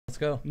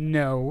go.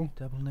 No.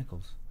 Double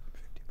nickels.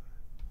 55.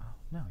 Oh,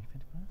 no, you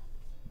 55?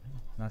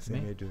 Not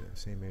Same me. age.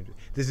 Same age.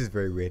 This is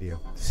very radio.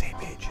 Same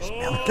age as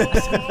Mel.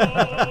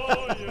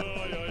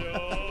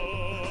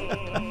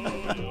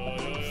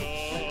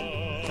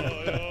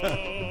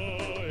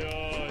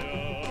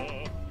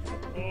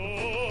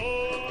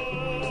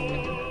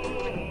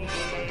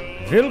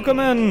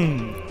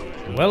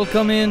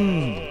 Welcome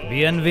in,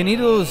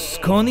 bienvenidos,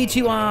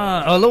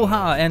 konnichiwa,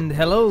 aloha, and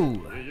hello.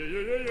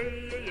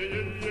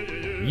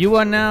 You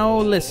are now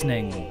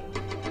listening.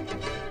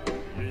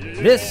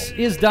 This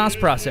is Das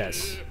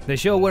Process, the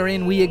show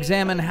wherein we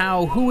examine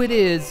who it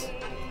is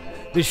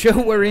that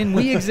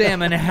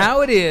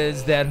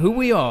who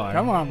we are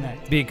Come on, man.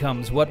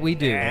 becomes what we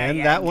do. And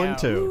that one,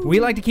 too. We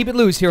like to keep it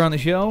loose here on the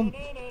show,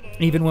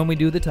 even when we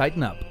do the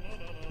tighten up.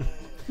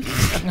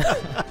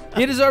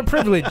 It is our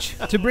privilege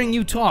to bring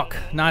you talk,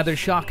 neither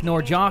shock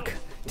nor jock,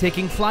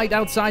 taking flight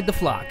outside the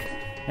flock,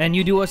 and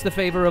you do us the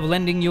favor of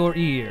lending your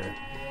ear.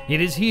 It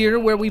is here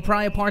where we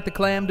pry apart the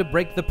clam to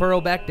break the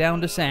pearl back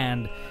down to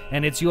sand,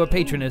 and it's your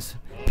patronage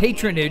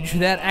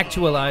that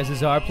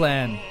actualizes our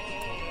plan.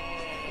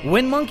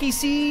 When monkey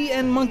see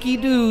and monkey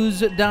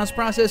do's, Das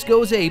Process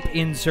goes ape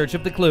in search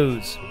of the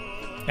clues.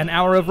 An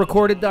hour of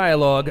recorded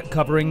dialogue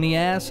covering the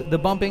ass, the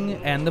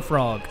bumping, and the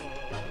frog.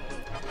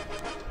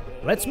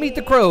 Let's meet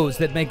the crows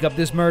that make up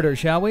this murder,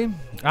 shall we?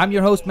 I'm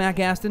your host,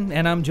 Mack Astin,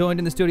 and I'm joined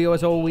in the studio,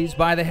 as always,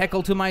 by the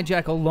heckle to my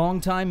jekyll,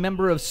 longtime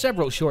member of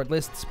several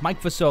shortlists, Mike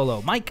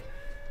Fasolo. Mike,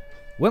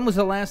 when was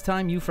the last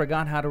time you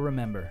forgot how to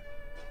remember?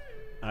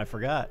 I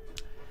forgot.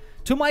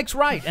 To Mike's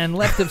right and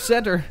left of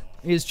center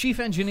is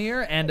Chief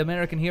Engineer and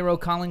American hero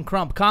Colin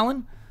Crump.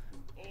 Colin?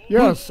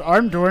 Yes,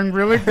 I'm doing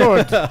really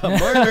good.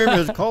 My name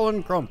is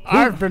Colin Crump.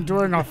 I've been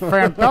doing a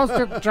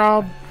fantastic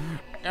job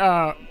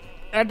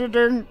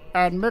editing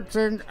and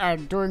mixing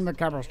and doing the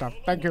camera stuff.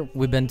 Thank you.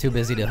 We've been too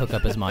busy to hook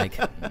up his mic.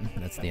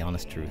 That's the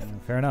honest truth.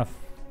 Fair enough.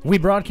 We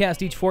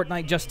broadcast each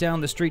fortnight just down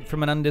the street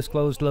from an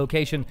undisclosed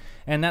location,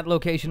 and that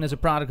location is a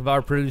product of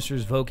our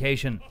producer's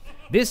vocation.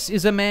 This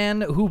is a man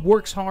who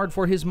works hard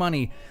for his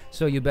money,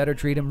 so you better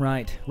treat him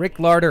right. Rick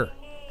Larder.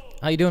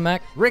 How you doing,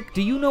 Mac? Rick,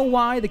 do you know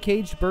why the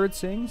caged bird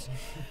sings?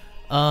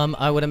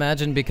 I would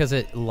imagine because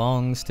it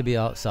longs to be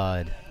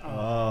outside.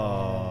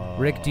 Oh.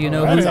 Rick, do you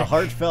know That's who? a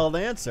heartfort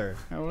answer.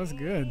 That was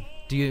good.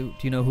 Do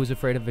you know who's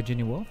afraid of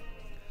Virginia Woolf?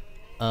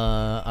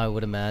 I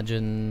would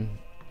imagine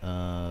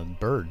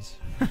birds.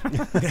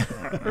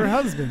 Her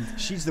husband.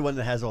 She's the one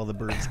that has all the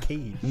birds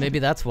caged. Maybe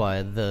that's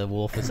why the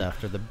wolf is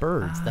after the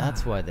birds.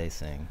 That's why they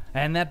sing.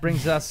 And that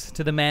brings us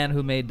to the man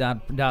who made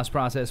Das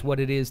Process what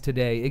it is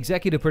today.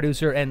 Executive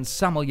producer and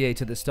sommelier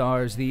to the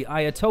stars, the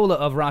Ayatollah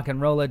of rock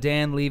and rolla,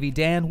 Dan Levy.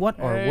 Dan, what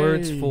are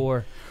words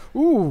for?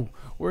 Ooh,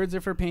 words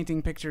are for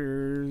painting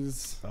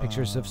pictures.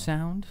 Pictures of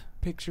sound?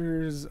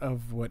 Pictures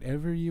of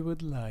whatever you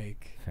would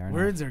like. Fair enough.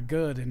 Words are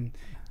good, and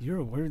you're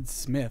a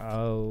wordsmith.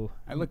 Oh.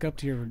 I look up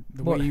to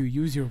the More- way you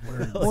use your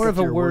words. More of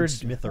a your word,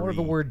 wordsmithery. more of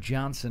a word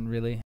Johnson,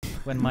 really,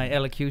 when my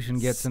elocution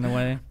gets in the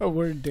way. A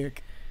word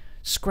dick.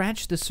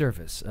 Scratch the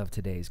surface of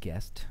today's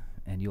guest,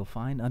 and you'll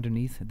find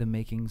underneath the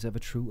makings of a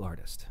true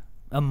artist,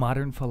 a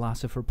modern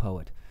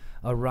philosopher-poet,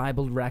 a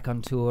ribald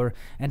raconteur,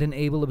 and an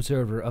able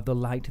observer of the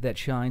light that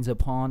shines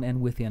upon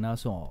and within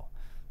us all.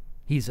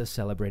 He's a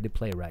celebrated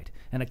playwright,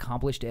 an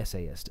accomplished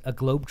essayist, a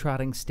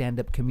globe-trotting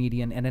stand-up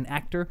comedian, and an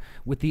actor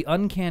with the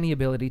uncanny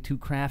ability to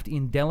craft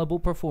indelible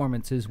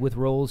performances with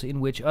roles in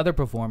which other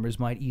performers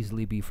might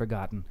easily be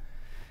forgotten.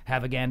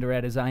 Have a gander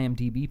at his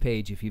IMDb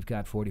page if you've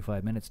got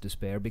 45 minutes to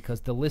spare,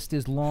 because the list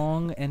is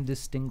long and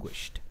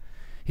distinguished.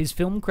 His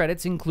film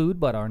credits include,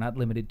 but are not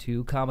limited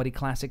to, comedy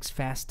classics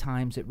Fast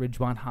Times at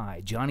Ridgemont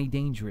High, Johnny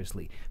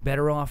Dangerously,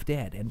 Better Off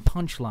Dead, and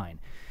Punchline.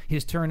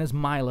 His turn as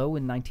Milo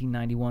in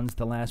 1991's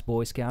The Last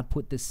Boy Scout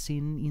put the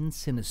sin in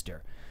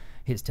Sinister.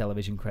 His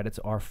television credits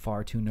are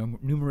far too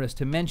numerous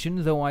to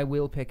mention, though I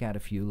will pick out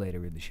a few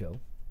later in the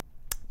show.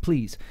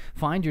 Please,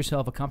 find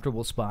yourself a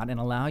comfortable spot and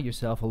allow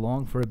yourself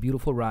along for a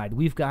beautiful ride.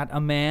 We've got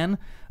a man,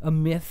 a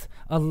myth,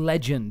 a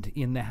legend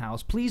in the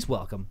house. Please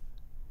welcome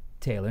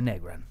Taylor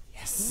Negron.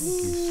 Yes.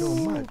 Thank you so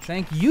much.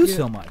 Thank you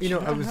so much. You know,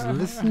 I was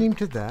listening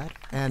to that,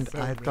 and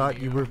I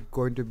thought you were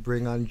going to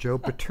bring on Joe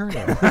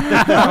Paterno.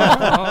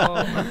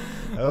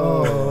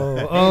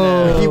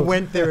 He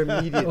went there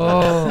immediately.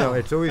 No,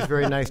 it's always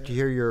very nice to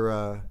hear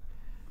your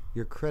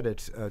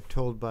credits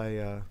told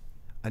by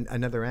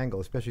another angle,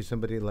 especially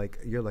somebody like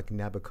you're like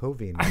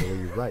Nabokovian the way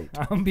you write.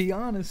 I'll be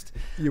honest.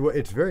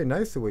 It's very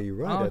nice the way you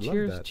write. Oh, I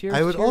cheers, love that. cheers,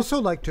 I would cheers.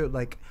 also like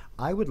to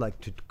I would like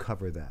to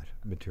cover that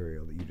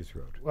material that you just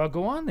wrote. Well,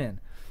 go on then.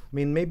 I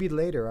mean, maybe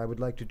later I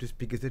would like to, just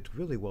because it's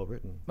really well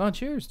written. Well,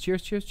 cheers,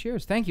 cheers, cheers,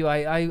 cheers. Thank you.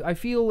 I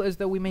feel as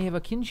though we may have a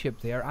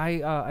kinship there.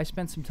 I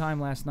spent some time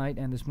last night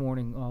and this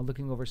morning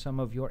looking over some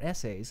of your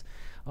essays,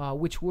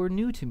 which were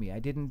new to me. I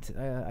didn't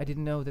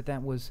know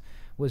that was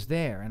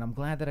there, and I'm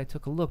glad that I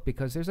took a look,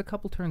 because there's a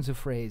couple turns of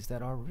phrase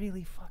that are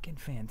really fucking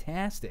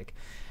fantastic,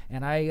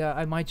 and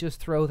I might just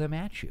throw them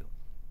at you.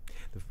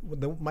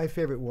 My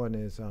favorite one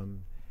is,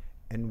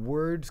 and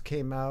words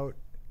came out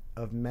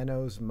of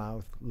Menno's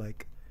mouth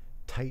like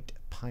tight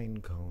pine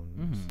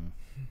cones.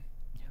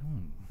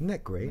 Isn't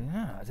that great?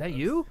 Yeah, is that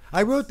you?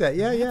 I wrote that.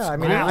 Yeah, yeah. I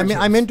mean, Wow.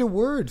 I'm into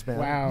words, man.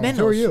 Wow. Menos.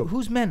 So are you.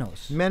 Who's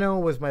Menos? Menno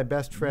was my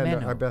best friend,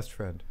 Menno. our best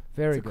friend.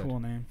 Very That's a good. cool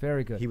name.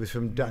 Very good. He was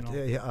from Dutch.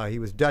 He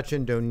was Dutch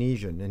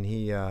Indonesian, and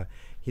he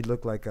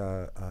looked like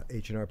a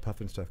H&R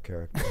Puff and Stuff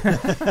character.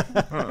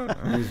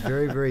 He was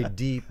very, very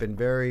deep and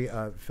very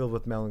filled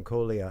with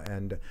melancholia.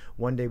 And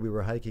one day we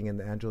were hiking in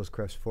the Angeles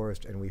Crest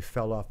Forest, and we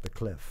fell off the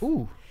cliff.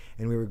 Ooh.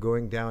 And we were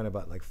going down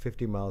about like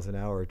 50 miles an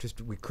hour,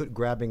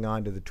 grabbing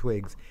onto the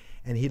twigs.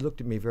 And he looked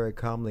at me very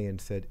calmly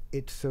and said,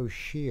 "It's so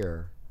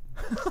sheer."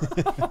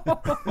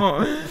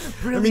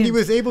 I mean, he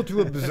was able to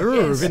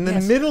observe in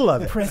the middle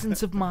of it.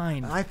 Presence of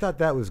mind. I thought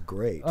that was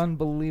great.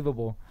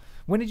 Unbelievable.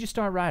 When did you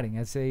start writing?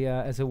 As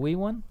a wee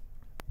one?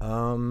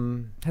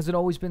 Has it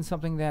always been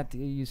something that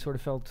you sort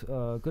of felt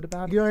good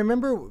about? You know, I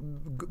remember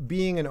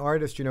being an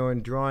artist, you know,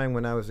 and drawing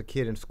when I was a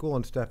kid in school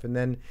and stuff. And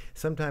then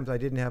sometimes I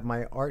didn't have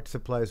my art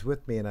supplies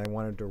with me, and I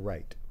wanted to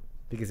write.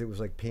 Because it was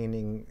like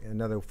painting,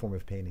 another form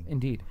of painting.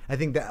 Indeed. I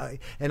think that,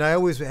 and I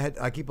always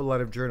I keep a lot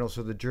of journals,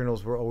 so the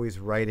journals were always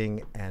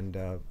writing and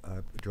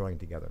drawing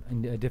together.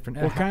 And different.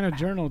 What kind of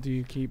journal do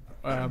you keep?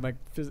 Like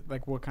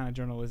what kind of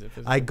journal is it?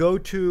 Physically? I go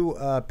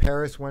to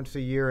Paris once a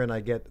year, and I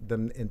get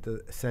them in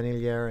the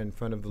Sennelier in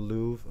front of the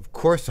Louvre. Of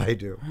course, I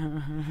do.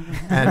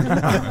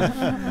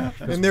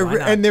 and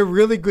they're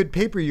really good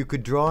paper. You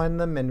could draw in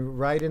them and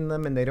write in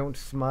them, and they don't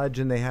smudge,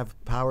 and they have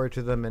power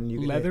to them. And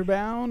you leather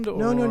bound?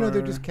 No,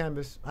 they're just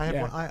canvas. I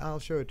have. Yeah. I'll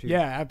show it to you.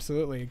 Yeah,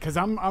 absolutely. Because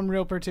I'm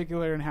real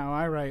particular in how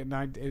I write,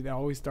 and it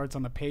always starts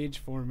on the page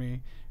for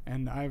me.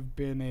 And I've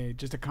been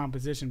just a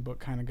composition book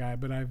kind of guy,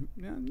 but I've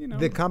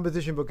The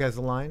composition book has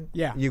a line.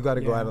 Yeah, you got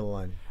to go yeah. out of the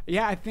line.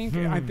 Yeah, I think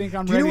I'm Do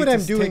you ready know what to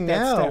I'm doing take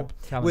that now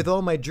step. with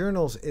all my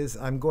journals? Is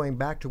I'm going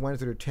back to ones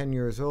that are 10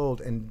 years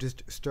old and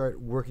just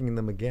start working in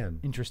them again.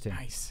 Interesting.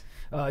 Nice.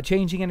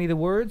 Changing any of the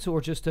words,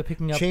 or just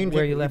picking up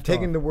where you left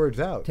taking off? the words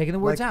out. Taking the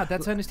words out.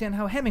 That's I understand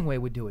how Hemingway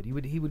would do it.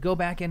 He would go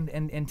back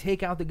and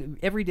take out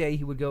every day.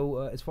 He would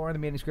go as far in the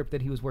manuscript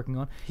that he was working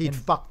on. He'd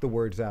fuck the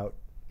words out.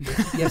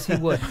 Yes, he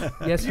would.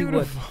 Yes, he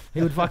would.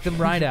 He would fuck them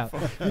right out.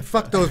 He'd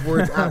fuck those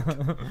words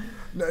out.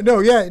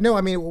 No.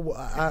 I mean,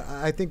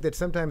 I think that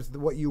sometimes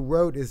what you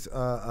wrote is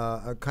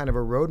a kind of a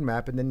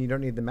roadmap, and then you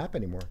don't need the map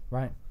anymore.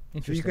 Right. So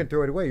Interesting. you can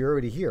throw it away. You're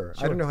already here.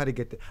 Sure. I don't know how to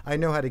get to. I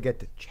know how to get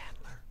to Chandler.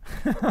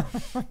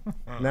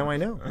 Now I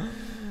know.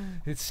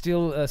 It's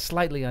still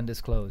slightly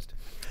undisclosed.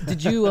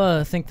 Did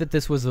you think that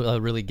this was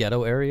a really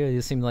ghetto area?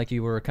 You seemed like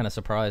you were kind of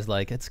surprised,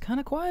 like, it's kind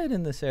of quiet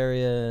in this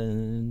area,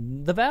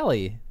 the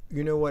valley.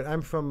 You know what?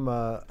 I'm from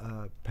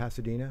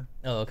Pasadena.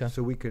 Oh, okay.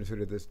 So we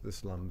consider this the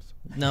slums.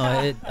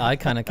 No, I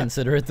kind of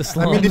consider it the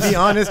slums. I mean, to be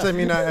honest,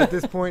 at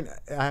this point,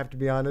 I have to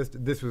be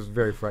honest. This was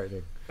very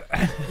frightening.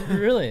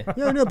 Really?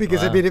 Yeah, no,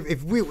 because Wow. I mean,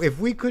 if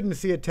we couldn't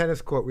see a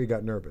tennis court, we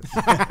got nervous.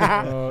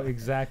 Oh,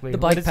 exactly. The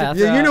What bike is it? path.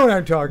 Yeah, you know what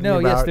I'm talking No,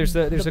 about. yes,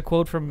 there's a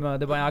quote from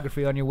the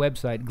biography on your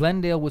website.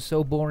 Glendale was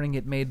so boring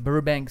it made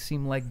Burbank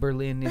seem like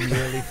Berlin in the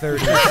early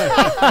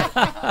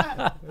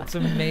 30s. It's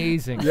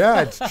amazing.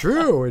 Yeah, it's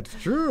true. It's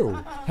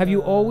true. Have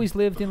you always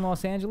lived in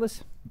Los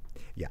Angeles?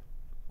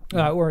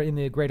 Yeah. Or in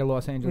the greater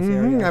Los Angeles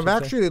area? I I've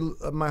should say?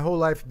 actually my whole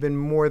life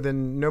been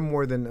no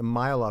more than a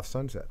mile off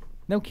Sunset.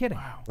 No kidding.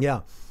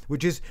 Yeah,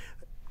 which is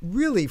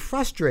really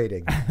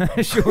frustrating.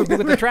 Sure, with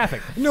the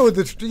traffic. No,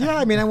 yeah.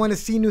 I mean, I want to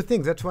see new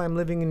things. That's why I'm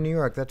living in New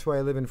York. That's why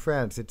I live in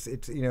France.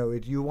 It's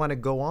you want to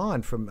go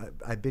on from.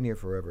 I've been here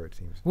forever. It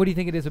seems. What do you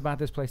think it is about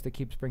this place that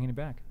keeps bringing it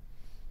back?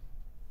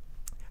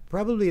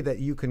 Probably that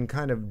you can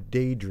kind of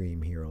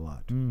daydream here a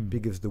lot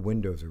because the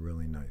windows are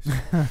really nice.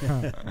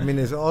 I mean,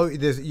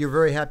 you're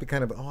very happy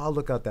kind of, I'll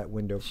look out that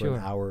window for Sure.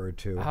 an hour or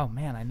two. Oh,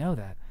 man, I know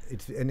that.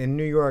 And in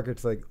New York,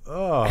 it's like,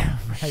 oh,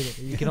 Right.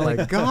 You can oh only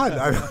my God.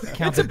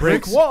 count It's the a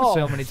brick bricks wall.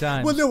 so many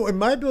times. Well, no, in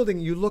my building,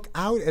 you look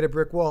out at a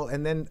brick wall,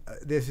 and then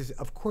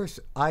of course,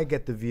 I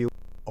get the view,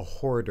 a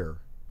hoarder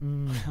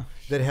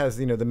that has,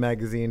 the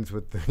magazines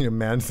with,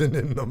 Manson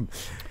in them.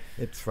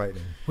 It's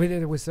frightening. Wait,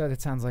 there was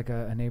that sounds like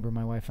a neighbor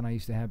my wife and I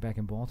used to have back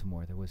in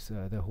Baltimore. There was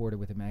the hoarder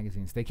with the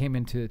magazines. They came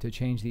in to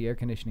change the air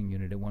conditioning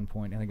unit at one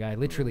point, and the guy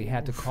literally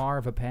had to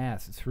carve a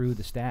path through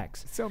the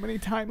stacks. So many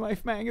Time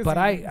Life magazines. But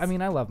I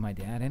mean, I love my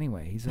dad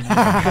anyway. He's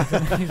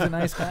a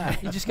nice guy.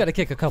 You just got to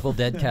kick a couple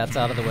dead cats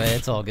out of the way.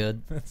 It's all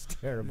good. That's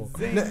terrible.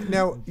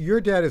 Now, your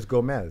dad is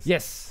Gomez.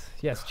 Yes,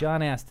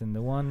 John Astin,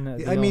 the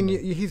one. I mean,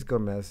 he's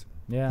Gomez.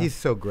 Yeah. He's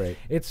so great.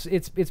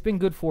 It's been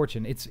good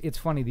fortune. It's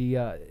funny.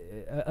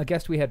 A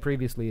guest we had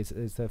previously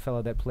is the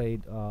fellow that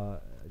played.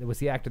 It was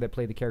the actor that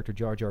played the character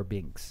Jar Jar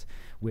Binks,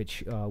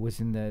 which was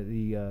in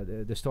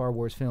the Star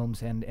Wars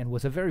films and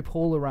was a very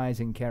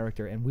polarizing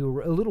character. And we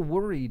were a little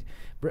worried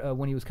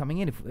when he was coming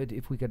in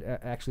if we could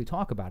actually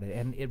talk about it.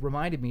 And it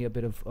reminded me a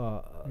bit of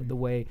the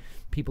way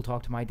people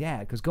talk to my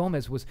dad, because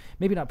Gomez was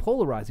maybe not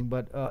polarizing,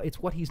 but it's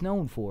what he's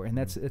known for, and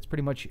that's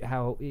pretty much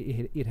how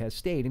it has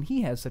stayed. And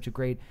he has such a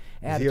great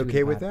attitude. Is he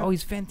okay with about it. that? Oh,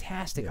 he's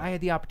fantastic. Yeah. I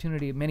had the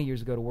opportunity many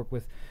years ago to work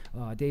with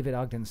David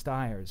Ogden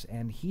Stiers,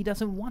 and he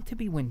doesn't want to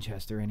be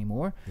Winchester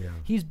anymore. Yeah.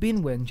 He's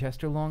been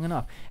Winchester long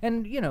enough.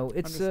 And you know,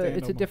 it's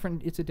a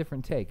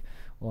different take.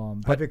 But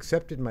I've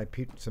accepted my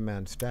pizza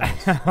man status.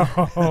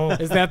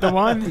 Is that the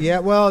one? Yeah,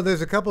 well,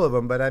 there's a couple of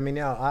them, but I mean,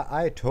 yeah,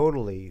 I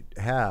totally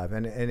have,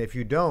 and if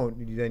you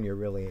don't, then you're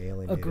really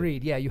alienated.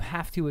 agreed. Yeah, you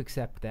have to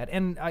accept that.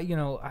 And you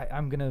know,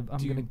 I'm gonna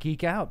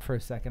geek out for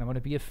a second. I'm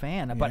gonna be a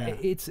fan. But Yeah.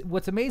 it's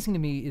what's amazing to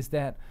me is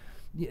that.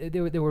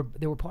 There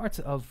were parts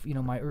of, you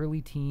know, my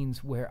early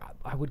teens where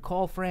I would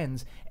call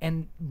friends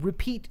and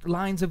repeat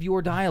lines of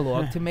your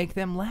dialogue to make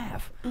them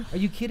laugh. Are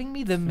you kidding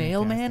me? The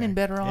mailman in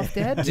Better Off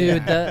Dead?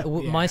 Dude,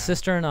 my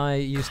sister and I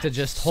used to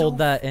just hold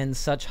that in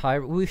such high.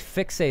 We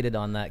fixated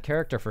on that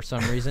character for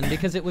some reason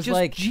because it was Just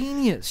like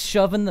genius.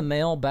 shoving the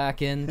mail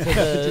back into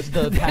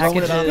the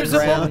packages. There's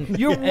a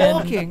you're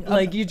walking.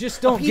 Like you just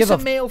a don't piece give a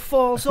of mail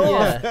falls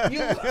off. Yeah. You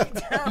look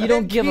down you don't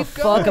and give a keep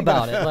fuck going.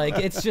 about it. Like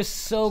it's just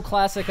so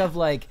classic of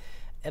like.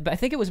 But I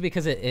think it was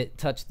because it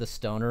touched the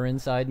stoner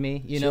inside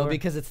me, you know, Sure.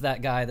 because it's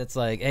that guy that's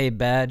like, "Hey,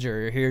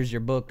 Badger, here's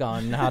your book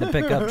on how to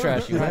pick up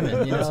trashy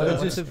women." You know, So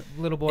it's just just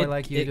a little boy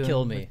like you. it doing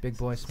killed with me. Big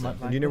boy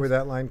smut. Do you know where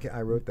that line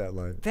I wrote that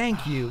line.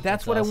 Thank you.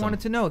 That's what awesome. I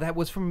wanted to know.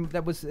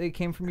 It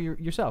came from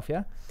yourself,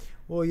 yeah?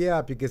 Well,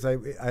 yeah, because I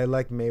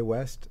like Mae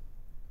West,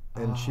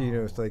 and she, you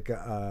know,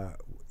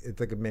 it's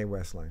like a Mae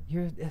West line.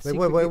 You're a Like,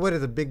 secret- what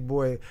is a big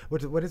boy?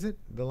 What is it?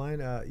 The line?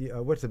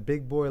 What's a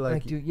big boy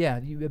like?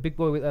 a big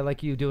boy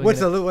like you doing. What's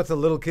it. a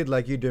little kid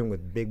like you doing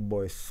with big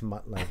boy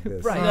smut like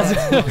this? Right.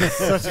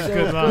 Such a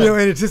good line. You know,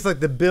 and it's just like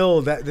the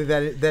bill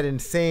that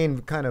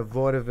insane kind of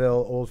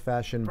vaudeville, old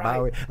fashioned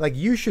Bowery. Like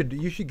you should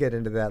get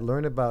into that.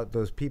 Learn about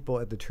those people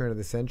at the turn of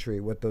the century.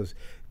 What those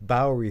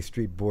Bowery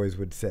Street boys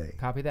would say.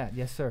 Copy that,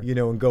 yes, sir. You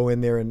know, and go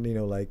in there and, you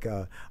know, like,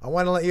 I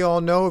want to let you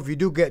all know if you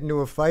do get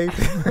into a fight.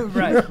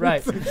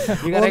 right.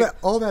 You gotta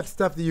all that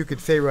stuff that you could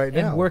say right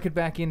now. and work it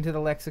back into the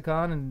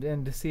lexicon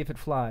and to see if it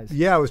flies.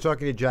 Yeah, I was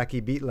talking to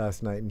Jackie Beat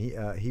last night, and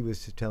he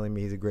was telling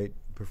me he's a great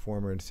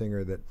performer and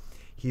singer, that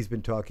he's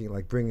been talking,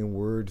 like, bringing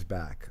words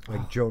back,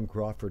 like Joan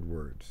Crawford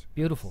words.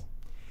 Beautiful.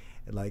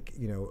 And like,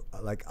 you know,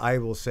 like I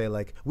will say,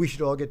 like, we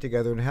should all get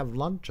together and have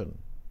luncheon.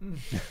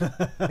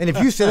 And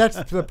if you say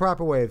that's the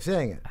proper way of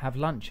saying it. Have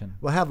luncheon.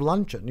 Well, have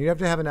luncheon. You have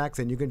to have an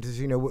accent. You can just,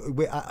 you know,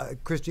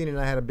 Christine and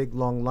I had a big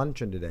long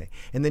luncheon today,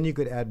 and then you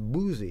could add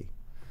boozy.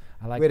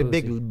 I like We had boozy.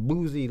 a big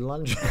boozy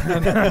lunch.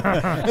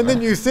 And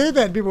then you say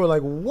that, and people are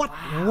like, what?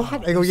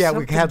 What? I go, yeah,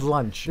 we had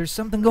lunch. There's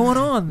something going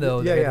on though.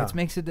 Yeah, there yeah. that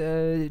makes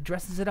it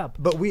dresses it up.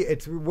 But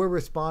we're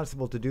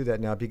responsible to do that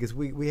now, because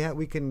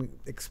we can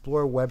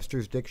explore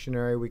Webster's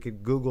dictionary. We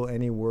could Google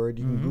any word.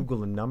 You can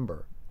Google a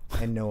number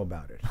and know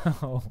about it.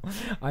 Oh,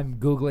 I'm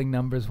Googling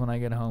numbers when I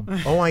get home.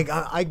 Oh,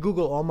 I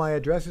Google all my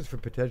addresses for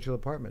potential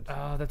apartments.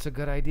 Oh, that's a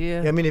good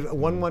idea. Yeah, I mean, if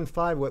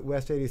 115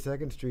 West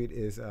 82nd Street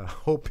is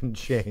Hope and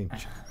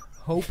Change.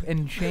 Hope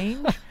and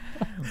change.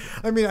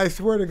 I mean, I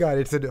swear to God,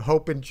 it said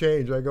Hope and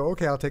Change. I go,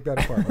 okay, I'll take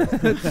that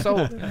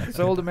apartment.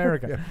 Sold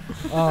America.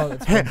 Oh,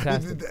 that's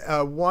fantastic.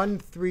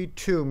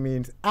 132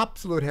 means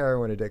absolute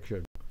heroin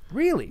addiction.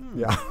 Really?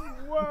 Yeah.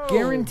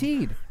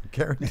 Guaranteed.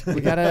 Guaranteed.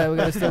 We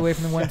gotta stay away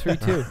from the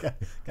 132.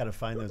 Got to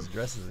find those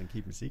addresses and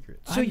keep them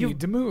secret. So you need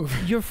to move.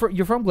 You're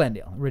from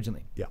Glendale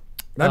originally. Yeah.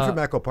 I'm from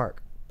Echo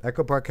Park,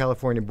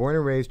 California. Born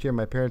and raised here.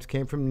 My parents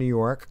came from New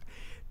York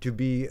to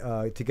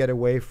get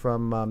away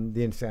from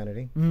the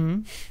insanity,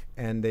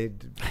 and they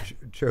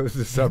chose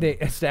the suburb. They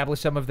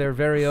established some of their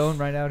very own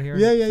right out here.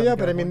 Yeah, in yeah, Southern yeah.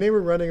 But I mean, California. they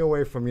were running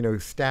away from, you know,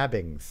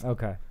 stabbings.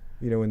 Okay.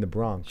 You know, in the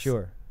Bronx.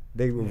 Sure.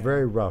 They were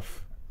very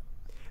rough.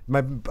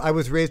 I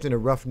was raised in a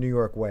rough New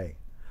York way.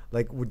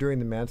 Like during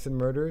the Manson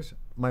murders,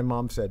 my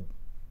mom said,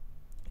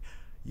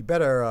 "You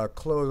better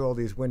close all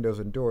these windows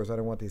and doors. I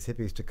don't want these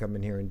hippies to come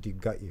in here and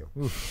de-gut you."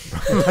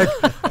 Like,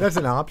 that's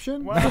an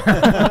option? Wow. Is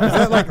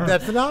that like,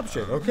 that's an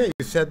option? Okay,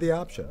 you said the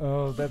option.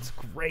 Oh, that's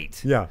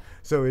great. Yeah.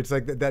 So it's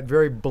like that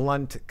very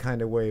blunt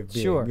kind of way of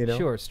being. Sure, you know?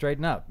 sure,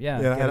 straighten up.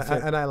 Yeah. Yeah, Get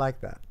it and I like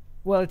that.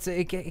 well,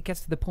 it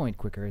gets to the point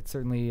quicker. It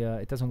certainly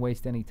it doesn't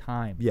waste any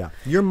time. Yeah.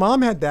 Your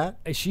mom had that.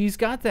 She's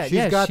got that. She's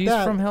yeah, got she's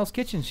that. from Hell's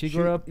Kitchen. She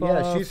grew up.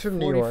 yeah, she's from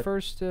New York.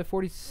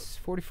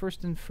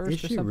 41st and 1st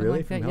Is or she something really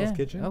like from that. Hell's yeah.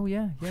 Kitchen? Oh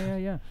yeah.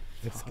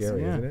 It's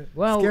scary, Yeah. isn't it?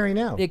 Well, scary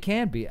now. It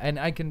can be, and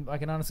I can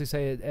honestly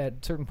say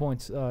at certain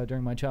points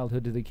during my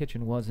childhood, the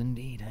kitchen was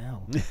indeed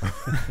hell.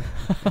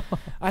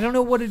 I don't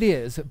know what it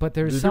is, but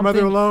there's Leave your mother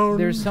something. alone.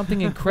 There's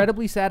something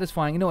incredibly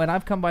satisfying, you know. And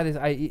I've come by this.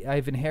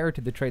 I've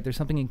inherited the trait. There's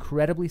something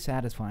incredibly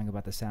satisfying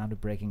about the sound of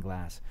breaking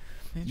glass.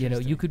 You know,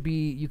 you could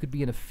be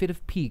in a fit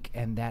of pique,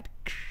 and that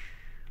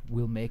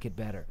will make it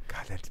better.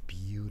 God, that's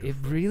beautiful. It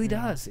really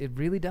does. It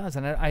really does.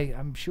 And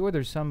I'm sure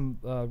there's some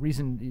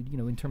reason, you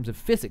know, in terms of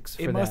physics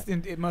for that.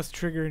 It must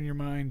trigger in your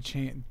mind.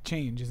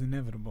 Change is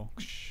inevitable.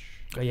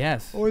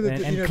 Yes. Or the-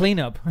 and you know,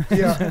 cleanup.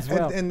 Yeah, as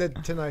well. and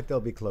tonight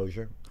there'll be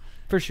closure.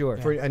 For sure.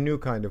 For a new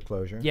kind of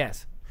closure.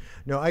 Yes.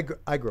 No, I grew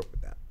up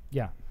with that.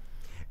 Yeah.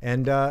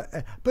 And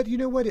but you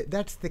know what?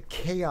 That's the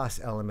chaos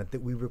element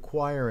that we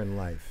require in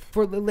life.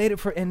 For the later,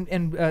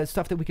 and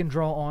stuff that we can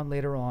draw on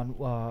later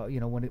on. You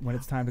know, when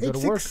it's time to go to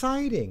work. It's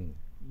exciting.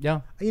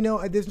 Yeah. You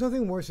know, there's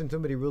nothing worse than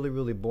somebody really,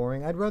 really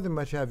boring. I'd rather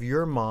much have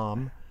your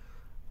mom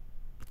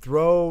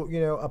throw,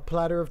 a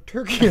platter of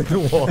turkey at the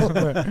wall.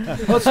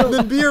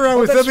 Then be around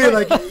with somebody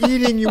like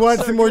eating. You want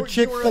some more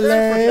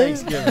Chick-fil-A?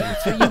 So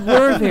you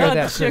were there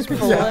that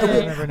Christmas.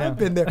 I've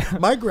been there.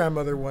 My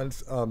grandmother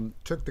once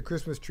took the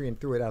Christmas tree and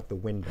threw it out the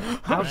window.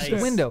 Out the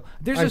window.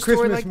 There's On a story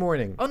Christmas like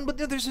morning. But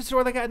there's a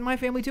story like that in my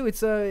family too.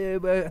 It's I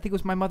think it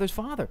was my mother's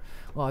father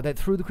that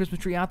threw the Christmas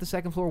tree out the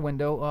second floor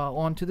window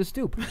onto the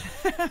stoop.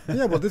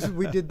 Yeah, well,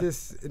 we did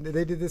this.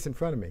 They did this in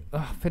front of me.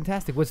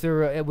 Fantastic. Was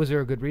there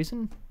a good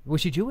reason?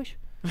 Was she Jewish?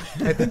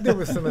 I think there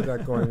was some of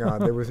that going on.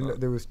 There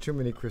was too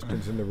many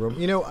Christians in the room.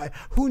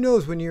 Who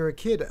knows? When you're a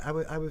kid, I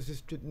was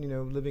just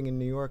living in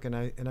New York,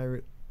 and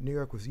New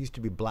York used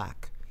to be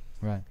black.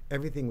 Right.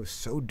 Everything was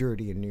so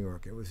dirty in New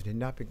York. It had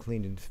not been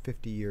cleaned in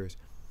 50 years.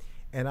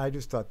 And I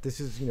just thought, this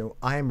is,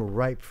 I am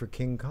ripe for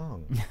King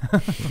Kong.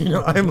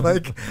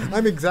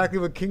 I'm exactly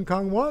what King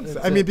Kong wants.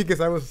 Because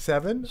I was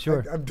 7.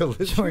 Sure. I'm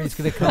delicious. Sure, he's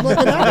going to come. I'm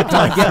like an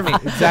appetizer. Get me.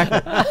 Exactly.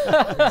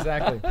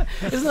 Exactly.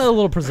 Isn't that a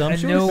little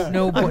presumptuous? And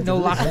no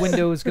locked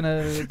window is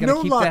gonna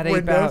keep that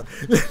ape out.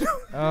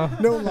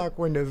 No lock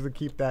windows to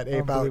keep that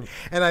ape out.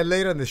 And I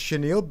laid on the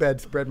chenille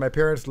bedspread. My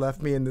parents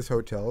left me in this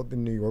hotel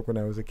in New York when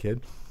I was a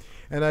kid.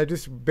 And I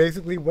just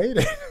basically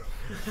waited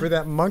for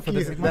that monkey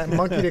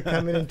to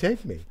come in and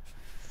take me.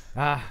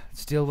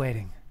 Still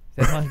waiting.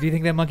 Do you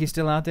think that monkey's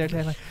still out there,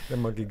 Taylor? That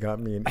monkey got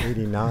me in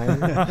 89,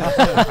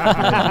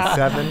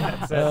 97,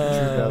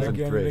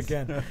 2003.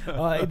 Again.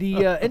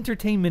 The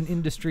entertainment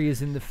industry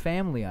is in the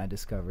family, I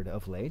discovered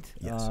of late.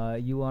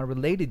 Yes. You are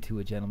related to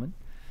a gentleman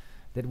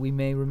that we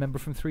may remember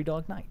from Three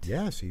Dog Night.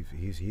 Yes,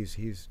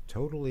 he's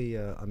totally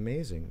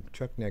amazing.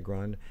 Chuck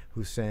Negron,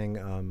 who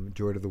sang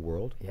Joy to the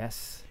World.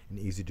 Yes. And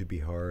Easy to Be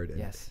Hard and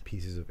Yes.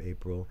 Pieces of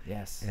April.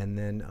 Yes. And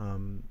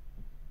then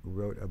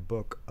wrote a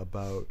book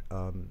about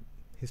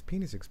his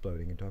penis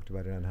exploding and talked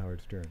about it on Howard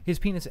Stern. His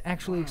penis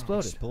actually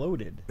exploded.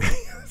 Exploded.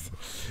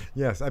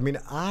 Yes,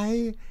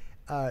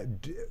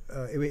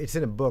 it's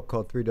in a book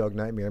called Three Dog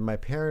Nightmare. My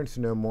parents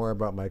know more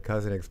about my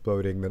cousin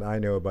exploding than I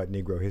know about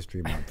Negro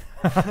History Month.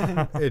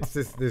 It's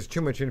just there's too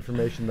much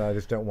information that I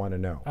just don't want to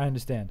know. I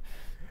understand.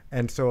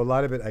 And so a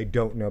lot of it I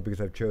don't know because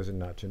I've chosen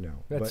not to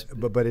know.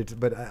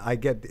 But I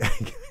get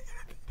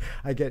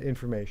I get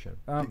information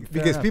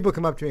because people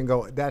come up to me and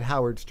go, "That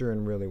Howard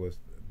Stern really was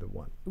the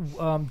one."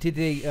 Did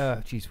they?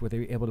 Were they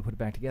able to put it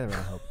back together?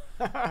 I hope.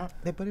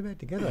 They put it back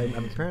together. I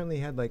apparently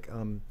had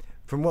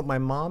from what my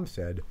mom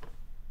said,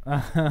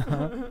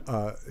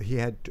 he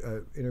had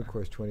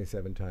intercourse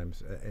 27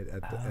 times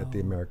at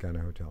the Americana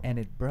Hotel. And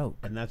it broke.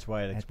 And that's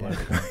why it exploded.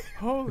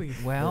 Holy It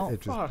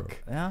just fuck.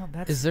 broke. Well,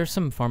 Is there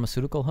some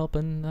pharmaceutical help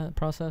in that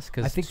process?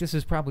 I think this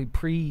is probably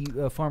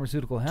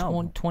pre-pharmaceutical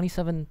help.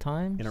 27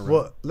 times? In a row.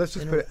 Well, let's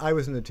just put it. I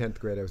was in the 10th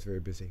grade. I was very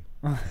busy.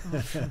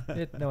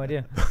 No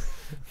idea.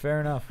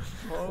 Fair enough.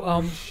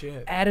 Holy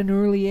shit. At an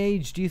early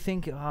age, do you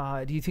think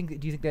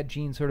that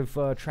gene sort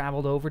of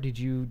traveled over? Did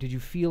you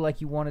feel like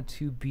you wanted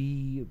to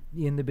be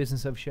in the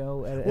business of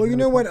show? Well, you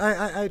know what?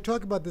 I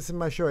talk about this in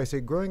my show. I say,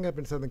 growing up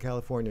in Southern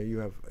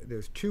California,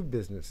 there's 2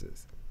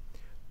 businesses,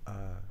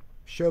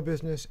 show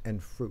business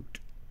and fruit.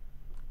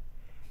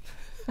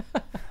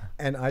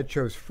 And I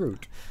chose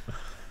fruit.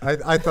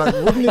 I thought,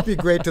 wouldn't it be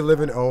great to live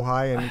in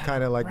Ojai and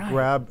kind of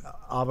grab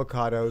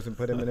avocados and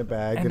put them in a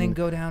bag and then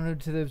go down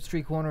to the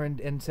street corner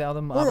and sell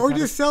them, or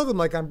just sell them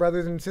like on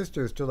Brothers and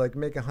Sisters to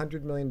make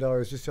 $100 million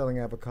just selling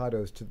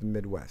avocados to the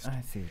Midwest.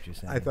 I see what you're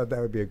saying. I thought that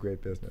would be a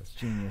great business.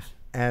 Genius.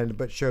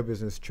 But show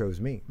business chose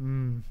me.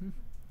 Mm-hmm.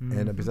 Mm-hmm.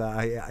 And because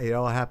it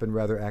all happened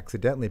rather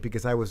accidentally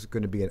because I was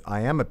going to be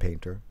I am a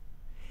painter,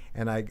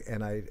 and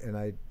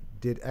I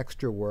did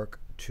extra work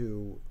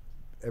to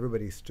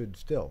everybody stood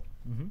still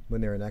when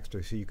they're an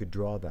extra, so you could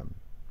draw them.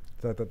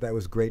 So I thought that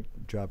was a great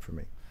job for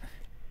me.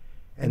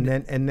 And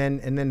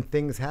then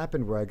things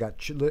happened where I got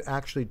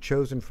actually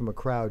chosen from a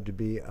crowd to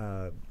be.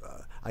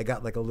 I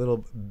got a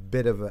little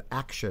bit of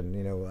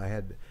action. I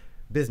had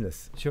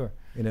business. Sure.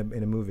 In a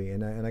movie,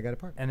 and I got a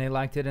part. And they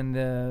liked it,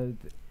 and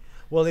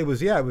well, it was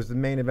the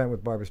main event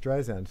with Barbra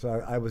Streisand,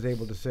 so I was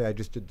able to say I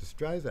just did the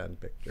Streisand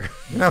picture.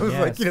 And I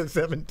was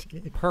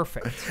 17.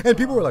 Perfect. And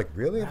people were like,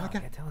 "Really?" Wow,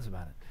 tell us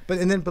about it.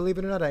 And then, believe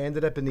it or not, I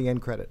ended up in the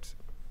end credits.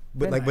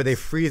 But where they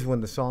freeze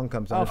when the song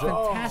comes on.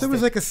 Fantastic. So it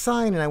was like a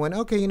sign, and I went,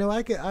 "Okay,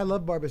 I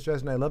love Barbra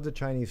Streisand. I love the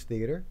Chinese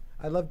theater.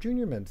 I love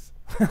Junior Mints.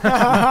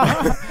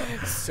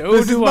 So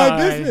this is do my I.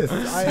 business,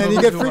 and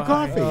you get free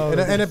coffee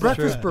and a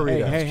breakfast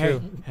burrito." Hey!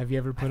 Have you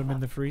ever put them in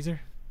the freezer?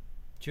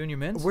 Junior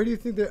Mints? Where do you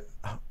think they're?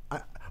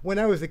 When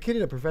I was a kid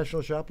and a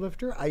professional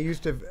shoplifter, I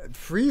used to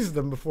freeze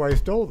them before I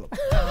stole them.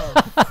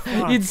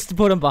 You'd just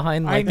put them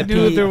behind I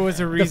knew there was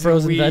a reason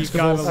frozen we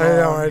vegetables. got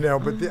along. I know,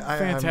 but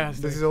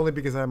Fantastic. this is only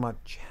because I'm on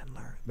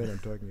Chandler that I'm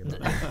talking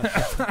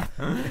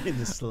about. In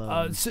the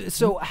slum.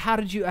 So how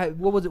did you?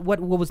 What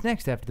was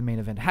next after the main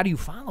event? How do you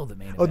follow the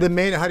main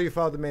event? How do you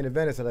follow the main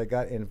event? Is that I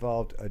got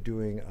involved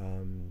doing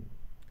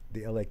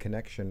the LA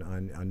Connection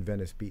on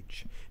Venice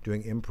Beach,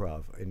 doing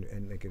improv and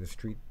in a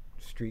street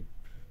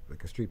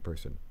like a street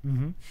person.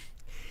 Mm-hmm.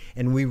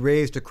 And we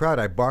raised a crowd.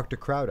 I barked a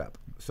crowd up.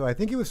 So I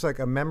think it was like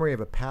a memory of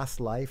a past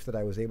life that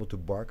I was able to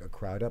bark a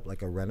crowd up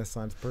like a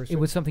Renaissance person. It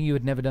was something you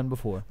had never done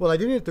before. Well, I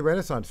did it at the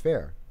Renaissance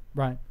Fair.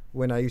 Right.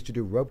 When I used to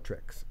do rope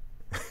tricks.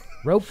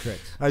 Rope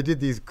tricks. I did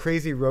these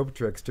crazy rope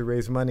tricks to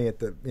raise money at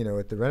the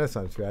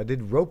Renaissance Fair. I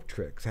did rope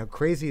tricks. How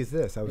crazy is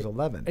this? I was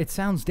 11. It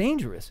sounds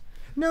dangerous.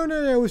 No.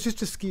 It was just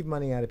to skeeve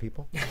money out of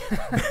people.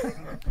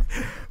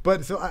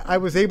 But so I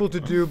was able to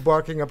do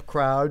barking up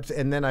crowds,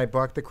 and then I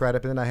barked the crowd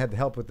up, and then I had the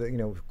help with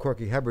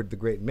Corky Hubbard, the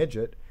great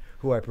midget,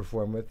 who I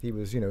performed with. He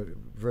was,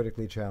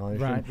 vertically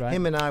challenged. Right.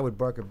 Him and I would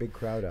bark a big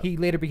crowd up. He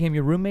later became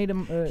your roommate?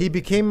 He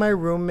became my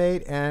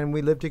roommate, and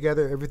we lived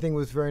together. Everything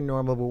was very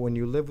normal, but when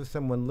you live with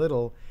someone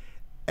little,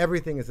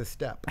 everything is a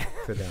step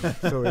for them.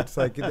 So it's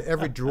like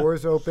every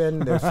drawer's open.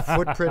 There's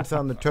footprints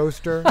on the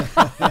toaster.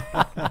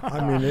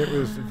 I mean, it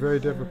was very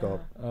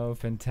difficult. Oh,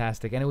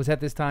 fantastic. And it was at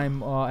this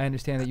time, I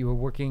understand that you were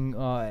working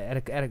at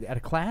a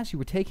class. You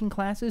were taking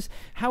classes.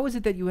 How is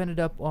it that you ended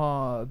up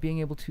being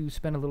able to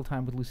spend a little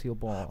time with Lucille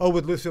Ball? Oh,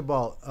 with Lucille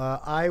Ball.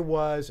 I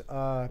was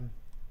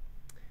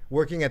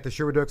working at the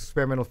Sherwood Oaks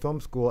Experimental Film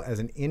School as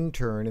an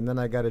intern, and then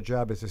I got a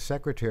job as a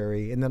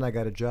secretary, and then I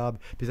got a job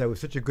because I was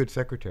such a good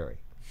secretary.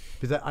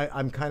 Because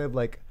I'm kind of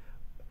like,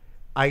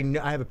 I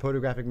have a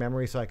photographic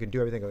memory, so I can do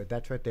everything. Go,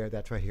 that's right there,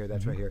 that's right here,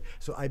 that's right here.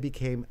 So I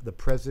became the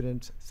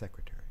president's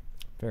secretary.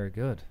 Very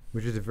good.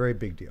 Which is a very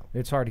big deal.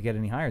 It's hard to get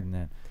any higher than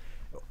that.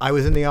 I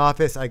was in the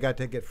office. I got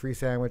to get free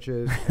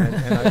sandwiches,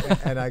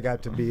 and I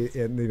got to be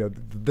in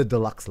the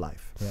deluxe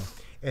life. Yeah.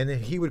 And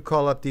then he would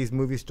call up these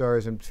movie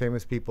stars and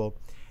famous people,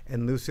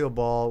 and Lucille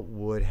Ball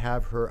would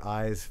have her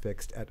eyes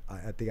fixed at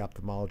the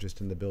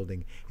ophthalmologist in the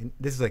building. And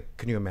this is like,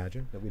 can you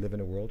imagine that we live in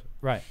a world?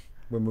 Right.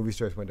 Where movie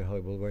stars went to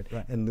Hollywood Boulevard.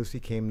 Right. And Lucy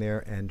came there,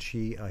 and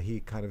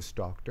he kind of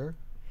stalked her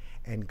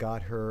and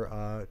got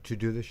her to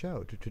do the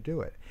show, to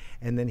do it.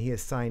 And then he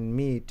assigned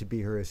me to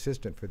be her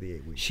assistant for the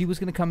 8 weeks. She was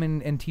going to come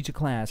in and teach a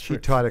class. She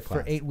taught a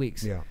class. For 8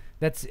 weeks. Yeah.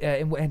 That's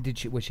and did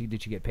she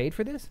get paid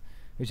for this?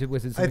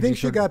 Was it I think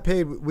she got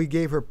paid. We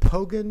gave her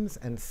Pogans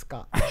and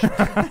scotch.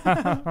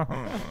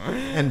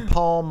 And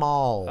Pall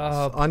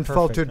Malls.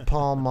 Unfiltered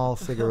Pall Mall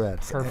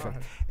cigarettes.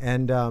 Perfect.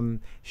 And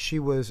she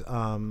was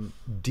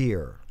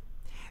dear.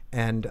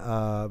 And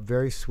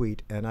very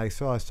sweet, and I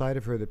saw a side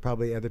of her that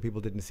probably other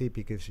people didn't see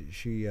because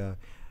she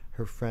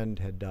her friend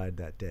had died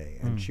that day,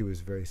 and she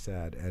was very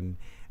sad. And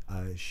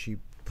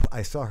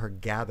I saw her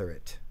gather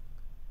it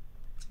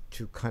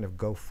to kind of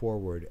go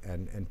forward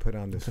and put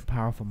on this. It's a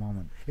powerful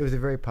moment. It was a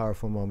very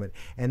powerful moment.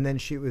 And then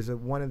she was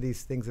one of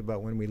these things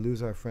about when we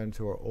lose our friends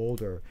who are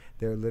older,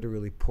 they're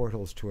literally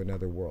portals to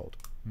another world.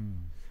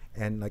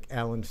 And like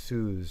Alan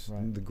Suze,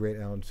 the great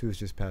Alan Suze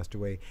just passed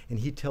away, and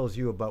he tells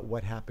you about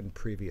what happened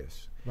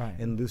previous. Right.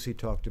 And Lucy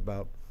talked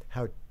about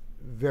how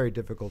very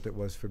difficult it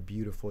was for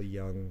beautiful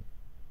young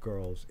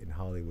girls in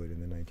Hollywood in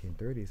the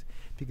 1930s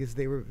because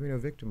they were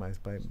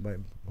victimized by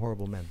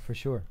horrible men. For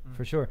sure,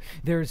 for sure.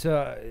 There's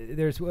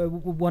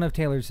one of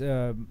Taylor's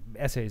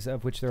essays,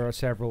 of which there are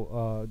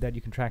several that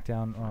you can track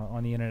down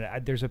on the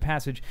internet. There's a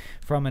passage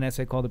from an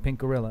essay called "The Pink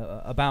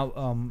Gorilla" about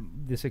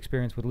this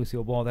experience with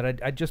Lucille Ball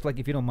that I'd just like,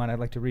 if you don't mind, I'd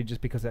like to read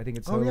just because I think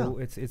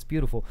it's it's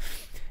beautiful.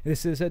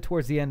 This is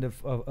towards the end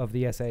of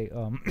the essay,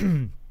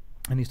 and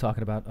he's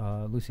talking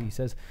about Lucy. He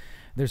says,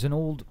 "There's an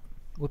old,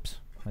 whoops."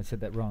 I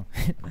said that wrong.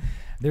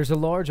 There's a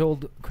large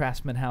old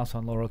craftsman house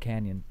on Laurel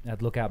Canyon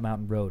at Lookout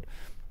Mountain Road.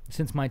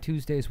 Since my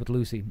Tuesdays with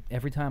Lucy,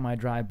 every time I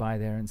drive by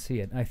there and see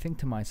it, I think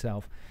to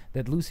myself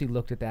that Lucy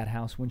looked at that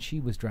house when she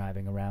was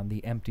driving around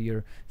the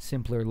emptier,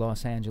 simpler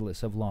Los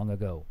Angeles of long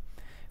ago.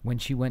 When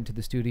she went to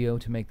the studio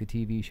to make the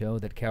TV show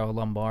that Carol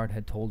Lombard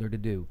had told her to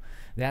do.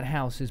 That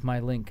house is my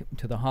link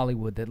to the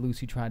Hollywood that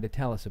Lucy tried to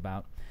tell us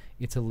about.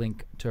 It's a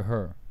link to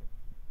her."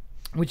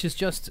 Which is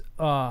just...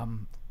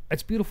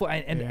 it's beautiful,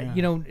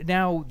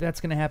 now that's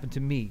going to happen to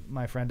me,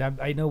 my friend.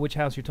 I know which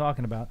house you're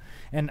talking about,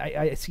 and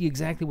I see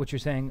exactly what you're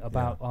saying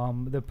about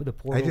the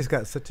portal. I just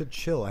got such a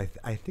chill.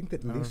 I think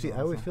that Lucy.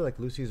 I always feel like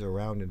Lucy's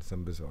around in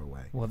some bizarre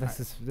way. Well,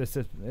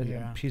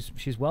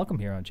 she's welcome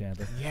here on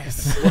Chandler.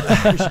 Yes.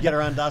 We should get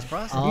her on Das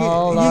Process.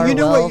 You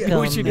know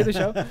what? We should do the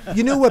show.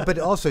 You know what? But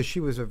also,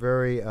 she was a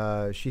very.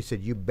 She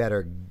said, "You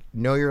better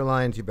know your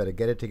lines. You better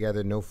get it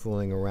together. No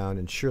fooling around."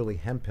 And Shirley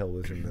Hemphill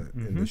was in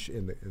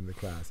the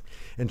class,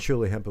 and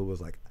Shirley Hemphill was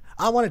like,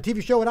 "I want a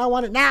TV show and I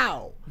want it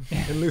now."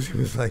 And Lucy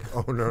was like,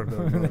 "Oh, no.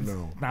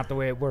 Not the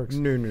way it works.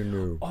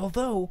 No.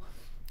 Although,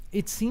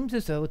 it seems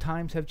as though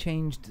times have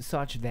changed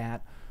such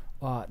that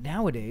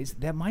nowadays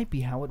that might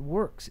be how it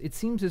works. It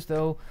seems as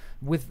though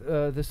with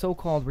the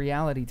so-called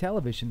reality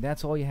television,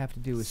 that's all you have to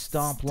do is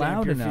stomp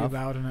loud enough,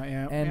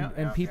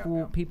 and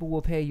people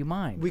will pay you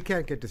mind. We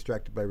can't get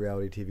distracted by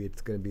reality TV.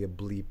 It's going to be a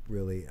bleep,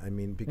 really. I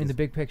mean, because in the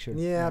big picture.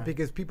 Yeah,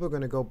 because people are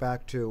going to go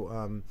back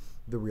to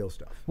the real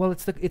stuff. Well,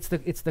 it's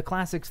the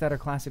classics that are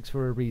classics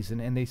for a reason,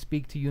 and they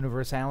speak to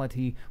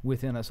universality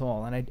within us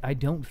all. And I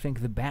don't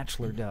think The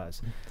Bachelor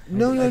does.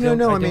 No. I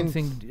don't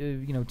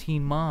think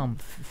Teen Mom.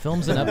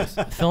 Films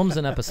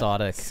and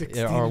episodic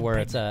are where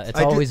it's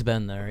always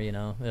been there.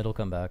 It'll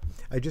come back.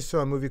 I just saw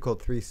a movie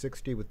called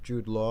 360 with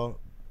Jude Law,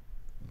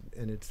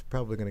 and it's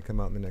probably going to come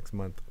out in the next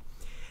month.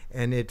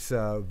 And it's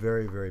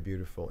very, very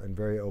beautiful and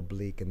very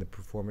oblique. And the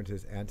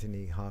performances,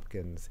 Anthony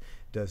Hopkins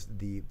does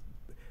the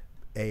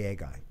AA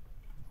guy.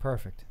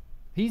 Perfect.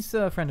 He's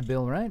a friend of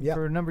Bill, right? Yeah.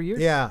 For a number of years?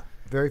 Yeah,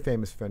 very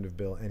famous friend of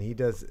Bill. And he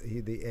does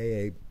the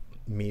AA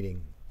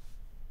meeting,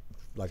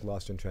 like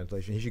Lost in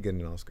Translation. He should get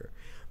an Oscar.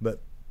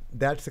 But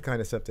that's the kind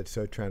of stuff that's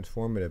so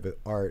transformative with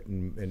art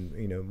and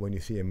you know, when you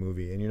see a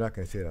movie, and you're not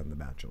going to see it on The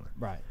Bachelor.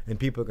 Right. And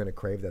people are going to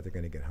crave that. They're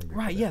going to get hungry.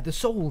 Right, for yeah, that. the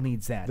soul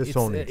needs that. The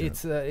soul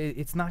needs that.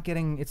 It's not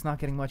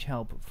getting much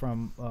help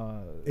from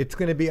It's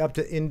going to be up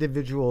to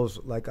individuals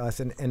like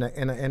us,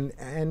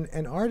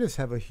 and artists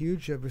have a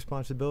huge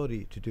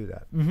responsibility to do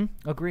that.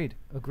 Agreed.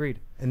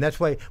 And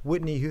that's why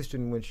Whitney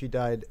Houston, when she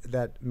died,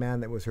 that man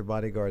that was her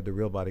bodyguard, the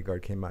real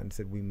bodyguard, came out and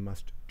said, "We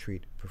must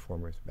treat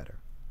performers better."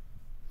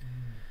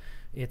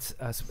 It's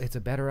a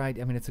better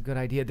idea. I mean, it's a good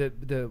idea.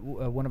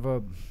 One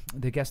of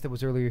the guests that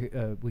was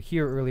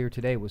earlier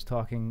today was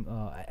talking,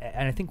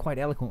 and I think quite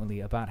eloquently,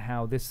 about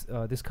how this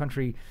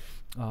country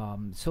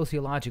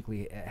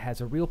sociologically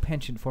has a real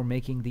penchant for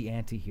making the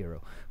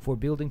anti-hero, for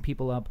building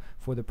people up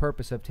for the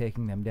purpose of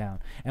taking them down.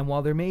 And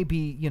while there may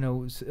be, you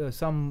know,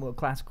 some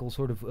classical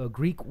sort of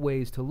Greek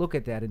ways to look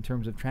at that in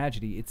terms of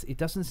tragedy, it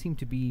doesn't seem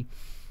to be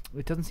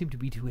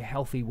too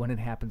healthy when it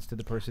happens to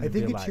the person. I in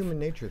think real it's life. human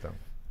nature, though.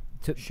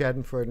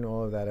 Schadenfreude and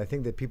all of that. I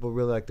think that people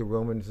really like the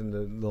Romans and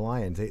the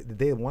lions.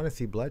 They want to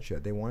see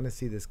bloodshed. They want to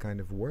see this kind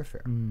of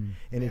warfare. And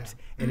it's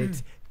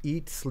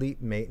eat, sleep,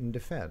 mate, and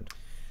defend.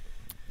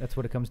 That's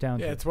what it comes down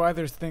to. Yeah, it's why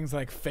there's things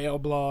like fail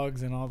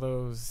blogs and all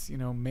those, you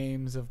know,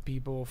 memes of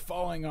people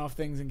falling off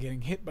things and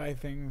getting hit by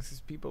things. 'Cause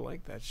people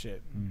like that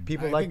shit.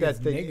 People I like think that it's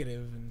thing.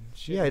 negative and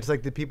shit. Yeah, it's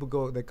like the people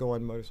that go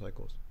on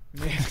motorcycles.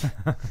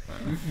 Yeah.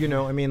 You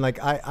know, I mean, like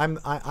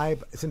I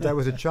since I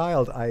was a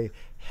child, I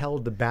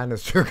held the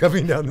banister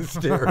coming down the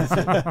stairs.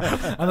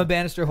 I'm a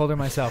banister holder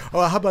myself.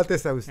 Oh, how about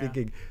this? I was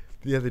thinking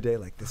the other day,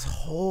 like, this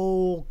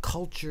whole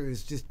culture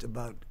is just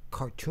about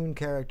cartoon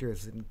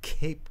characters and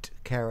caped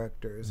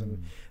characters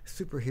and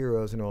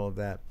superheroes and all of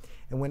that.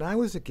 And when I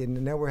was a kid,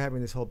 and now we're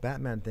having this whole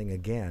Batman thing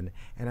again,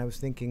 and I was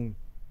thinking,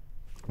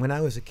 when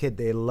I was a kid,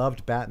 they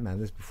loved Batman.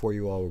 This is before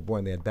you all were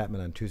born. They had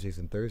Batman on Tuesdays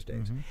and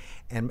Thursdays.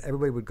 And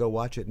everybody would go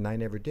watch it, and I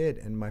never did.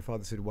 And my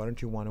father said, "Why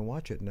don't you want to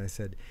watch it?" And I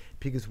said,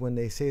 "Because when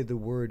they say the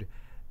word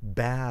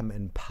bam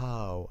and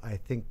pow, I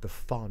think the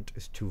font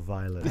is too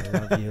violent." I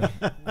love you.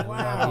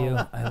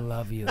 Wow. I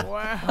love you.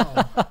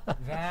 Wow.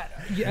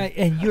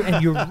 And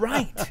you're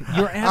right.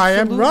 You're absolutely I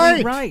am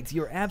right.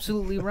 You're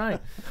absolutely right.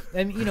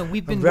 And you know,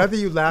 we've been Rather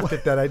you laughed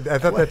at that. I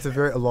thought that's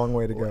a long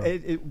way to go.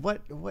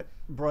 What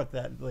brought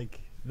that, like,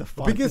 the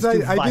font Because is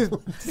too I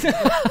violent?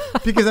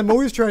 just because I'm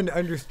always trying to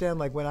understand.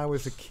 Like, when I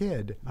was a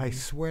kid, I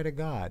swear to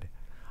God,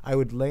 I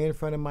would lay in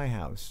front of my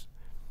house,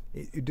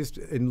 just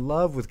in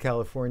love with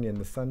California and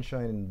the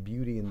sunshine and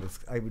beauty, and this.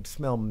 I would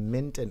smell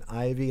mint and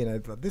ivy, and I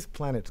thought, this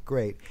planet's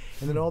great.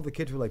 And then all the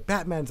kids were like,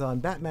 "Batman's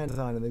on,"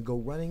 and they'd go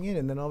running in,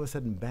 and then all of a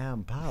sudden,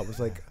 bam, pow! It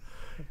was like,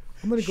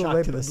 I'm going to go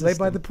Shock to the lay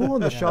by system. the pool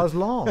in the Shaw's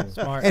Lawn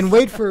Smart. and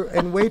wait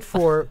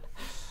for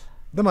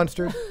the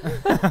Munsters.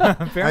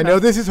 I know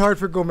this is hard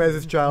for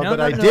Gomez's child, but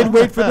I did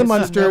wait for the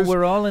Munsters. No,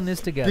 we're all in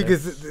this together.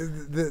 Because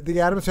the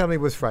Addams Family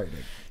was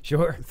frightening.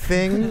 Sure.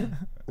 Thing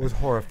was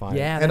horrifying.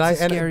 Yeah, and that's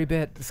a scary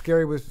bit.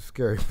 Scary was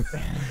scary.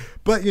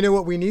 But you know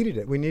what? We needed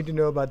it. We need to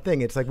know about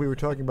Thing. It's like we were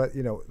talking about,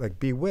 you know, like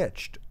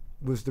Bewitched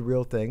was the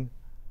real thing.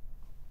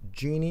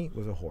 Jeannie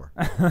was a whore.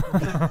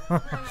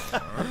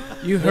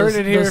 You heard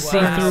it here Those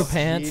first. see-through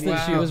pants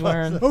that she was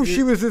wearing. Oh,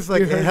 she was just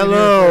like, You heard it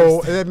hello. here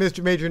first. And that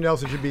Mr. Major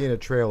Nelson should be in a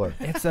trailer.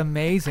 It's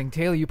amazing,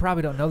 Taylor. You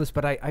probably don't know this,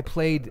 but I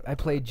played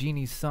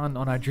Jeannie's son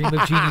on I Dream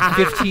of Jeannie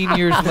 15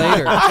 years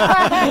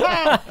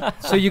later.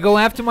 So you go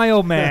after my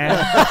old man.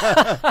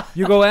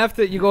 You go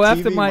after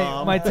TV my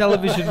mom.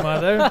 television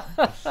mother.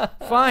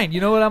 Fine. You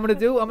know what I'm gonna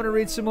do? I'm gonna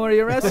read some more of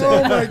your essays.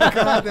 Oh my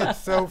God,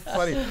 that's so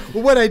funny.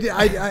 Well, what I did,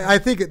 I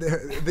think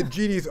that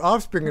Jeannie's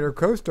offspring and her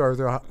co-stars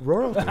are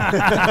royalty.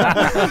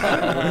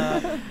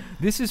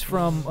 This is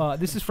from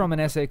an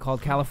essay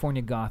called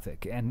California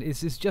Gothic, and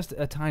it's just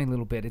a tiny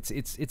little bit. It's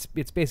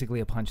basically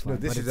a punchline. No,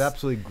 this but is it's-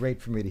 absolutely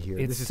great for me to hear.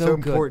 it's This is so so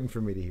good. important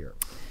for me to hear.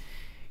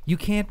 You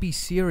can't be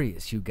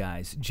serious, you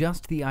guys.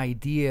 Just the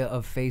idea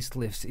of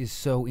facelifts is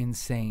so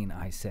insane,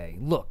 I say.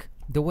 Look,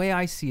 the way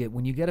I see it,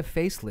 when you get a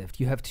facelift,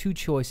 you have two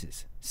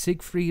choices,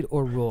 Siegfried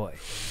or Roy.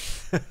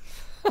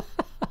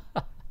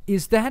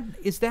 It's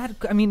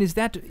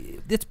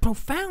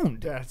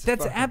profound. That's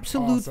That's fucking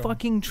absolute awesome.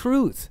 fucking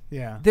truth.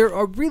 Yeah. There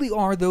really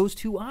are those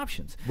two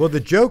options. Well, the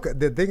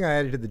thing I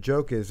added to the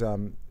joke is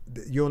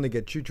you only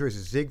get two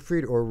choices,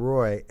 Siegfried or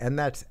Roy, and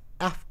that's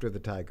after the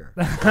tiger.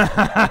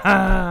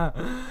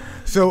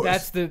 So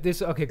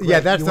okay. Great. yeah,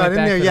 that's You not went in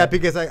back there. to Yeah, that.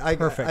 because I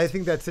Perfect.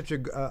 think that's such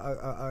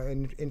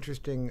an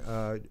interesting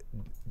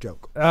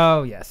joke.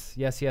 Oh yes.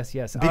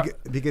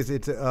 Because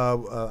it's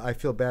I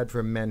feel bad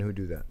for men who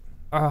do that.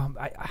 I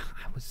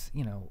was,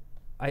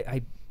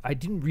 I I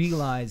didn't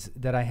realize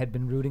that I had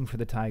been rooting for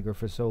the tiger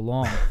for so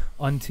long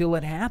until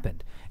it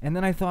happened. And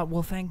then I thought,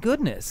 well, thank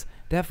goodness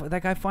that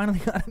guy finally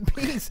got in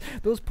peace.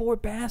 Those poor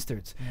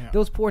bastards. Yeah.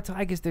 Those poor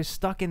tigers, they're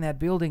stuck in that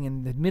building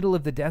in the middle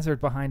of the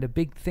desert behind a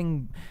big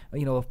thing,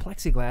 of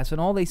plexiglass, and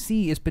all they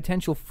see is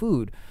potential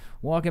food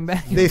walking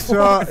back. They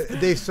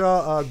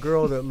saw a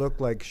girl that looked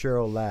like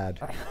Cheryl Ladd.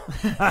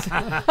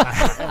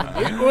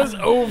 It was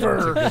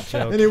over.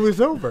 And it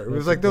was over. It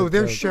was like, no,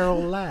 there's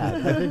Cheryl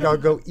Ladd. I think I'll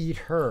go eat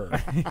her.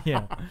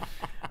 Yeah.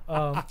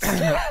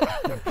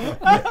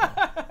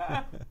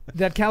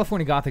 That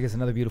California Gothic is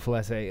another beautiful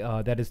essay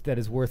that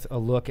is worth a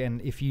look.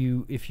 And if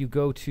you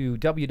go to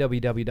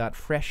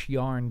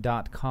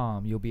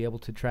www.freshyarn.com, you'll be able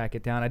to track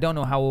it down. I don't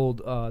know how old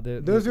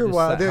those are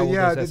wild. How old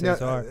Yeah, those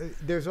essays are.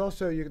 There's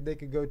also they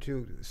could go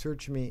to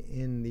search me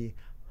in the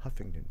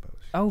Huffington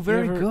Post. Oh,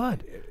 very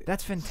good.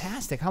 That's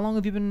fantastic. How long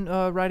have you been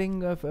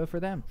writing for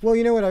them? Well,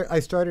 you know what?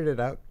 I started it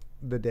out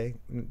the day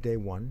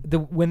one.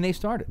 When they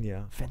started.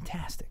 Yeah.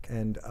 Fantastic.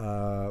 And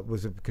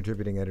was a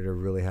contributing editor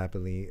really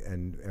happily,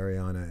 and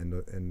Ariana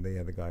and the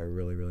other guy are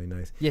really, really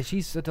nice. Yeah,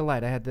 she's a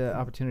delight. I had the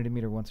opportunity to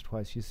meet her once or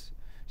twice. She's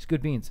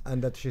good beans.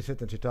 And that she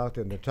sit and she talked to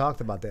them. They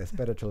talked about their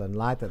spiritual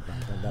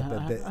enlightenment, and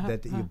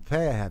that you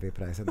pay a heavy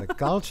price, and the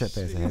culture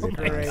pays a heavy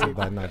price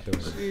by not doing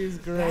it. She's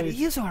That great.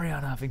 is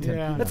Ariana Huffington.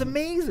 Yeah. That's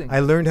amazing.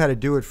 I learned how to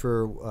do it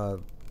for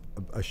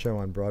a show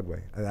on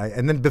Broadway,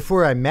 and then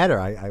before I met her,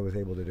 I was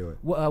able to do it.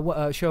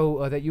 What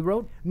show that you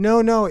wrote?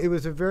 No, it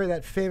was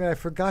that famous. I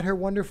forgot her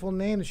wonderful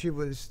name. She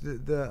was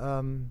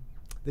the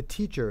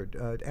teacher,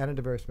 Anna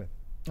DeVere-Smith.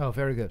 Oh,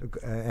 very good.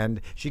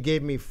 And she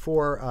gave me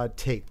 4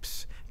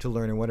 tapes to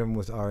learn, and one of them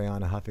was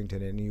Ariana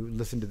Huffington, and you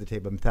listen to the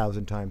tape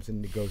 1,000 times,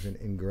 and it goes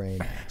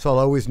ingrained. So I'll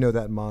always know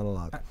that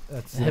monologue.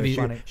 That's Have you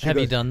funny. have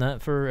you done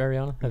that for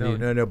Ariana?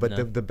 No.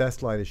 But the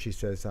best line is she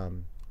says,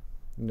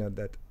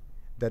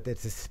 that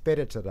it's a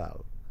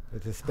spiritual.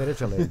 It's a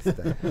spiritual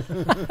instinct,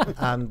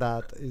 and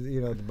that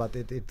but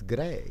it's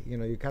grey.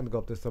 You can't go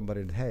up to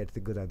somebody and hey, it's a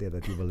good idea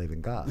that you believe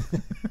in God.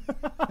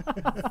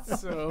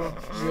 So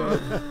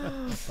good.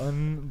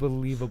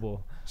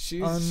 Unbelievable.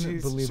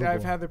 Unbelievable.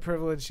 I've had the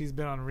privilege. She's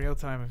been on Real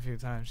Time a few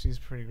times. She's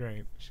pretty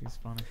great. She's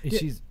funny.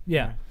 She's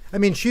yeah. I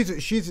mean, she's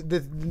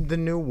the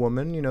new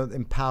woman,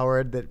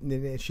 empowered.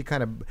 That she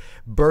kind of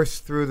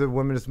burst through the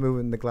women's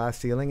movement in the glass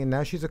ceiling, and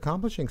now she's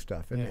accomplishing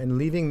stuff and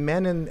leaving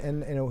men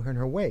in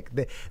her wake.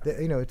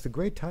 It's a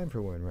great time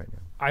for women right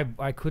now.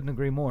 I couldn't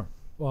agree more.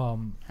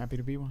 Happy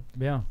to be one.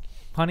 Yeah,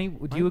 honey,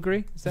 would you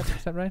agree? Is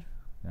that right?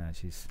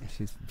 She's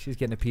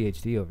getting a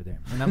PhD over there.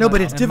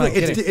 But it's difficult.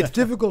 It's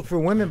difficult for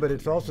women, but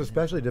it's also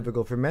especially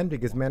difficult for men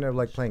because men are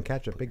like playing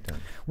catch up big time.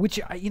 Which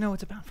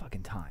it's about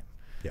fucking time.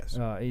 Yes.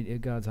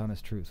 God's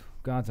honest truth.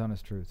 God's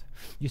honest truth.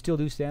 You still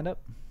do stand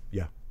up?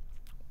 Yeah.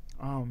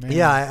 Oh man.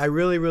 Yeah, I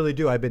really, really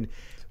do. I've been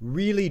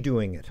really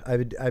doing it.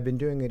 I've been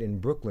doing it in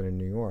Brooklyn and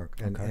New York,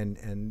 and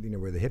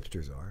where the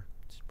hipsters are,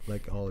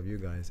 like all of you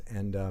guys,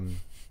 and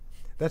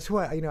that's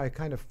why I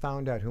kind of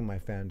found out who my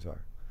fans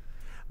are.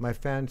 My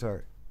fans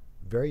are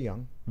very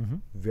young,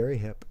 very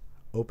hip,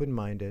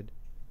 open-minded,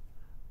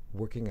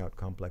 working out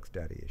complex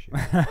daddy issues.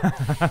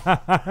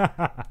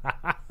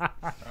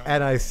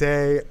 And I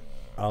say,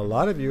 a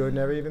lot of you have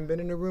never even been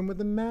in a room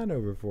with a man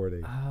over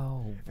 40.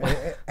 Oh.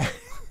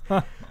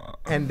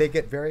 And they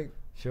get very...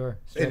 Sure.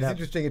 It's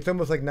interesting. It's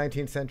almost like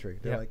 19th century.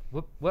 They're like...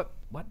 What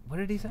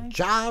did he say?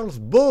 Charles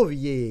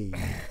Bouvier.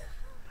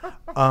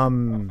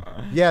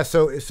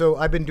 So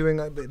I've been doing,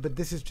 but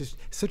this is just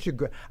such a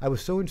great. I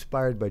was so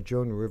inspired by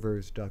Joan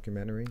Rivers'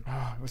 documentary.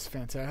 Oh, it was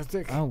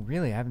fantastic. Oh,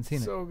 really? I haven't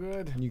seen it. So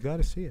good. You got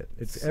to see it.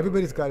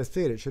 Everybody's got to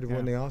see it. It should have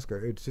won the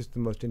Oscar. It's just the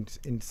most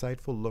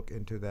insightful look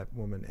into that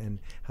woman and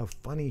how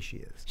funny she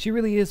is. She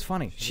really is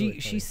funny.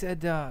 She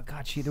said,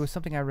 there was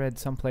something I read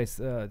someplace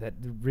that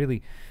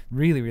really,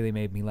 really, really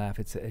made me laugh.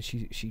 It's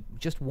she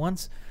just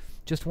once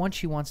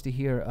she wants to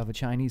hear of a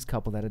Chinese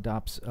couple that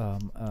adopts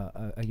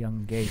a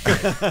young gay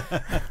kid.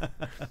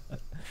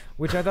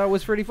 Which I thought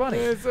was pretty funny.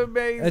 It's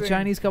amazing. A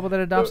Chinese couple that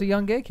adopts a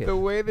young gay kid. The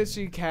way that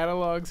she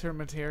catalogs her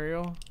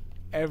material,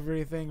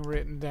 everything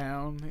written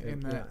down in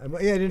that.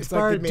 Yeah, it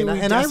inspired me.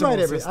 And I write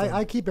everything.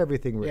 I keep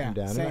everything written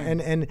down. Same.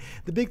 And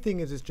the big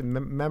thing is to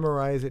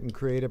memorize it and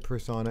create a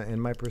persona.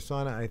 And my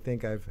persona, I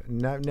think I've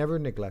never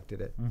neglected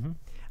it. Mm-hmm.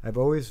 I've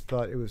always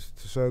thought it was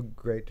so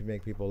great to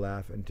make people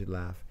laugh and to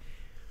laugh.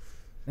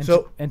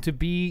 And to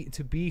be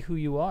who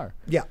you are.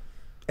 Yeah,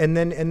 and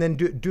then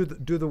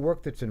do the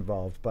work that's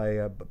involved by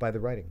the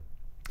writing.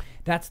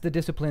 That's the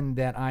discipline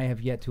that I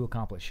have yet to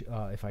accomplish.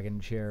 If I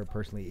can share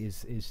personally,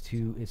 is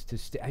to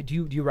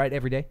do you write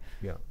every day?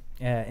 Yeah.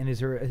 And is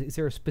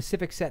there a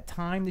specific set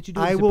time that you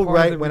do? I will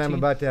write when I'm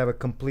about to have a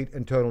complete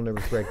and total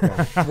nervous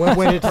breakdown.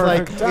 when it's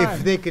like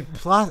if they could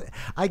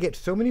I get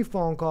so many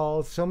phone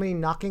calls, so many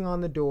knocking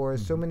on the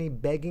doors, so many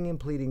begging and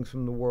pleadings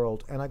from the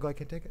world, and I go, I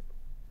can't take it.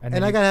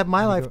 And I gotta have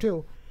my life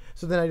too.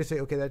 So then I just say,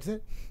 okay, that's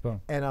it.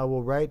 Boom. And I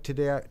will write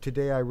today.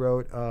 Today I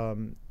wrote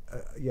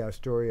a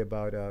story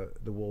about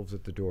the wolves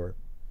at the door.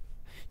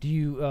 Do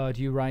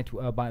you write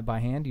by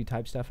hand? Do you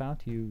type stuff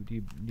out? Do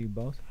you do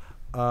both?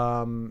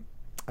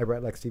 I I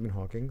write like Stephen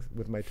Hawking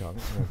with my tongue.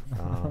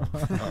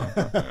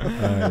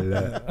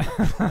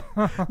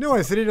 No,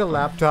 I sit at a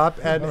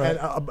laptop and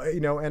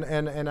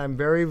I'm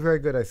very, very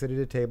good. I sit at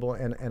a table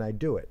and I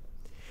do it.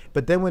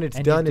 But then when it's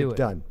done, it's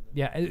done.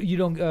 Yeah, you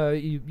don't.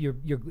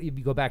 You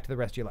go back to the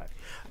rest of your life.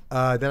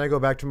 Then I go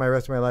back to my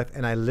rest of my life,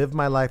 and I live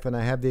my life, and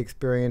I have the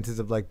experiences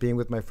of like being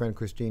with my friend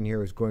Christine here,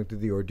 who's going through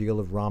the ordeal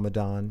of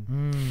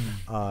Ramadan.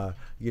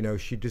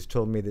 She just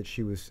told me that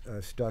she was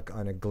stuck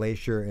on a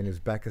glacier in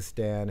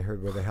Uzbekistan,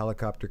 heard where the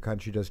helicopter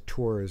country does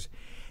tours,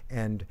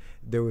 and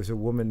there was a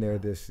woman there,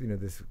 this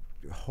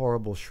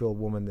horrible shrill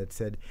woman that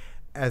said,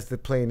 as the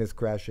plane is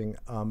crashing,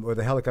 or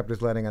the helicopter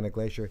is landing on a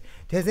glacier,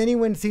 has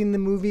anyone seen the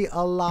movie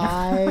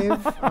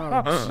Alive?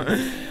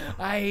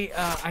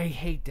 I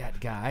hate that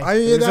guy.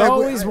 There's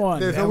always one.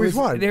 There's always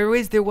one. There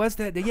was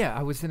that. Yeah,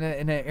 I was in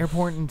an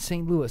airport in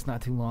St. Louis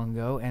not too long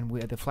ago, and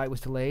the flight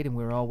was delayed, and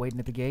we were all waiting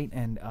at the gate,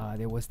 and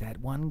there was that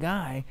one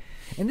guy.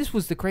 And this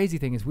was the crazy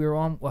thing, is we were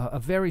on a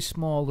very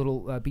small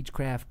little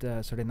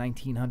Beechcraft sort of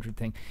 1900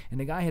 thing, and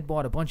the guy had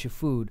bought a bunch of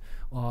food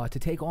to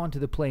take onto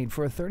the plane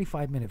for a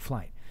 35-minute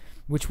flight,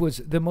 which was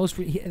the most...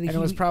 and it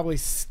was probably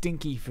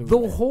stinky food. The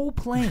whole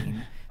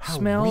plane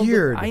smelled...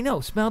 weird. I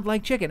know, smelled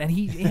like chicken. And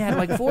he had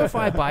like 4 or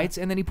 5 bites,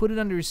 and then he put it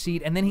under his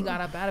seat, and then he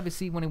got up out of his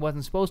seat when he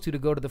wasn't supposed to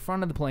go to the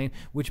front of the plane,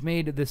 which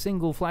made the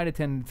single flight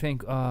attendant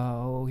think,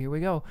 oh, here we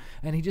go.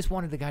 And he just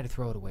wanted the guy to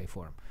throw it away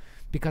for him,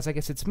 because I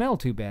guess it smelled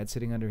too bad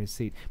sitting under his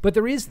seat. But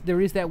there is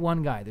that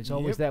one guy. There's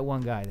always that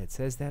one guy that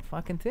says that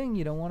fucking thing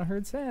you don't want to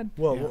hear said.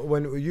 Well,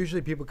 when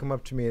usually people come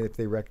up to me, if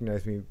they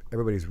recognize me,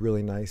 everybody's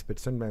really nice, but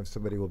sometimes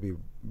somebody will be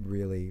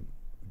really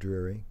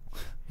dreary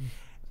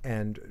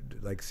and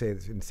like say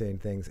insane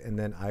things, and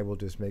then I will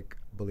just make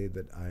believe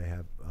that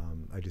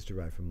I just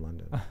arrived from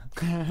London.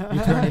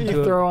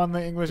 You throw on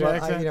the English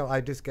accent.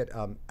 I just get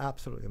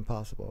absolutely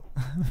impossible.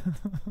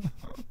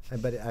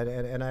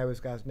 and I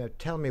always ask, now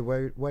tell me,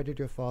 where did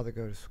your father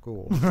go to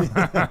school?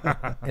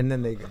 And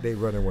then they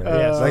run away.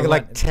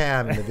 Like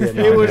Tam in the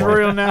Vietnam It was War.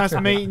 real nice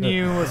meeting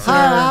you.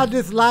 I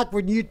just like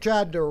when you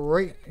tried to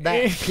rape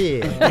that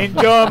kid. In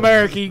Joe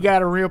America, you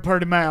got a real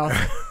pretty mouth.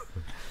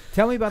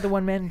 Tell me about the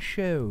one-man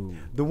show.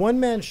 The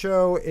one-man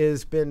show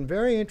has been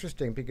very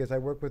interesting because I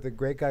work with a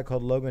great guy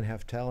called Logan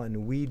Heftel,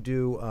 and we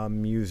do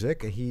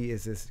music. He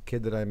is this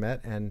kid that I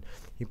met, and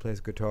he plays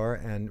guitar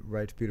and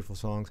writes beautiful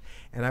songs.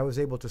 And I was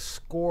able to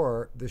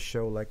score the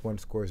show like one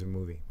scores a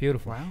movie.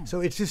 Beautiful. Wow.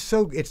 So it's just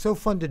it's so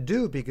fun to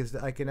do because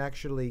I can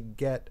actually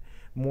get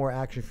more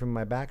action from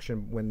my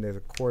background when there's a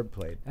chord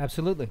played.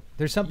 Absolutely.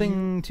 There's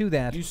something to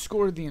that. You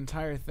scored the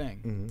entire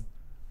thing.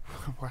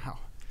 Mm-hmm. Wow.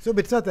 So,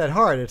 but it's not that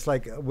hard. It's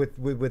like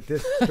with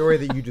this story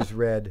that you just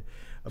read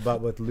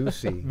about with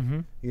Lucy.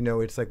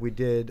 It's like we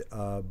did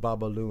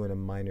Babalu in a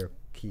minor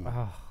key.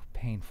 Oh,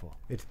 painful.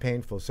 It's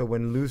painful. So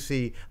when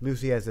Lucy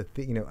has a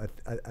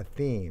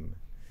theme,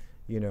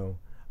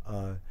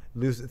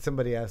 Lucy,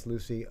 somebody asked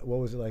Lucy, what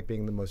was it like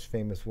being the most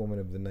famous woman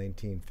of the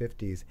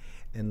 1950s?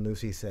 And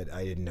Lucy said,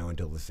 I didn't know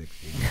until the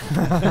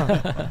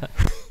 60s.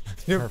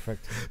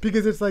 Perfect.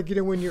 Because it's like,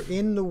 when you're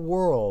in the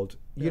world,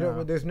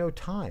 there's no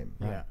time.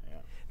 Yeah.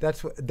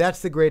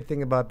 That's the great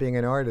thing about being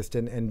an artist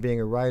and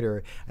being a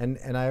writer. And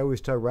I always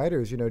tell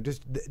writers,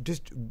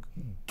 just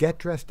get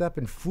dressed up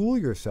and fool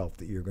yourself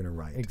that you're going to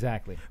write.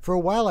 Exactly. For a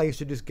while, I used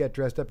to just get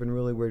dressed up in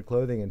really weird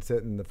clothing and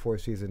sit in the Four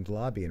Seasons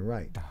lobby and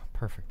write. Oh,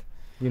 perfect.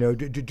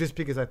 Just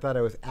because I thought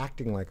I was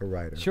acting like a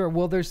writer. Sure.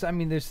 Well, there's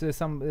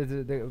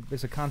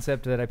a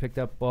concept that I picked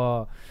up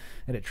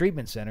at a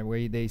treatment center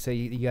where they say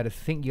you got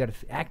to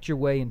act your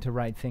way into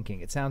right thinking.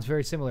 It sounds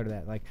very similar to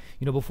that. Like,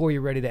 before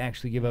you're ready to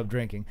actually give up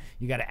drinking,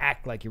 you got to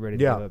act like you're ready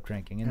to give up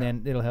drinking, and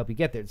then it'll help you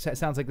get there. It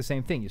sounds like the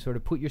same thing. You sort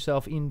of put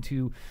yourself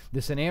into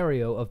the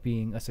scenario of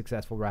being a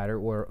successful writer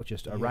or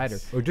just a writer.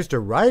 Or just a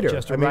writer.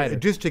 Writer.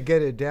 Just to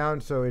get it down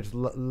so it's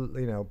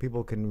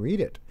people can read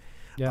it.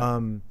 Yeah.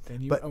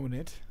 Then you own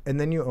it. And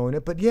then you own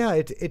it. But yeah,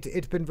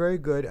 it's been very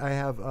good. I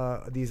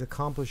have these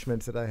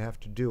accomplishments that I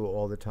have to do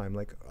all the time.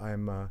 Like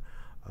I'm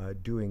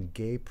doing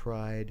gay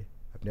pride.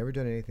 I've never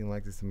done anything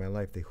like this in my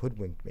life. They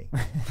hoodwinked me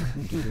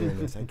into doing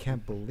this. I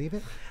can't believe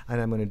it. And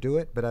I'm going to do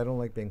it, but I don't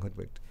like being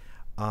hoodwinked.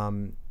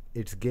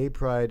 It's gay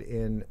pride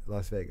in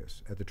Las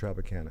Vegas at the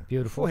Tropicana.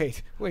 Beautiful.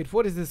 Wait,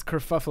 what is this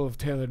kerfuffle of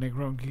Taylor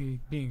Negron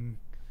being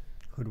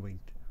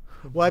hoodwinked?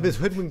 Well, I was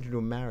hoodwinked into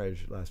a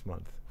marriage last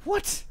month.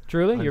 What?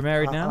 Truly? You're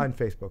married now? On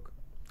Facebook.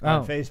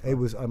 On Facebook. It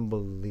was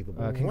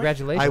unbelievable.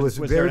 Congratulations. I was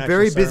Was very, there an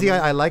very actual busy.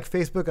 ceremony? I like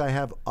Facebook. I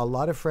have a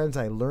lot of friends.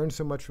 I learn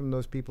so much from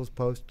those people's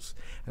posts,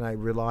 and I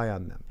rely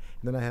on them.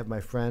 And then I have my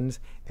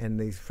friends and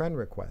these friend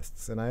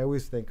requests. And I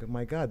always think, oh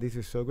my God, these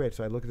are so great.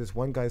 So I look at this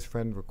one guy's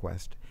friend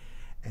request,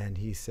 and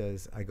he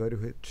says, I go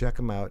to check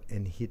him out,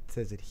 and he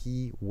says that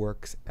he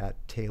works at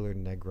Taylor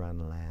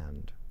Negron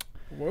Land.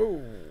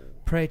 Whoa.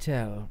 Pray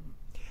tell.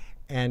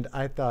 And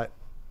I thought,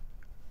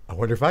 I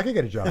wonder if I could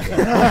get a job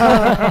there.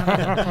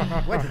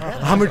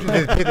 How much do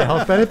they pay the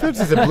health benefits?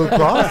 Is it Blue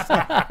Cross?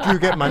 Do you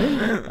get money?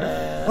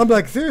 I'm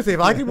like, seriously, if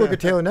I could work at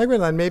Taylor Negron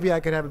Land, maybe I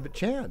could have a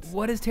chance.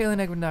 What is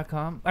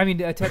TaylorNegron.com? I mean,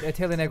 Taylor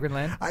Negron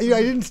Land. I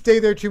didn't stay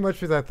there too much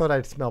because I thought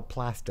I'd smell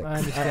plastic. I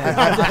understand.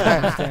 I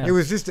understand. It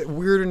was just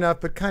weird enough,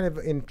 but kind of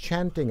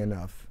enchanting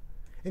enough.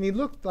 And he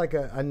looked like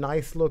a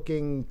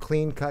nice-looking,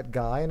 clean-cut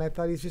guy, and I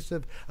thought he's just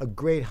a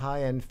great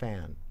high-end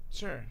fan.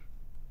 Sure.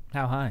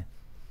 How high?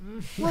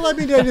 Well, I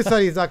mean, I just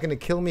thought he's not going to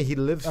kill me. He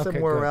lives Okay,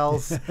 somewhere good.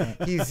 else.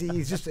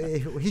 He's just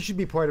he should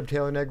be part of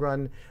Taylor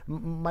Negron.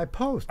 My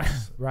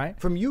posts, Right.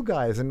 from you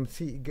guys, and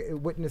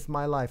witness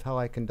my life, how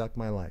I conduct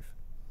my life.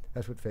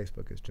 That's what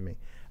Facebook is to me.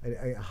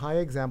 A high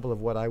example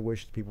of what I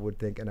wish people would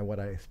think and what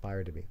I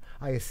aspire to be.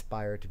 I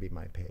aspire to be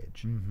my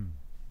page. Mm-hmm.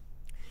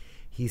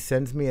 He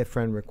sends me a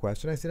friend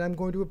request, and I said I'm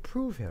going to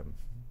approve him.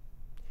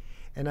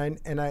 And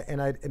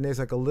there's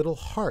like a little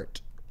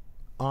heart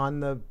on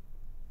the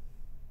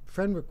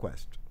friend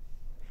request.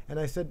 And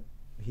I said,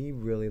 he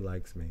really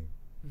likes me.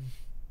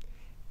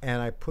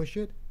 And I push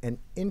it, and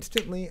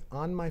instantly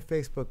on my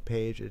Facebook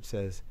page it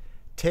says,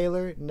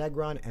 Taylor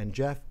Negron and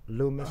Jeff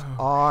Loomis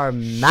are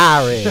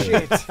married.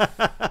 Shit.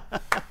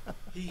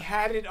 He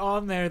had it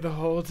on there the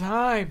whole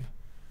time.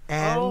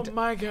 And, oh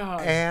my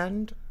God.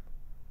 And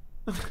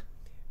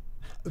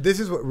this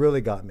is what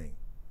really got me.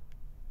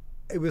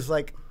 It was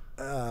like,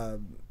 I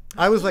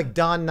was like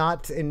Don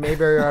Knotts in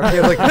Mayberry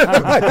RP. Like,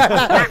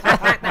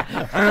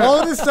 all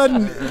of a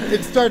sudden,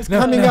 it starts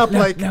coming up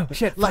like, yeah.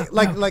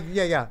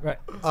 Right.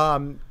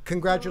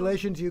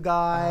 Congratulations, you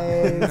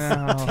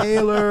guys.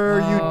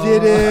 Taylor, you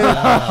did it.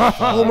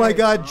 Oh my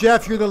God,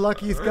 Jeff, you're the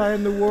luckiest guy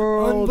in the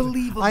world.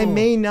 Unbelievable. I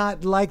may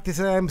not like this.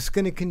 I'm just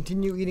going to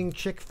continue eating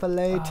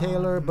Chick-fil-A,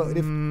 Taylor, but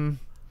if.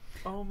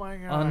 Oh my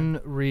God.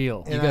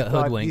 Unreal. And You I got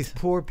thought, hoodwinked. these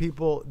poor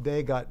people,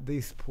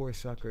 these poor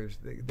suckers,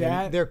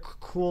 their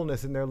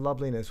coolness and their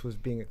loveliness was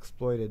being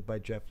exploited by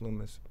Jeff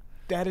Loomis.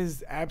 That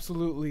is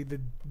absolutely the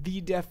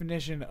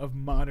definition of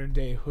modern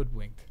day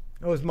hoodwinked.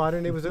 It was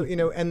modern. It was,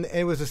 and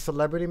it was a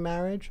celebrity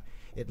marriage.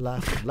 It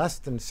lasted less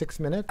than 6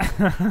 minutes.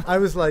 I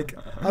was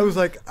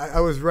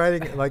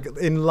writing like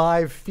in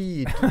live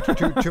feed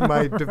to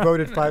my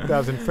devoted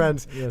 5,000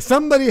 friends. Yes.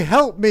 Somebody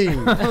help me!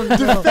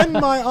 Defend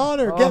my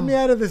honor! Get me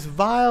out of this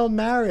vile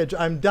marriage!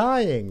 I'm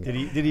dying. Did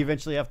he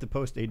eventually have to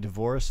post a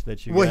divorce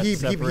that you Well, got he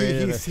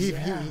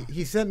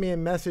sent me a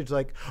message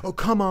like, "Oh,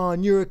 come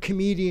on, you're a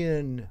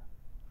comedian.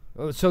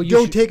 So you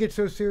Don't take it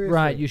so seriously."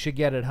 Right, you should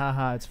get it.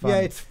 Haha, it's funny.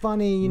 Yeah, it's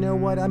funny. You know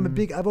what?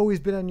 I've always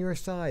been on your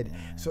side.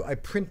 Yeah. So I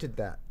printed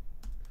that.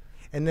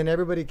 And then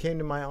everybody came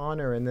to my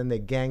honor, and then they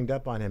ganged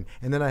up on him.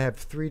 And then I have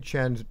 3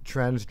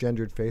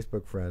 transgendered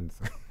Facebook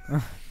friends.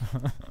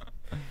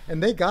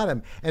 And they got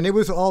him. And it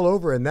was all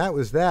over, and that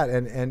was that.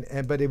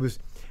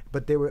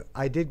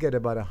 I did get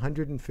about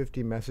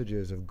 150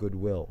 messages of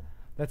goodwill.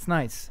 That's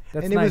nice.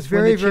 That's and nice. It was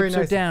very, when the very chips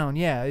nice. are down,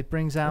 yeah, it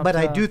brings out. But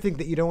I do think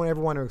that you don't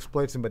ever want to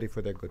exploit somebody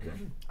for their goodwill.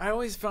 I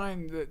always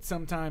find that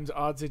sometimes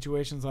odd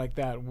situations like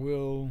that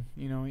will,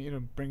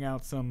 bring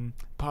out some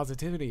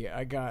positivity.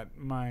 I got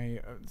a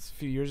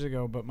few years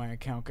ago, but my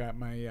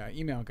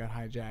email got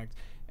hijacked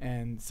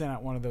and sent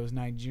out one of those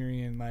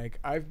Nigerian, like,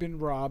 I've been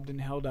robbed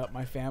and held up,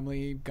 my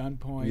family,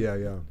 gunpoint.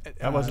 Yeah.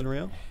 That wasn't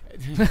real?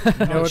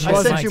 No, it I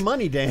wasn't. sent you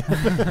money, Dan.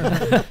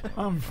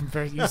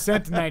 You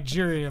sent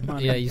Nigeria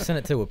money. Yeah, you sent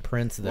it to a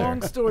prince there.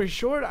 Long story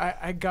short,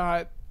 I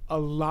got a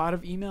lot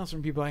of emails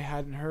from people I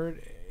hadn't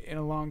heard in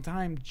a long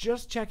time,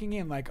 just checking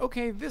in, like,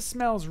 okay, this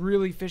smells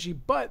really fishy,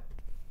 but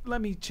let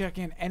me check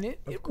in, and it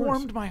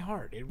warmed my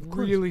heart. It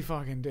really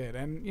fucking did,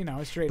 and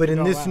I straightened. But it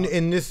all out.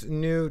 in this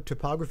new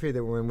topography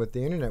that we're in with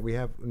the internet, we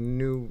have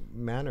new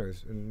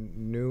manners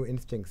and new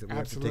instincts that we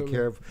have to take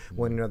care of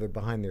one another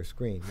behind their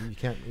screen. You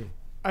can't.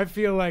 I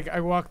feel like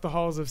I walk the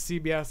halls of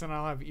CBS and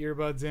I'll have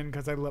earbuds in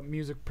because I love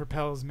music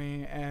propels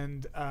me,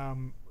 and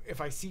if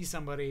I see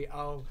somebody,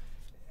 I'll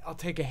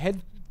take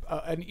an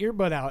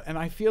earbud out, and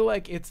I feel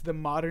like it's the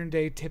modern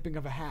day tipping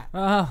of a hat.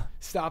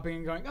 Stopping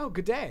and going, "Oh,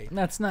 good day."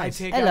 That's nice.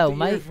 I take Hello, out the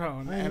mate.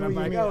 earphone, and I'm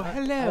like, "Oh,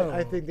 hello."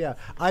 I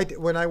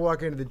think when I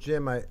walk into the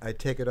gym, I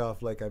take it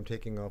off like I'm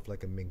taking off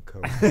like a mink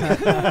coat.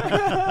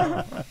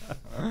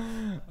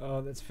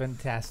 Oh, that's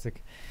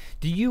fantastic.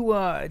 Do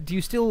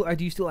you still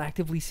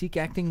actively seek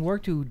acting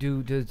work? Do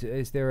you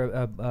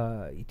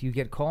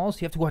get calls?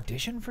 Do you have to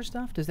audition for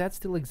stuff? Does that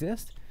still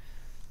exist?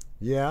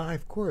 Yeah,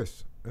 of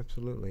course.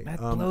 Absolutely. That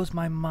blows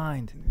my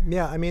mind.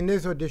 Yeah, I mean,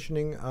 there's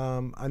auditioning,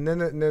 and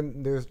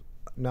then there's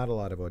not a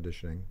lot of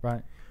auditioning,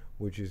 Right.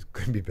 which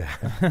could be bad.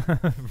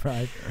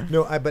 Right.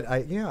 No,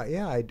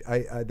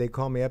 they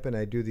call me up and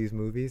I do these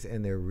movies,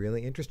 and they're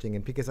really interesting.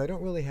 And because I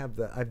don't really have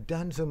I've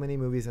done so many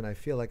movies, and I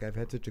feel like I've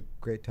had such a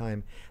great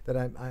time that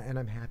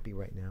I'm happy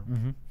right now.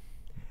 Mm-hmm.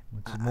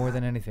 Which is more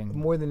than anything.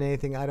 More than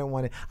anything, I don't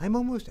want to. I'm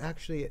almost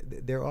actually.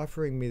 They're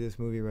offering me this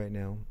movie right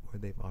now, or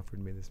they've offered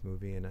me this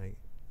movie, and it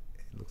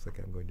looks like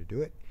I'm going to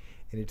do it,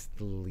 and it's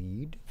the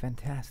lead.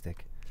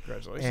 Fantastic.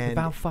 Congratulations. And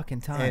about fucking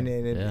time.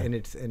 And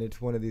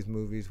it's one of these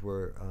movies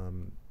where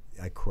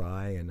I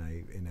cry and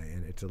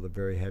it's a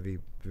very heavy,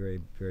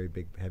 very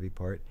big, heavy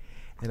part.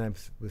 And I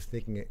was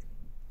thinking,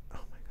 oh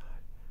my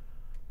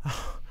God,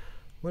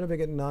 when am I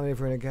getting nominated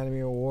for an Academy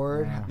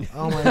Award?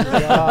 Oh my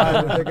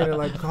God, they're gonna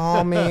like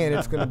call me and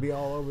it's gonna be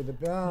all over the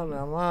film.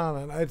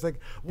 And it's like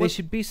they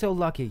should be so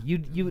lucky.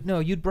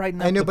 You'd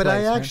brighten up. I know, the but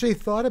place, I actually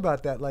thought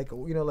about that, like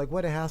like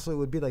what a hassle it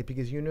would be like,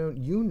 because you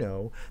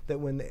know that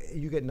when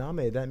you get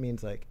nominated, that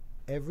means like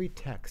every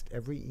text,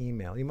 every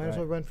email, you might as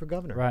well run for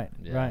governor. Right,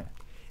 Yeah. right.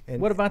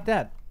 And What about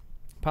that?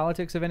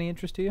 Politics of any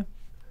interest to you?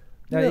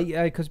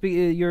 Yeah. Because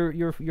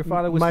your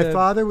father was my the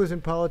father was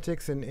in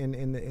politics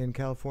in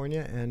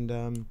California,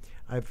 and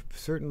I've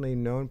certainly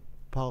known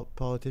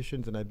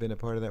politicians, and I've been a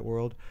part of that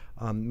world.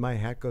 My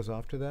hat goes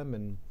off to them,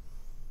 and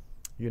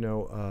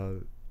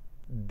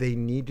they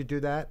need to do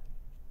that.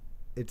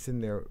 It's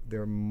in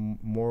their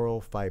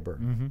moral fiber.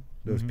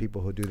 Those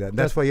people who do that. And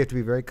that's why you have to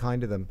be very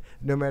kind to them.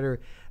 No matter,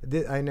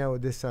 I know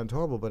this sounds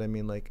horrible, but I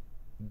mean, like,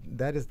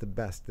 that is the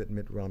best that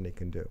Mitt Romney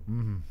can do.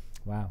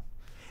 Wow.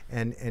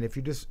 And if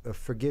you just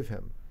forgive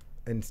him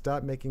and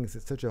stop making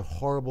such a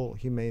horrible,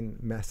 humane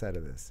mess out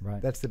of this,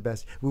 Right. that's the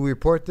best. We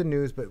report the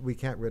news, but we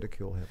can't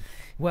ridicule him.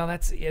 Well,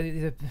 that's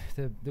the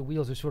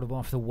wheels are sort of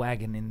off the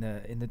wagon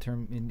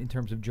in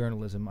terms of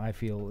journalism. I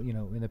feel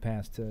in the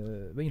past,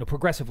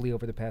 progressively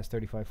over the past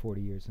 35,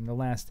 40 years. In the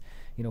last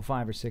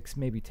 5 or 6,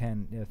 maybe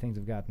 10, things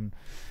have gotten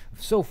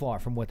so far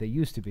from what they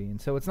used to be, and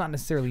so it's not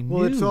necessarily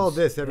Well, news it's all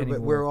this. Everybody,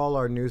 anymore. we're all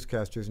our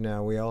newscasters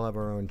now. We all have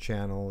our own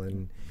channel,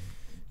 and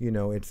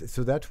it's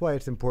so that's why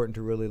it's important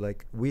to really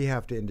we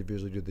have to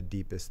individually do the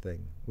deepest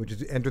thing, which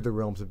is enter the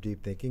realms of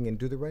deep thinking and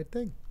do the right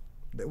thing.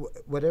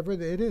 Whatever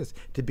it is,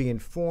 to be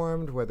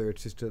informed, whether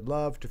it's just to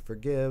love, to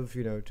forgive,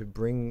 to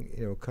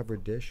bring,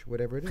 covered dish,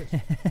 whatever it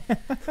is.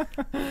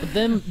 But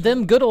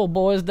them good old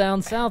boys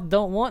down south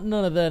don't want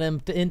none of that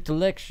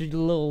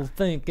intellectual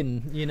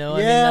thinking,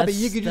 Yeah, but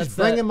you could just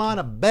bring them on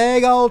a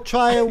big old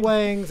tray of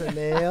wings and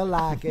they'll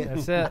like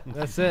it.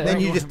 That's it. Then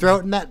you just throw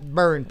it in that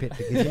burn pit,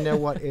 because you know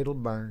what? It'll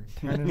burn.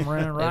 Turn it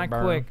around right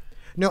burn. quick.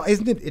 No,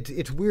 isn't it?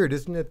 It's weird,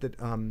 isn't it? That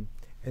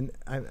and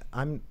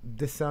I'm.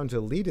 This sounds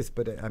elitist,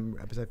 but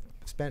because I've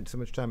spent so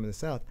much time in the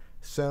South.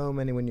 So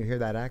many, when you hear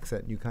that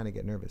accent, you kind of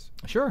get nervous.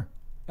 Sure.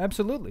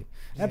 Absolutely.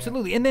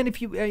 And then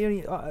if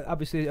you,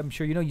 obviously, I'm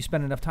sure you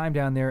spend enough time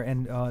down there,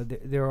 and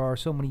there are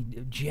so many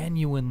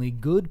genuinely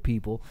good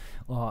people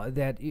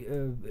that,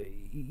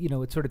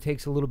 it sort of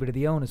takes a little bit of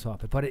the onus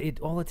off it. But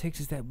all it takes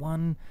is that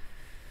one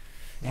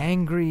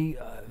angry,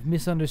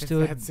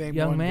 misunderstood It's that same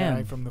young one man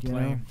guy from the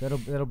plane.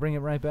 That'll bring it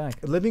right back.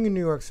 Living in New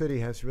York City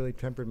has really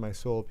tempered my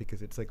soul,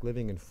 because it's like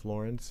living in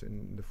Florence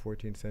in the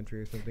 14th century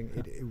or something.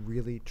 It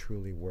really,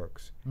 truly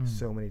works.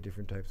 So many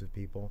different types of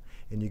people.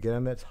 And you get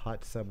on that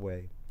hot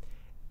subway,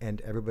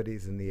 and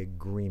everybody's in the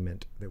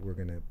agreement that we're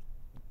going to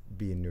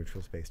be in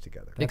neutral space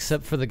together.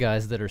 Except for the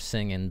guys that are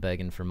singing,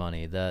 begging for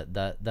money.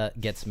 That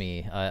gets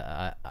me.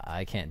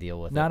 I can't deal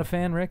with it. Not a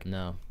fan, Rick?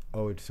 No.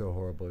 Oh, it's so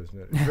horrible, isn't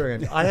it? It's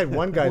very I had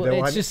one guy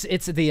though.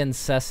 It's the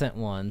incessant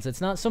ones. It's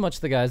not so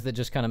much the guys that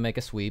just kind of make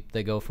a sweep.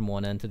 They go from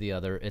one end to the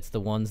other. It's the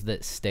ones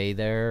that stay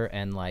there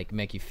and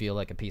make you feel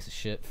like a piece of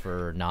shit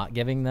for not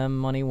giving them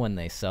money when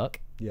they suck.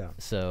 Yeah.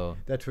 So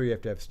that's where you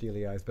have to have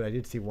steely eyes. But I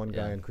did see one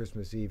guy Yeah. on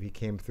Christmas Eve. He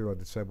came through on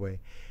the subway,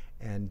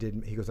 and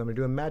he goes, "I'm going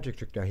to do a magic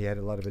trick now." He had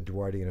a lot of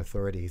Edwardian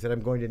authority. He said,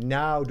 "I'm going to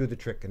now do the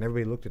trick," and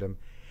everybody looked at him,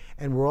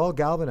 and we're all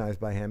galvanized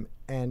by him.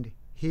 And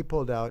he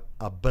pulled out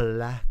a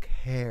black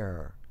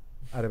hair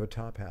out of a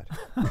top hat.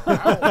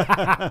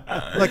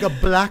 Like a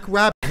black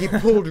rabbit. He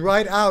pulled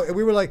right out, and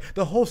we were like,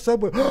 the whole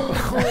subway.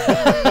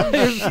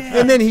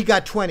 And then he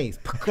got 20s.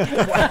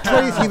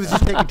 20s, he was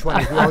just taking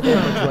 20s. We all gave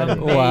him a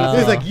 20. Wow. It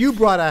was like, you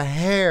brought a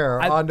hair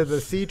onto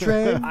the C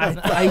train.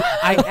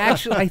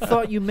 I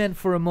thought you meant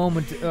for a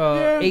moment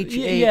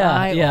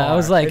H-A-I-R. Yeah, I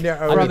was like,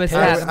 From his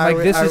hat. I'm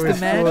like, this is the was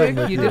fooling magic?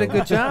 with You did a you.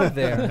 good job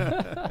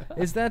there.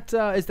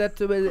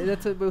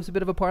 It was a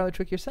bit of a parlor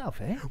trick yourself,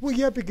 eh? Well,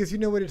 yeah, because you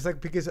know what it's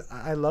like. Because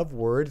I love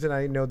words, and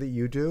I know that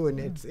you do,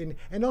 and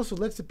and also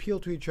let's appeal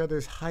to each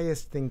other's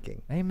highest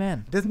thinking.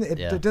 Amen. Doesn't it?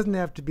 Yeah. It doesn't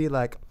have to be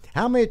like,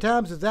 how many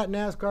times does that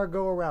NASCAR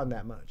go around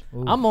that much?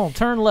 I'm gonna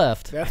turn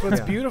left. That's what's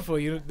Yeah. beautiful.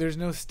 There's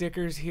no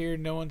stickers here.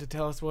 No one to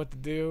tell us what to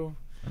do.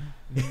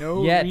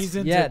 No Yet.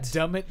 reason to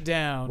dumb it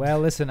down. Well,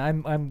 listen,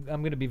 I'm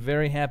going to be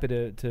very happy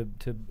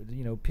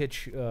to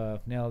pitch.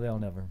 No, they'll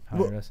never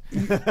hire us.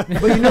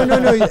 But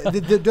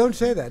no. Don't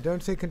say that.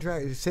 Don't say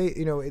contract. Say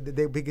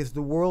because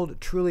the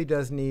world truly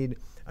does need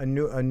a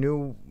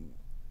new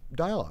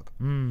dialogue.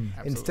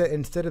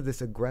 Instead of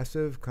this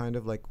aggressive kind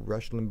of like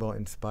Rush Limbaugh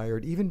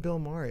inspired, even Bill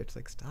Maher, it's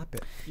like, stop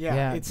it.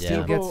 Yeah, it it's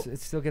still people,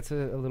 gets a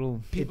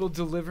little people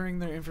delivering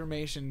their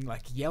information,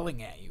 like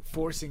yelling at you,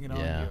 forcing it on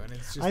you, and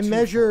it's just I too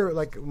measure far.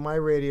 like my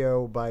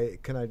radio by,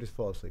 can I just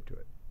fall asleep to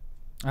it?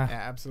 Yeah,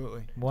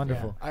 absolutely.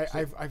 Wonderful.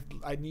 Yeah.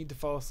 I need to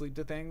fall asleep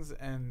to things,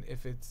 and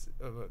if it's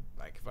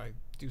if I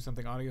do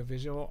something audio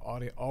visual,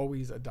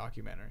 always a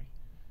documentary.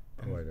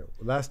 Oh, I know.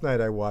 Last night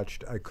I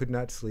could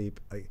not sleep.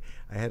 I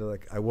had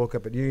I woke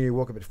up you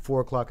woke up at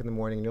 4 o'clock in the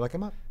morning and you're like,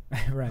 I'm up.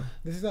 Right.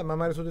 This is up. I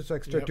might as well just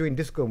start doing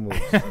disco moves.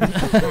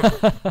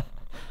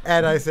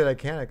 And I said, I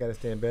can't. I got to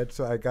stay in bed.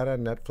 So I got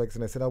on Netflix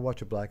and I said, I'll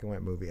watch a black and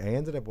white movie. I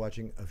ended up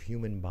watching Of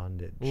Human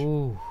Bondage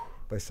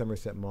by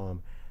Somerset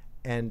Maugham.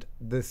 And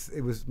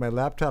it was my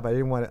laptop. I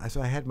didn't want it.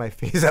 So I had my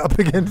face up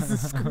against the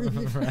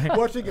screen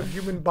watching Of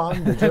Human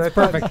Bondage. That's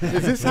perfect. Thought,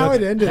 is this how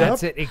it ended up?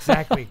 That's it,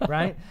 exactly,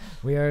 right?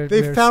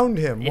 They found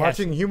him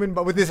watching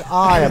with his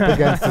eye up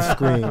against the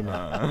screen.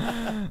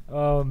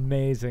 Oh,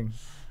 amazing.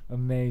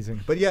 Amazing.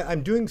 But yeah,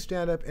 I'm doing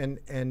stand-up and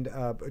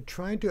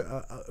trying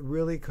to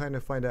really kind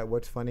of find out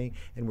what's funny.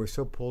 And we're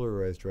so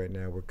polarized right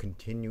now.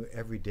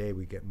 Every day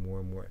we get more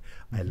and more.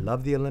 I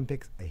love the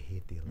Olympics. I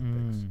hate the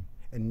Olympics.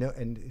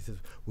 And he says,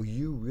 well,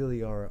 you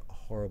really are a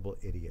horrible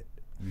idiot,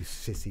 you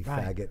sissy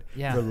faggot,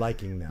 for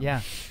liking them.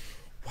 Yeah.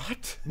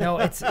 What? No,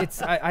 it's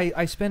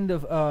I spend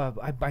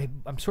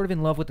I'm sort of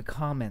in love with the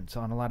comments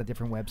on a lot of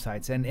different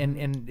websites,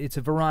 and it's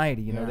a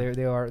variety. You know,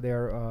 they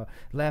are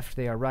left,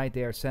 they are right,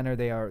 they are center,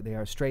 they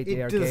are straight,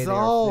 they are gay, they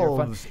are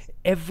fun.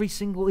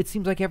 It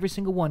seems like every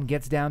single one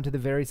gets down to the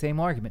very same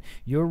argument.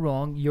 You're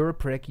wrong. You're a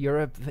prick. You're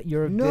no. This,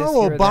 you're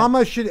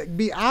Obama should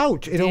be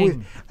out.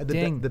 Ding.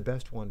 The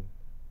best one.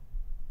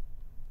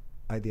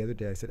 The other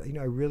day I said,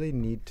 I really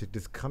need to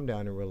just come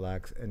down and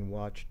relax and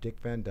watch Dick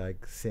Van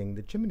Dyke sing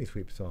the Chimney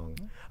Sweep song.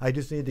 I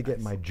just need to get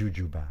my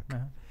juju back.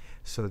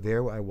 So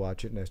there I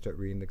watch it and I start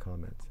reading the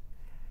comments.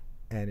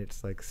 And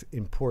it's like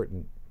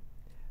important.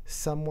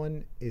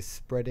 Someone is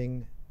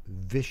spreading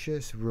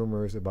vicious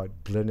rumors about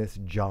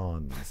Glynis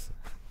Johns.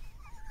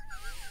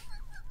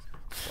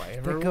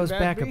 That goes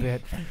back a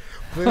bit.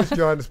 Glynis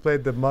Johns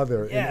played the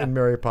mother in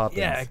Mary Poppins.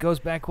 Yeah, it goes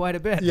back quite a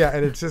bit. Yeah,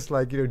 and it's just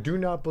like, do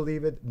not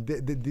believe it.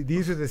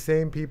 These are the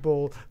same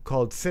people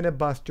called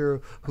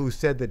Cinebuster who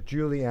said that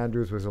Julie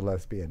Andrews was a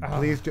lesbian.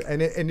 Please do.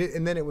 And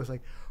then it was like,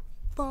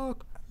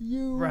 fuck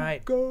you,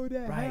 go to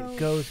hell. It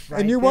goes right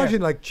and you're there. watching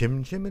like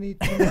chimney.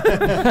 It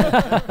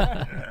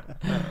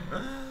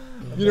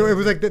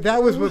was like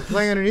that was what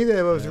playing underneath it.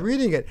 I was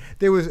reading it.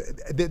 There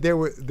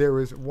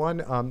was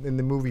one in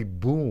the movie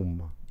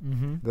Boom.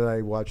 That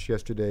I watched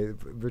yesterday.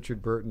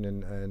 Richard Burton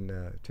and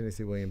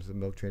Tennessee Williams. The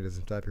Milk Train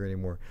doesn't stop here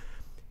anymore.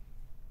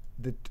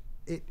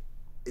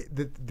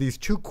 These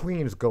two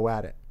queens go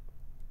at it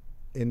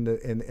in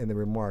the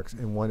remarks,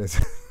 and one is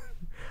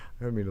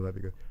I don't mean to let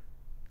me go.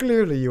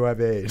 Clearly you have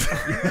AIDS.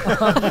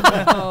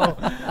 No.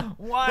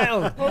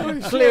 Wild.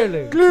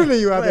 Clearly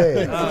you have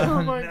AIDS.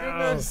 Oh my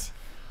goodness.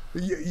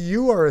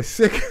 You are a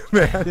sick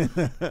man.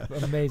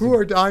 Amazing. Who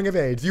are dying of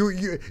AIDS. You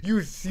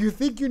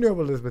think you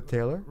know Elizabeth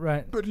Taylor,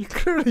 right? But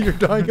clearly you're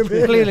dying of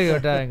AIDS. Clearly you're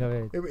dying of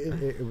AIDS.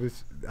 It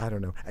was, I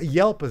don't know.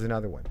 Yelp is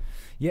another one.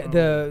 Yeah,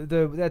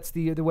 that's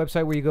the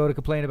website where you go to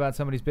complain about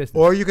somebody's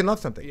business. Or you can love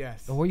something.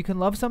 Yes. Or you can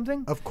love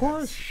something. Of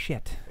course.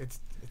 Shit.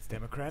 It's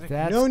democratic.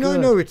 That's no.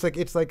 good.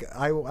 It's like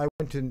I went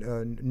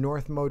to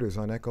North Motors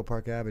on Echo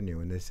Park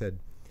Avenue, and they said,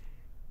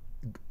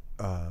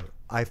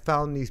 I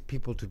found these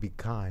people to be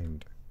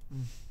kind.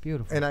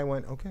 Beautiful. And I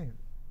went, okay.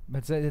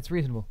 That's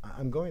reasonable.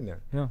 I'm going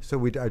there. Yeah.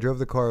 So I drove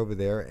the car over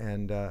there,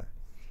 and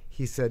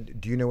he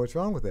said, do you know what's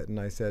wrong with it? And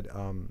I said,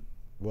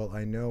 well,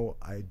 I know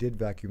I did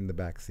vacuum the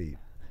back seat.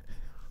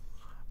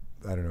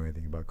 I don't know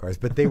anything about cars,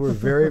 but they were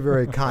very,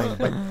 very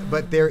kind.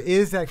 But there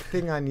is that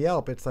thing on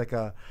Yelp. It's like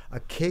a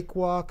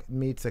cakewalk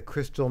meets a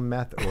crystal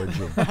meth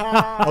orgy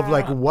of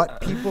like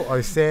what people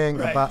are saying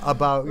about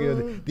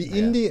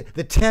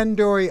the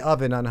tandoori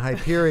oven on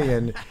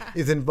Hyperion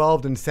is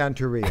involved in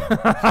Santeria.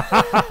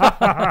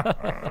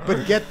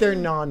 But get their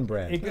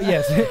non-bread.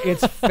 Yes,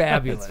 it's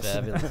fabulous. It's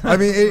fabulous. I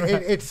mean,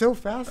 it's so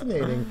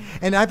fascinating.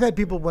 And I've had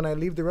people when I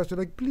leave the restaurant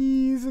like,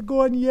 please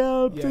go on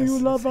Yelp. Do you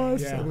love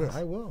us? Yeah.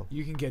 I will.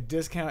 You can get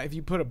discount if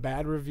you put a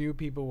bad review.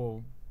 People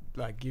will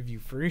give you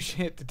free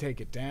shit to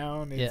take it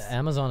down. Yeah,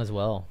 Amazon as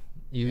well.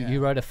 You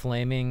write a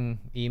flaming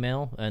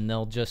email and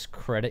they'll just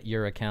credit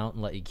your account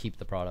and let you keep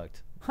the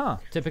product. Huh.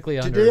 Typically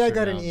under Today a I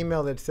got certain an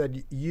email that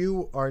said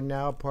you are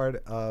now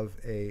part of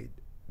a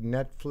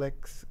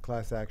Netflix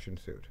class action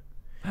suit.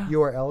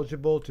 You are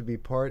eligible to be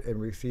part and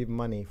receive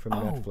money from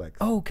Netflix.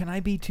 Oh, can I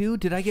be too?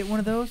 Did I get one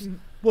of those?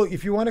 Well,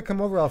 if you want to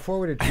come over, I'll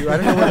forward it to you. I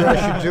don't know whether I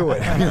should do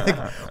it. I mean,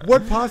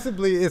 what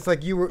possibly is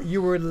like you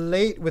were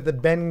late with the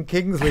Ben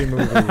Kingsley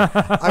movie.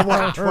 I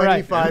want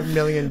 $25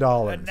 million.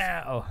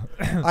 Now.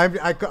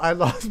 I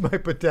lost my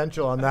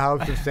potential on the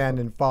House of Sand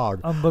and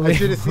Fog. I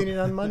should have seen it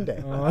on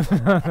Monday. Oh,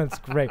 that's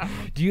great.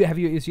 You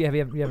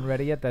haven't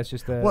read it yet? That's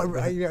just the. Well,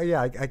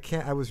 I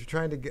can't. I was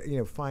trying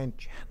to find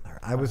Chandler.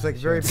 I was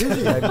very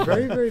busy. I'm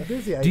very, very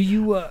busy. Do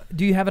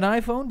you have an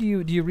iPhone? Do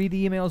you read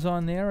the emails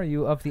on there? Are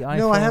you of the iPhone?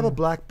 No, I have a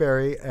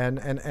BlackBerry, and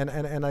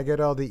I get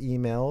all the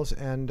emails,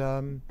 and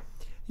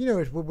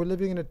we're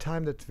living in a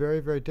time that's very,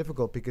 very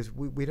difficult because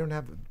we don't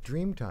have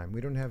dream time.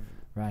 We don't have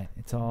Right.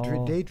 It's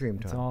all daydream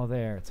time. It's all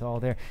there. It's all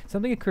there.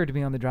 Something occurred to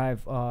me on the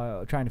drive,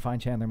 trying to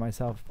find Chandler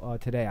myself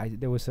today.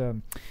 There was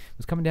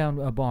was coming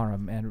down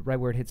Barham, and right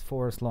where it hits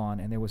Forest Lawn,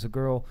 and there was a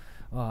girl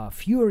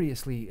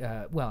furiously.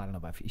 Well, I don't know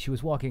about. She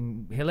was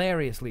walking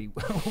hilariously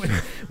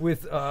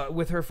with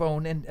her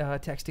phone and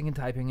texting and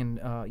typing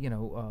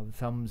and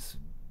thumbs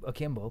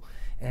akimbo,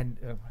 and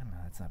I don't know.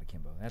 That's not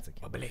akimbo. That's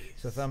akimbo. Blaze.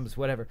 So thumbs,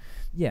 whatever.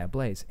 Yeah,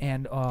 blaze.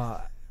 And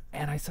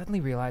I suddenly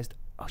realized,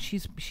 oh,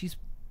 she's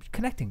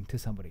connecting to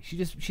somebody.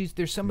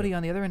 There's somebody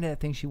on the other end of that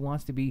thing she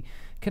wants to be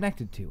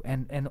connected to,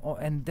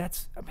 and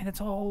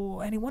that's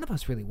all any one of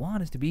us really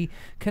want, is to be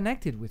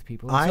connected with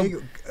people.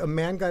 A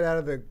man got out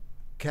of the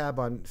cab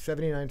on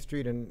 79th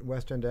Street and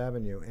West End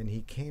Avenue, and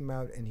he came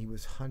out and he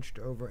was hunched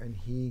over, and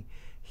he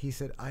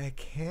said, "I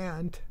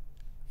can't,"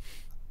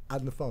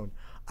 on the phone.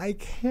 "I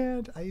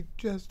can't. I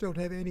just don't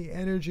have any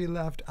energy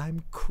left.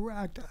 I'm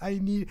cracked.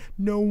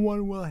 No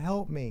one will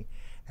help me."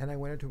 And I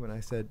went up to him and I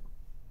said,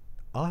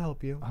 "I'll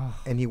help you."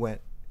 And he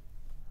went,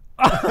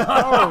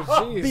 Oh,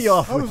 jeez. Be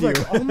off I with was you.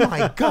 like, "Oh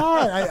my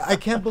God, I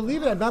can't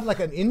believe it. I'm not like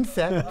an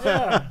insect."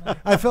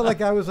 I felt like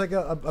I was like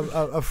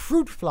a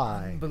fruit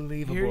fly.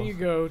 Unbelievable. Here you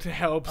go to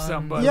help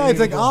somebody. Yeah, it's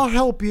like, "I'll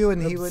help you."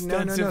 And he would,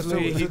 no. So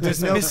Ostensibly, he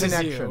there's no dismisses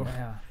connection. you.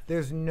 Yeah.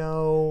 There's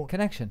no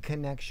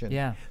Connection.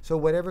 Yeah. So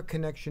whatever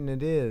connection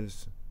it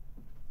is,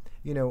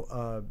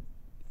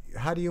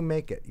 how do you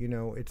make it?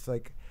 It's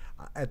like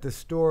at the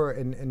store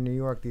in New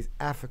York, these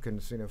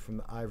Africans, from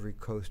the Ivory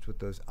Coast with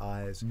those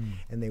eyes,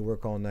 and they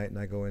work all night, and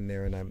I go in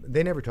there, and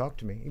they never talk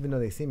to me, even though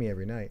they see me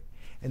every night.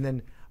 And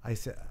then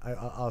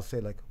I'll say,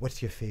 like,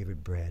 "What's your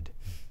favorite bread?"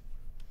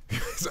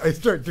 So I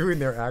start doing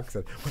their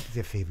accent. "What's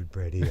your favorite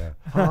bread here?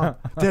 Huh?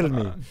 Tell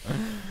me."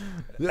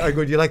 I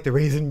go, "Do you like the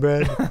raisin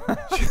bread?"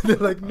 They're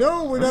like,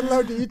 "No, we're not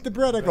allowed to eat the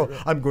bread." I go,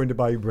 "I'm going to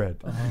buy you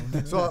bread."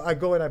 So I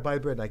go and I buy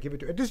bread and I give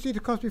it to her.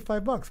 It cost me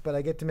 $5, but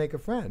I get to make a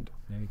friend.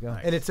 There you go.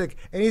 And it's like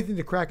anything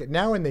to crack it.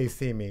 Now when they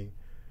see me,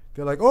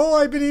 they're like, "Oh,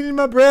 I've been eating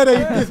my bread.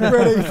 I eat this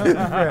bread. I eat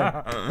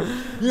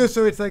this bread."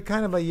 So it's like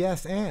kind of a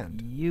yes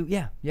and. You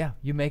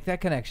make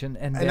that connection,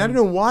 and I don't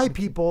know why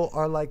people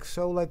are like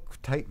so like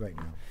tight right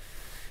now.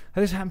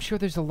 I'm sure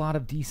there's a lot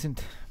of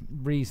decent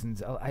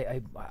reasons.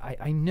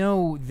 I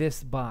know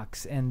this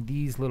box and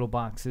these little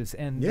boxes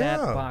and that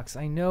box.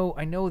 I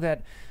know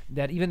that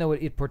even though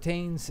it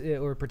pertains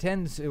or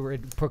pretends or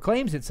it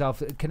proclaims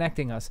itself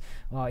connecting us,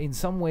 in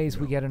some ways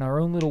we get in our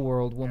own little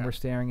world when we're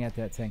staring at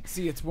that thing.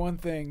 See, it's one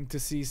thing to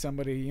see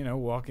somebody,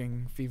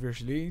 walking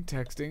feverishly,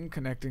 texting,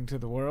 connecting to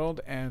the world,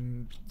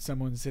 and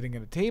someone sitting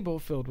at a table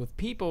filled with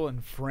people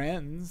and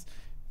friends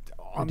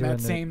on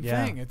that same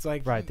thing. It's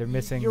like, right, they're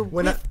missing.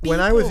 When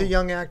I was a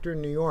young actor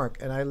in New York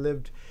and I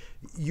lived,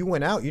 you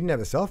went out, you didn't have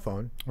a cell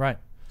phone. Right.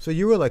 So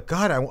you were like,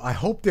 "God, I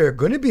hope they're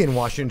going to be in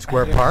Washington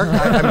Square Park.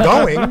 I'm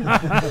going."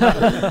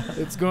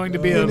 It's going to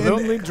be a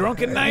lonely,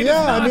 drunken night.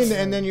 Yeah, I mean,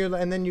 and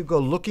then you go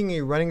looking, and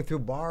you're running through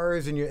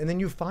bars, and then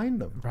you find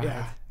them. Right.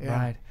 Yeah.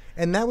 Right.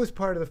 And that was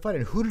part of the fun.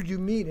 And who did you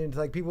meet? And it's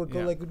like people would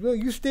go like, "Well,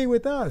 you stay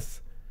with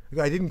us." I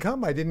go, "I didn't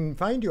come. I didn't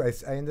find you. I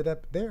ended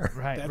up there."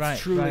 Right. That's right.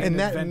 truly right. an And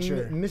that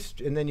adventure.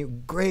 and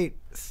then great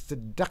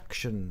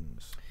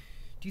seductions.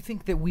 Do you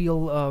think that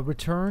we'll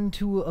return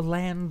to a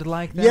land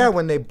like that? Yeah,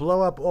 when they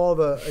blow up all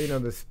the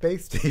the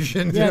space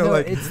stations,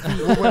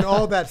 it's when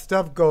all that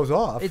stuff goes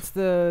off. It's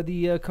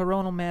the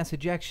coronal mass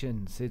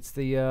ejections. It's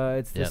the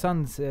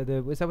suns.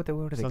 Is that what they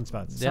were?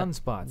 Sunspots.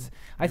 Sunspots.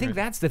 I think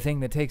that's the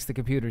thing that takes the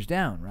computers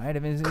down, right? I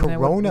mean, isn't that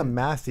what- Corona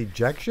mass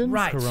ejections.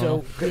 Right. Corona.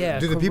 So yeah.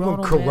 Do the people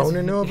in coronal Corona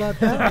mass- know about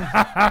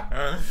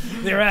that?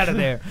 They're out of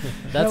there.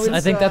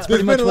 I think that's There's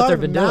pretty been much a what lot they've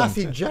of been mass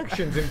doing.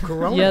 ejections in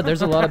Corona. Yeah,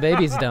 there's a lot of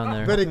babies down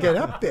there. Better get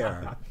up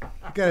there.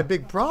 You got a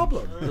big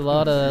problem. There's a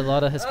lot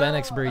of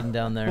Hispanics breeding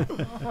down there.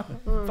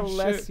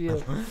 Bless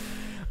you.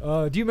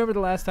 Do you remember the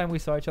last time we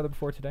saw each other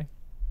before today?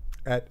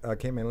 At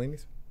Kate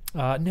Manalini's?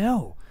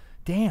 No.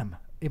 Damn.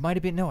 It might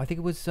have been. No, I think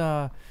it was.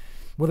 Well,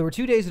 there were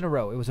 2 days in a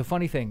row. It was a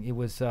funny thing. It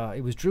was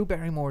Drew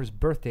Barrymore's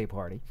birthday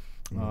party.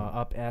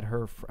 Up at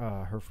her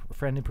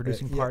friend and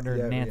producing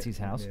partner Nancy's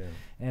house. Yeah.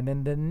 And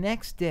then the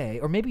next day,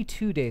 or maybe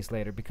 2 days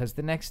later, because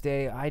the next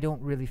day I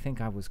don't really think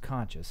I was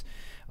conscious,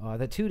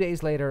 that 2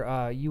 days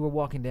later you were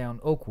walking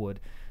down Oakwood,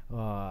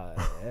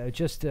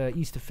 just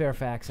east of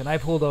Fairfax, and I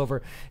pulled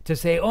over to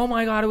say, "Oh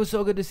my God, it was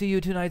so good to see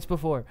you 2 nights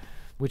before,"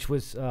 which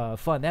was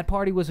fun. That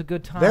party was a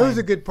good time. That was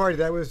a good party.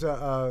 That was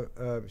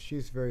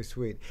she's very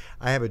sweet.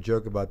 I have a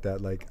joke about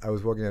that. Like, I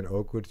was walking on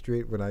Oakwood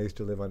Street when I used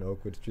to live on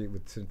Oakwood Street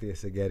with Cynthia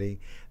Seghetti.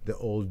 The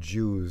old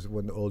Jews,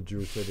 when the old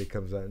Jewish lady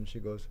comes out and she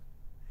goes,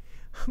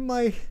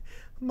 My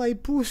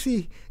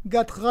pussy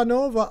got run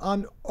over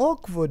on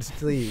Oakwood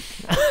Street."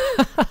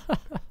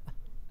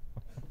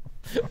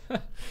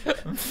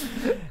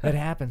 It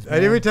happens.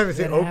 And every time I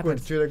say It Oakland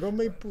happens. Street, I go,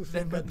 my pussy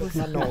got the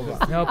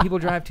Canova. No, people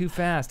drive too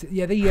fast.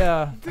 Yeah, the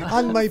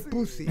On my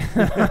pussy.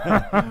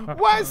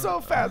 Why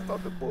so fast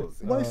on the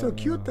pussy? Why so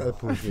cute, that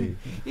pussy?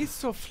 He's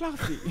so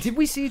fluffy. Did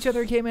we see each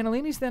other at Kate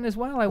Manalini's then as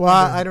well? Well,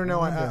 wonder. I don't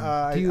know.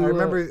 Do you, I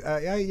remember.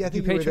 Yeah, I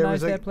think you you were there. It patronize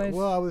was like, that place?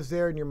 Well, I was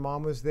there, and your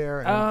mom was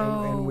there,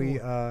 and we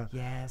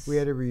yes. we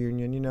had a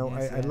reunion. You know,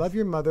 Yes, I yes. love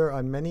your mother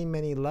on many,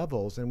 many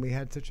levels, and we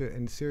had such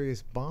a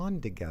serious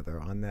bond together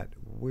on that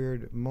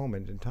weird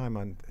moment in time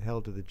on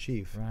Hell to the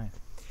Chief. Right.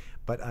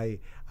 But I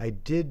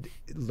did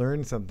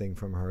learn something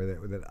from her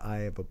that I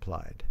have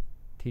applied.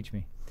 Teach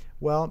me.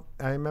 Well,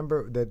 I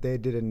remember that they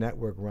did a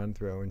network run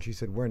through, and she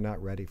said, "We're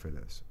not ready for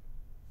this."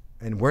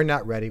 And we're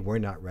not ready,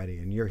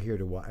 and you're here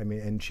to watch. I mean,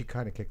 and she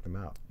kind of kicked them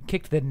out.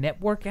 Kicked the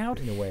network out?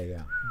 In a way,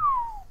 yeah.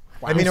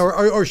 I mean,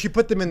 or she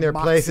put them in their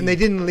place, and they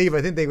didn't leave.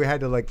 I think they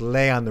had to like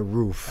lay on the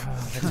roof.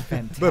 Oh, that's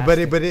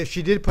fantastic. but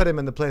she did put them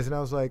in the place, and I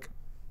was like,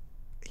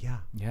 yeah.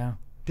 Yeah.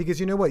 Because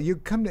you know what, you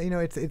come to,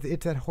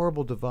 it's that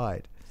horrible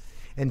divide.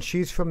 And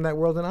she's from that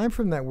world, and I'm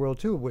from that world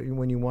too.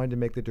 When you wanted to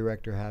make the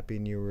director happy,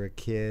 and you were a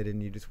kid,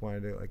 and you just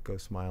wanted to like go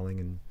smiling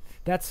and.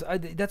 That's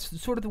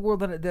sort of the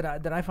world that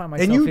I find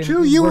myself and you in.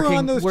 too, you working, were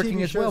on those working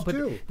TV as shows well. But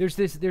too. there's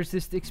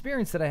this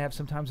experience that I have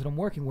sometimes when I'm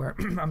working where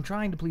I'm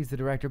trying to please the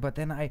director, but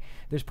then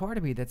there's part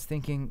of me that's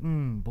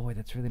thinking, boy,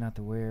 that's really not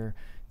where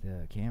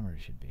the camera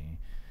should be.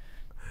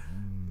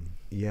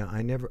 Yeah,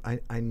 I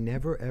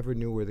never ever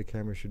knew where the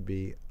camera should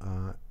be,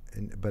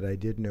 but I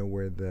did know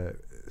where the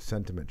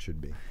sentiment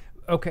should be.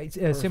 Okay,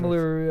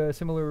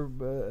 similar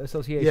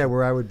association. Yeah,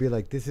 where I would be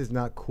like, this is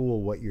not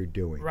cool what you're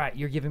doing. Right,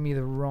 you're giving me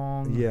the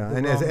wrong. Yeah, the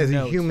and wrong as a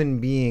notes. human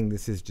being,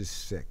 this is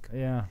just sick.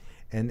 Yeah.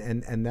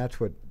 And that's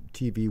what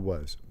TV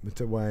was.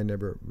 That's why I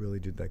never really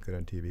did that good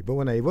on TV. But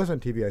when I was on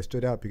TV, I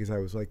stood out because I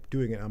was like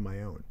doing it on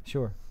my own.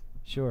 Sure.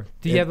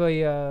 Do you have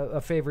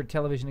a favorite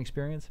television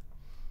experience?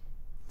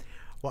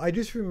 Well, I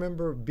just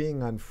remember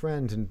being on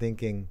Friends and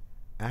thinking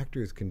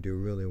actors can do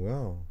really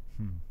well.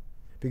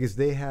 Because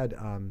they had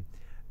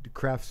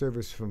craft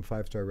service from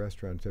 5-star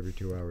restaurants every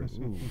 2 hours.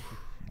 Ooh.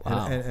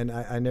 Wow. And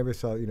I never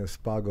saw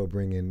Spago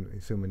bring in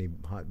so many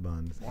hot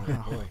buns.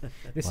 Wow.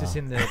 This is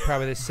in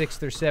probably the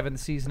 6th or 7th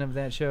season of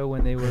that show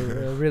when they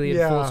were really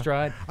in full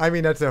stride. I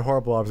mean, that's a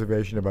horrible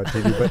observation about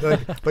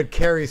TV. but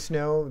Carrie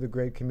Snow, the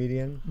great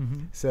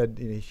comedian, said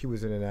she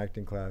was in an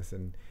acting class,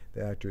 and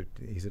the actor,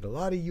 he said, a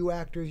lot of you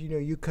actors,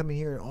 you come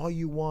here and all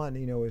you want,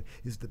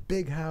 is the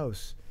big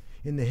house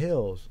in the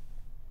hills,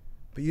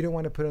 but you don't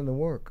want to put in the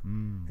work.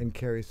 And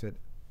Carrie said,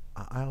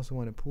 I also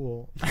want a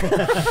pool.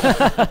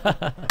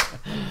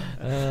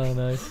 Oh,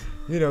 nice.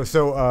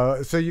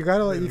 So you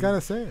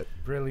gotta say it.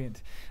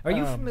 Brilliant. Are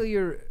you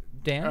familiar,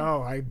 Dan?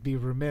 Oh, I'd be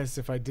remiss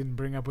if I didn't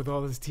bring up with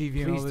all this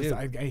TV and all Please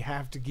this. do. I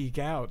have to geek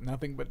out.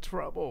 Nothing but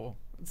trouble.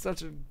 It's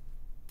such a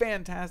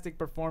fantastic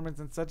performance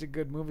and such a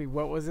good movie.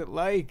 What was it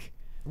like?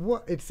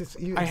 What it's just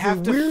I it's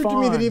have to weird to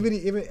me that fawn.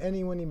 even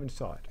anyone even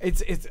saw it.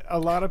 It's a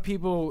lot of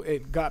people.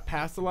 It got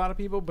past a lot of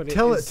people, but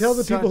Tell it is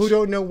the people who such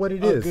don't know what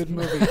it a is. good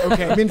movie.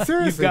 Okay, I mean,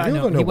 seriously, got- people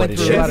no, don't know he what went it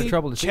through is. a lot of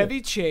trouble to see Chevy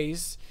it.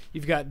 Chase.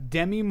 You've got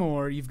Demi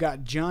Moore. You've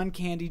got John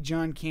Candy.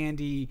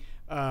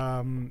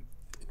 I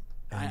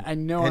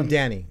know. And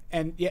Danny.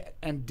 And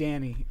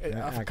Danny.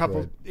 Yeah, A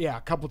couple. Aykroyd. Yeah,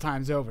 a couple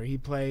times over. He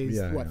plays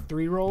Yeah, yeah.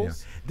 3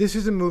 roles. Yeah. This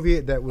is a movie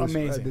that was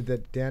Amazing.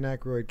 that Dan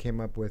Aykroyd came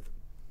up with,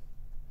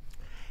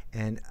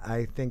 and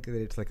I think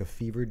that it's like a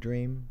fever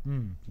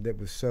dream that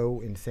was so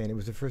insane. It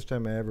was the first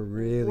time I ever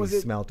really Was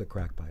it- smelt a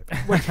crack pipe.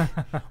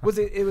 Was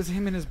it? It was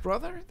him and his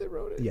brother that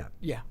wrote it. Yeah.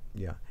 Yeah.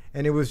 Yeah,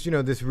 and it was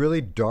this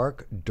really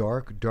dark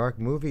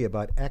movie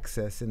about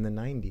excess in the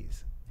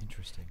 90s.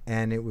 Interesting.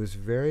 And it was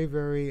very,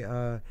 very,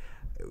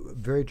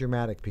 very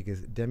dramatic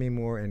because Demi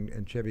Moore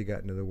and Chevy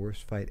got into the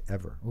worst fight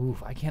ever.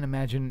 Oof, I can't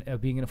imagine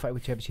being in a fight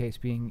with Chevy Chase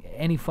being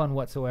any fun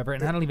whatsoever,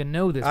 and I don't even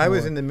know this. I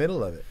was more. in the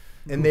middle of it,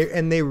 and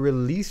they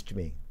released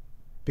me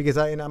because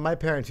my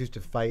parents used to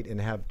fight and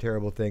have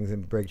terrible things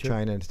and break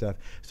china and stuff.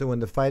 So when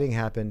the fighting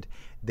happened,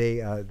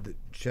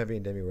 Chevy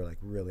and Demi were like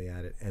really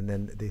at it, and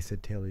then they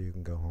said, "Taylor, you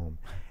can go home."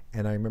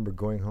 And I remember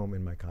going home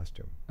in my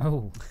costume,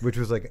 which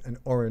was like an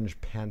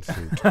orange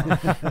pantsuit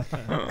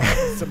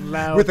Some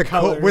loud with a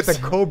colors.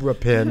 cobra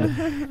pin,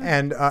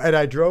 and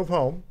I drove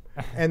home.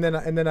 And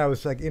then I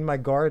was like in my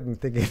garden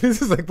thinking,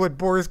 this is like what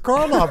Boris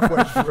Karloff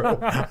went through.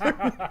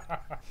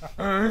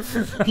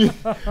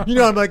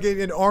 I'm like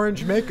in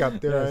orange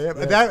makeup. There I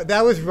am. yes.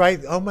 That was right.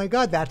 Oh my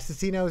God, that's the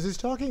scene I was just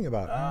talking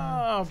about.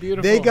 Oh,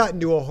 beautiful. They got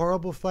into a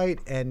horrible fight,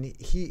 and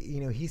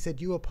he said,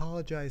 "You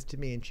apologized to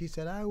me," and she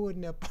said, "I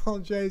wouldn't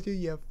apologize to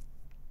you,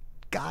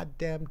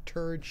 goddamn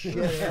turd shit."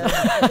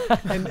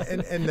 and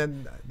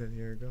then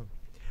here you go.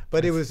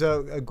 But it was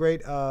a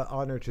great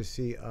honor to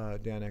see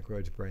Dan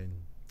Aykroyd's brain.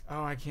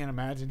 Oh, I can't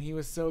imagine. He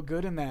was so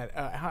good in that.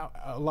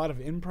 A lot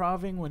of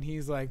improving when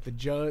he's like the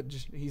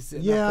judge. He's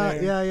sitting up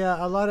there. Yeah.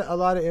 A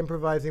lot of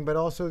improvising, but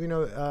also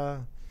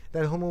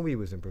that whole movie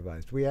was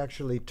improvised. We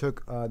actually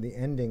took the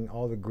ending,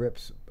 all the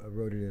grips,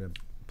 wrote it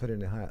put it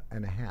in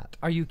a hat.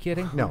 Are you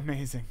kidding? No.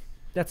 Amazing.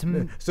 That's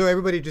So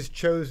everybody just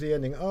chose the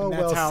ending. Oh, And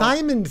that's well, how-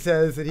 Simon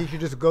says that he should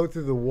just go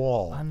through the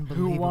wall.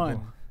 unbelievable. Who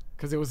won?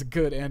 Because it was a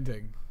good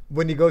ending.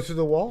 When he goes through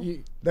the wall?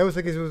 You- That was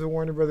like it was a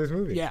Warner Brothers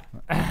movie. Yeah.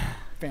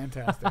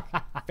 Fantastic.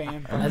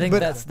 Fantastic. I think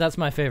But- that's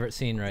my favorite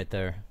scene right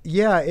there.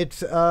 Yeah,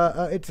 it's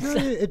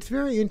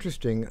very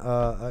interesting,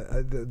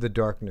 the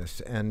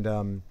darkness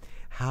and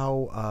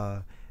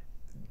how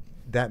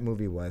that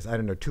movie was. I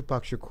don't know.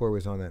 Tupac Shakur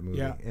was on that movie.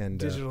 Yeah. And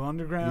Digital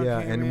Underground.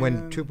 yeah, came and when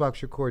in. Tupac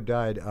Shakur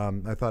died,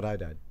 I thought I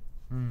died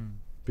Mm.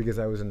 because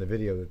I was in the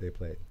video that they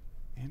played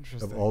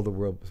Interesting. of All the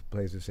World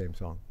Plays the Same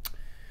song.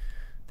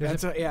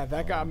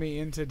 That got me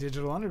into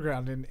Digital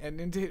Underground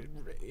and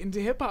into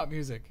hip hop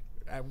music.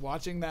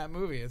 Watching that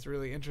movie, it's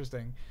really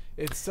interesting.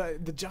 It's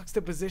the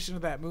juxtaposition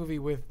of that movie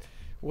with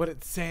what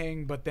it's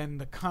saying, but then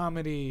the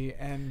comedy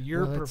and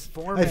your Well, it's-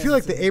 performance. I feel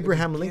like in the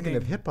Abraham Lincoln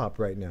of beginning. hip hop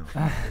right now.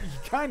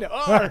 Kind of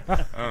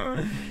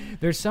are.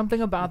 There's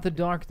something about the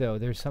dark, though.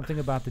 There's something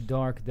about the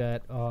dark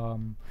that,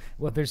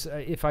 there's.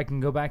 If I can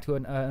go back to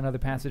another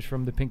passage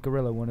from the Pink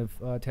Gorilla, one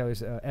of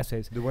Taylor's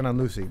essays, The one on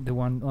Lucy. the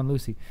one on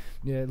Lucy.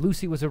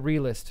 Lucy was a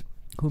realist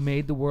who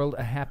made the world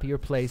a happier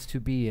place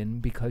to be in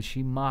because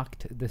she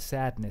mocked the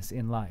sadness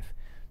in life.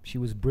 She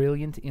was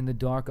brilliant in the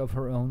dark of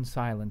her own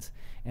silence,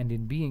 and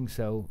in being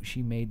so,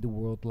 she made the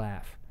world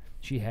laugh.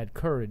 She had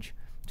courage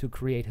to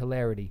create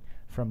hilarity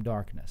from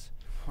darkness.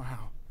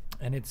 Wow.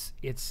 And it's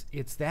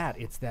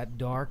that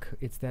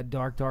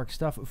dark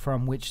stuff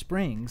from which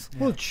springs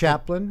Well,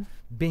 Chaplin,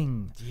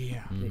 Bing.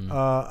 Yeah.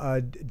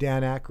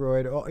 Dan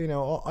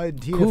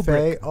Aykroyd, Tina Kubrick.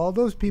 Fey, all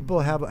those people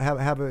have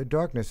a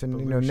darkness,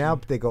 and now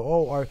they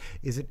go,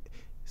 is it?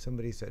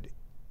 Somebody said,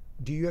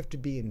 do you have to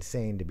be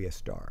insane to be a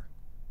star?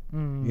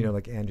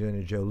 Like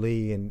Angelina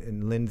Jolie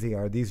and Lindsay,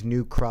 are these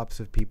new crops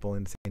of people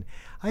insane?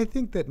 I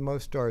think that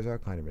most stars are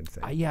kind of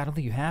insane. I don't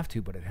think you have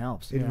to, but it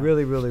helps. It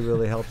really, really,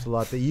 really helps a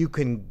lot that you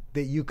can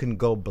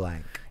go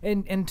blank.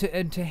 And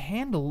to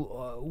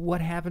handle what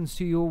happens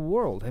to your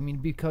world. I mean,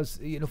 because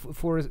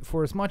for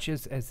as much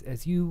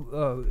as you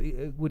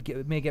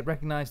may get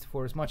recognized,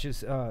 for as much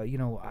as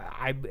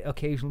I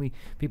occasionally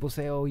people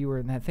say, oh, you were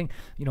in that thing.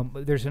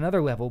 There's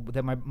another level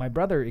that my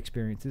brother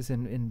experiences,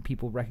 and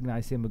people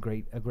recognize him a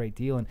great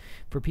deal. And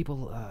for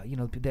people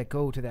that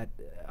go to that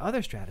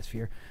other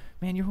stratosphere,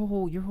 man, your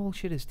whole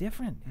shit is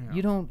different.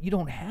 Yeah. You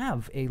don't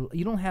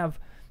have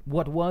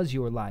what was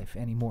your life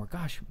anymore.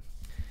 Gosh.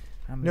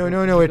 No,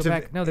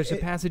 There's it's a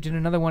passage in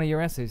another one of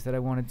your essays that I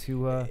wanted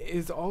to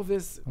Is all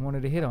this? to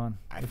hit on,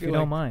 I if feel you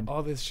like don't mind.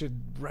 all this should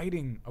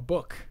writing a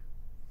book.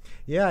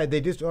 Yeah, they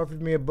just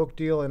offered me a book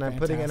deal, and I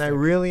Fantastic.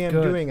 really am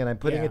Good. doing it. I'm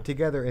putting Yeah. it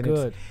together, and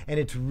Good.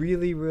 it's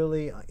really,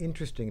 really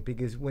interesting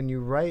because when you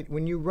write,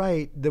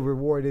 the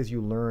reward is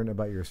you learn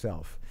about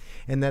yourself,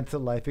 and that's a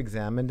life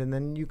examined, and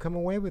then you come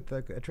away with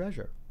a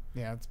treasure.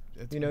 Yeah,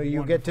 it's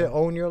You get to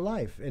wonderful. own your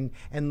life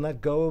and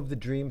let go of the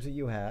dreams that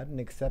you had and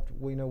accept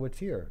what's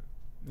here.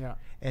 Yeah.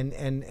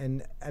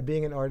 And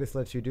being an artist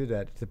lets you do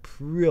that. It's a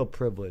real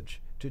privilege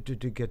to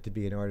get to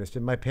be an artist.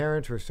 And my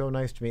parents were so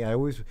nice to me.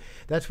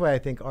 That's why I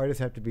think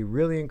artists have to be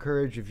really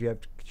encouraged. If you have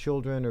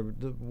children or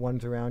the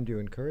ones around you,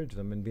 encourage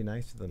them and be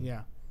nice to them.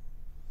 Yeah.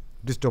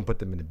 Just don't put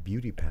them in a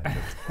beauty pageant.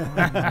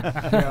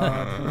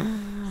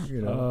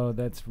 Oh,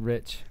 that's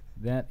rich.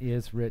 That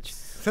is rich.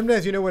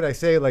 Sometimes you know what I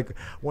say. Like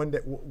one day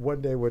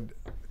when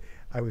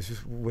I was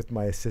just with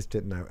my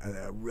assistant, and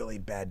a really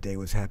bad day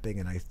was happening,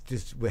 and I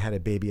just had a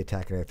baby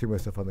attack, and I threw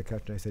myself on the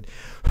couch, and I said,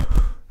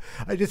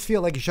 I just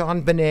feel like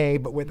Jean Benet,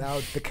 but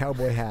without the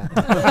cowboy hat.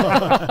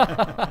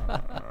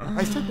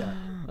 I said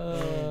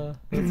that.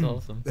 That's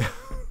awesome.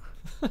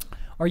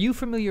 Are you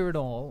familiar at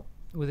all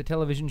with a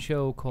television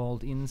show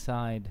called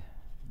Inside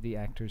the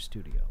Actors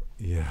Studio?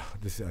 Yeah,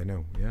 I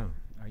know. Yeah.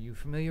 Are you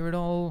familiar at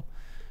all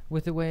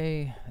with the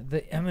way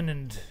the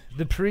eminent,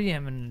 the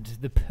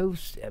preeminent, the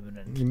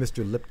post-eminent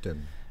Mr.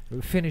 Lipton.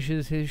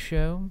 finishes his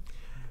show?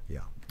 Yeah.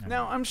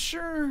 Now I'm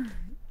sure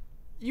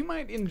you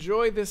might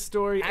enjoy this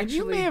story, and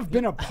you Actually, may have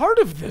been a part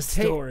of this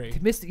story.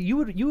 Mr. You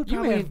would You may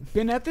probably have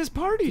been at this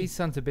party. these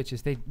sons of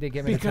bitches. They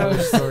get me to tell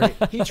this Because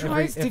story. he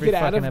tries to every get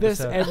out of fucking this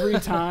episode. every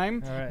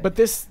time. All right. But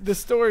the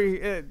story,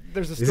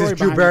 there's a Is story this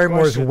Drew behind the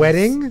Barrymore's questions.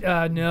 wedding?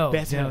 No.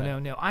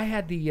 I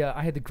had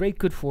the great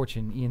good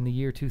fortune in the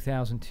year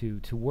 2002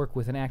 to work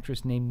with an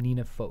actress named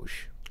Nina Foch.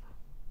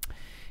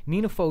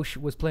 Nina Foch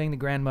was playing the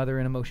grandmother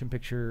in a motion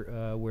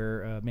picture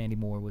where Mandy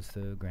Moore was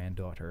the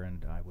granddaughter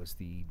and I was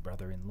the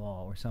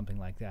brother-in-law or something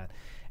like that.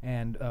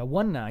 And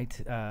one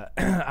night,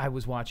 I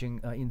was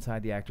watching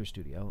Inside the Actors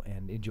Studio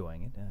and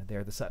enjoying it there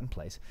at the Sutton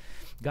Place.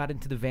 Got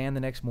into the van the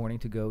next morning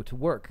to go to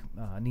work.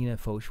 Nina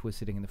Foch was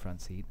sitting in the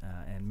front seat,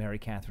 and Mary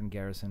Catherine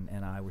Garrison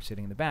and I were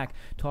sitting in the back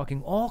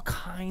talking all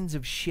kinds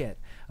of shit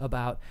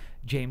about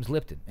James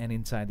Lipton and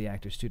Inside the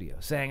Actors Studio,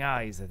 saying,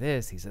 he's a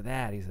this, he's a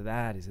that, he's a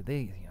that, he's a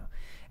these,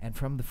 And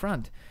from the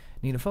front,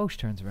 Nina Foch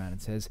turns around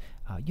and says,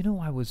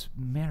 I was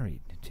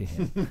married to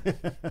him.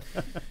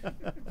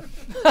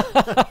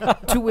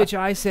 To which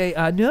I say,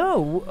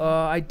 no,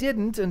 I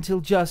didn't until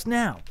just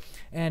now.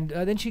 And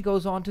then she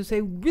goes on to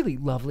say really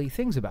lovely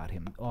things about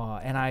him.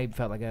 And I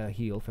felt like a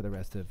heel for the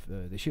rest of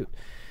the shoot.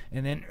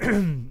 And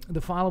then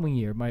the following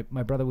year, my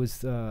brother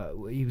was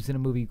he was in a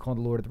movie called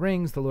The Lord of the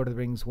Rings. The Lord of the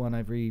Rings won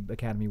every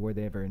Academy Award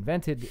they ever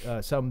invented.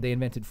 Some they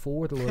invented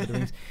for The Lord of the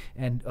Rings.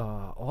 And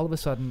all of a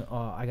sudden,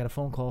 I got a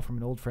phone call from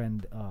an old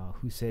friend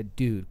who said,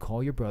 "Dude,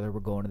 call your brother. We're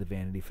going to the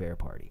Vanity Fair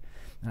party."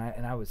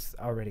 And I was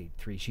already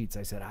 3 sheets.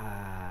 I said,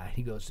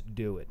 He goes,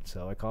 "Do it."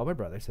 So I called my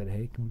brother. Said,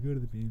 "Hey, can we go to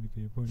the Vanity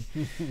Fair party?"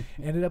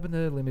 Ended up in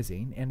the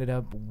limousine. Ended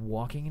up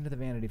walking into the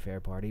Vanity Fair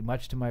party,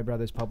 much to my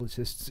brother's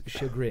publicist's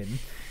chagrin.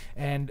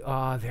 And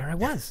there I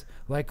was,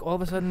 like all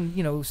of a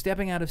sudden,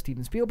 stepping out of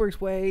Steven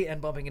Spielberg's way and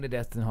bumping into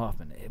Dustin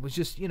Hoffman. It was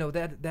just,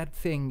 that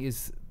thing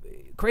is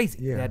crazy.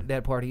 Yeah.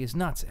 That party is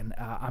nuts. And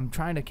I'm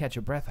trying to catch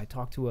a breath. I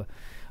talked to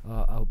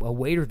a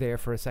waiter there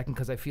for a second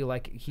because I feel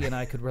like he and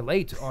I could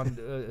relate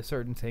on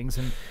certain things.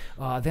 And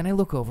then I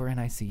look over and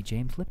I see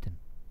James Lipton.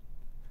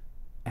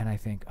 And I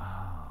think,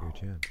 Your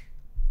chance.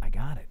 I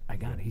got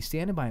it. He's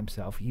standing by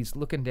himself. He's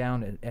looking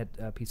down at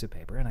a piece of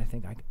paper, and I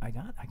think, I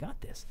got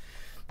this.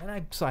 And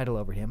I sidle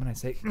over him and I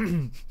say,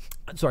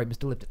 "Sorry,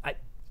 Mr. Lipton.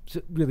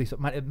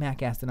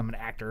 Mack Astin, I'm an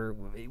actor,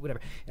 whatever.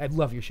 I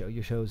love your show.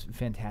 Your show's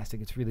fantastic.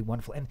 It's really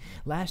wonderful. And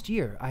last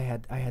year, I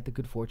had the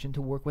good fortune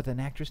to work with an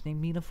actress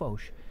named Nina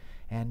Foch,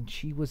 and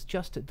she was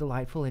just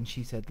delightful, and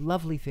she said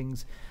lovely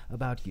things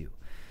about you."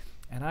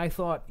 And I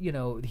thought,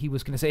 he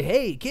was going to say,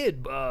 "Hey,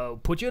 kid,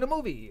 put you in a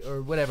movie,"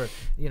 or whatever.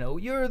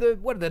 "You're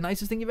the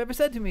nicest thing you've ever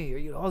said to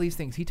me," or all these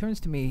things. He turns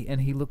to me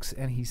and he looks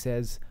and he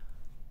says,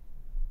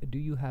 "Do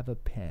you have a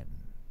pen?"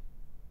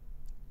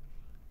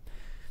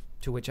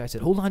 To which I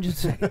said, "Hold on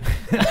just a second."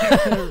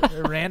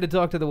 I ran to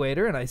talk to the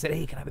waiter, and I said,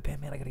 "Hey, can I have a pen,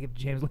 man? I got to give it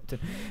to James Lipton."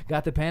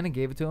 Got the pen and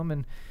gave it to him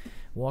and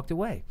walked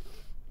away.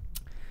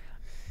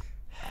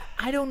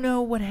 I don't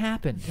know what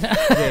happened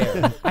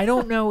there. I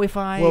don't know if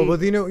I...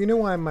 Well, you know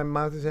why my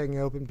mouth is hanging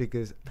open?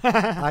 Because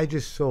I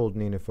just sold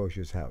Nina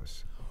Foch's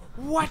house.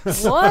 What?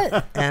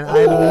 What? And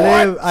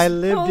I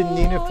lived in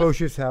Nina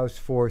Foch's house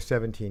for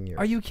 17 years.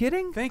 Are you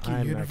kidding? Thank you,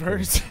 I'm not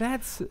universe.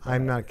 That's...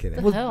 I'm not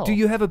kidding. Well, hell? Do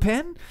you have a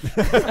pen?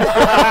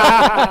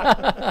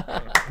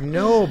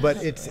 No,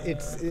 but it's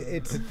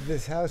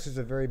this house is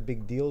a very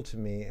big deal to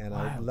me, and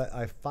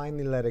I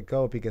finally let it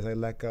go because I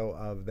let go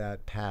of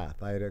that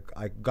path. I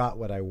got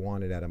what I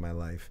wanted out of my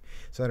life,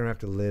 so I don't have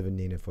to live in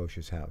Nina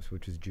Foch's house,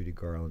 which is Judy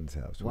Garland's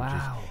house, Wow. which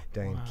is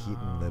Diane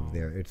Keaton lived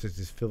there. It's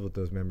just filled with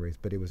those memories,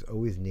 but it was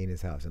always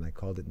Nina's house, and I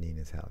called it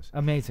Nina's house.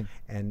 Amazing.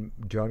 And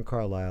John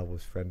Carlyle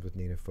was friends with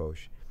Nina Foch.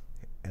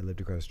 I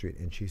lived across the street,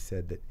 and she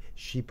said that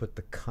she put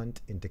the cunt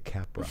into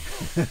Capra.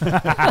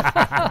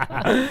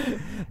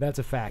 That's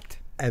a fact.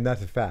 And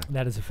that's a fact.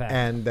 That is a fact.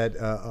 And that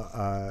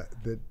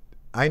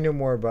I know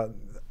more about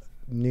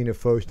Nina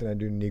Foch than I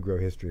do Negro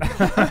history.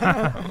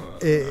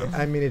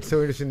 It's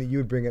so interesting that you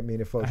would bring up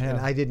Nina Foch, and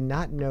I did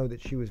not know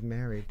that she was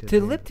married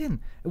to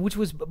Lipton, which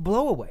was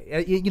blow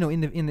away.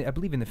 In the I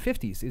believe in the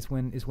 50s is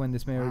when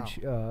this marriage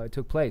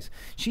took place.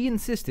 She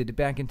insisted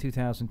back in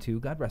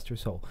 2002, God rest her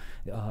soul,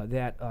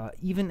 that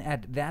even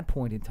at that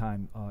point in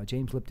time,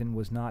 James Lipton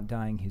was not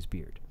dyeing his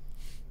beard.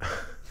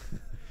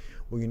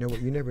 Well, you know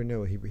what? You never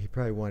know. He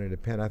probably wanted a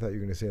pen. I thought you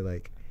were going to say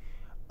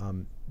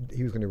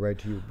he was going to write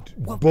to you,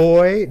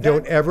 "Boy,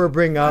 don't ever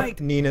bring up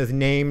Nina's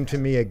name to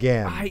me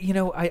again."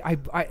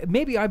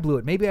 Maybe I blew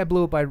it. Maybe I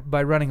blew it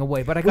by running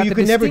away. But I got well, you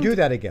could never do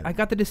that again. I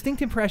got the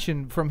distinct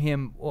impression from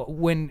him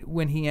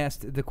when he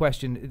asked the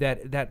question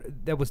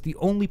that was the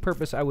only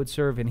purpose I would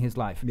serve in his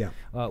life. Yeah,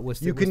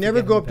 was you can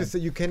never go up to say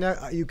you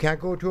can't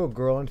go to a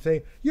girl and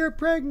say you're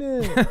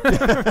pregnant.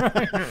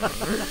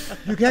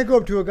 You can't go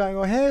up to a guy and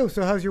go, "Hey,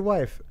 so how's your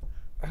wife?"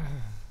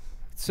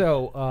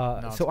 So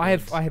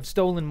I have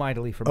stolen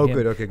mightily from him.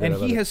 Good, okay, good. And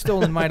he has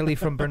stolen mightily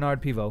from Bernard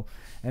Pivot.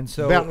 And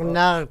so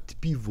Bernard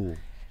Pivot.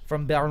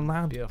 From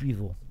Bernard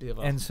Pivot.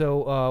 And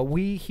so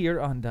we here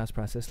on Das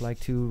Process like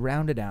to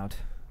round it out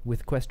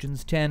with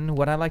questions 10,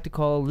 what I like to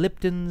call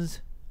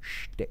Lipton's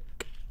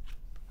shtick.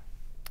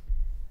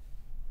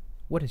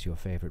 What is your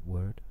favorite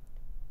word?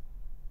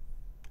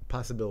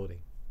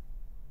 Possibility.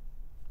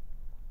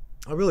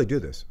 I really do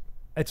this.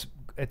 It's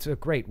a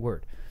great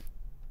word.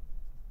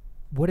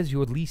 What is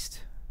your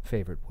least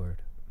favorite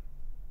word?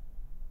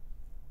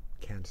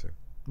 Cancer.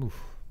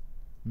 Oof.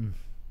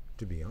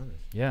 To be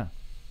honest. Yeah.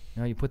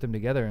 You put them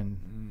together and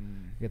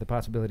you get the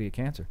possibility of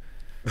cancer.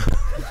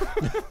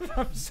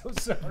 I'm so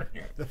sorry.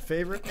 The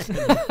favorite?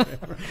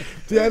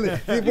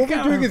 What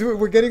we're doing is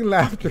we're getting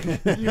laughter.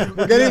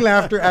 We're getting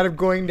laughter out of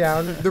going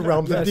down the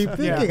realms of deep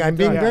thinking. Yeah, I'm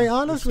being very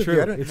honest with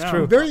you. It's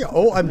true.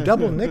 I'm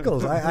double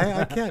nickels.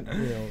 I can't,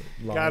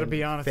 Gotta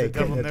be honest with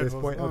fake double it at this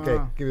nickels. point.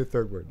 Okay, give me the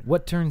third word.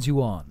 What turns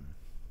you on?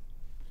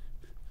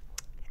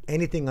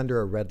 Anything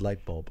under a red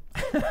light bulb.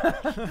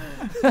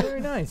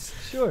 Very nice.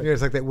 Sure.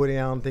 It's like that Woody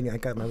Allen thing. I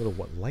got my little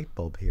light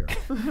bulb here,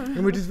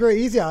 and which is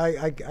very easy.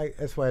 I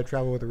that's why I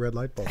travel with a red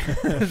light bulb.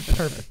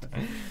 Perfect.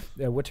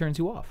 What turns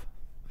you off?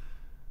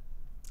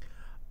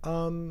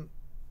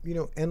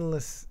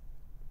 Endless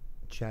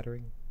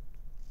chattering.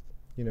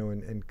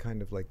 And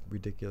kind of like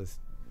ridiculous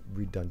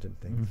redundant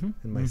things. Mhm,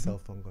 And my mhm. cell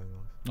phone going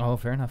off. Oh,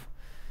 fair enough.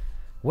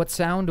 What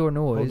sound or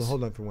noise?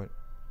 Hold on for one.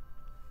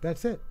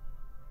 That's it.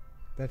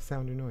 That's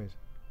sound or noise.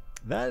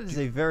 That is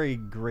a very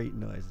great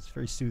noise. It's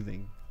very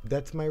soothing.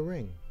 That's my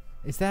ring.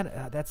 Is that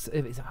I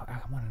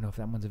want to know if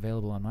that one's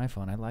available on my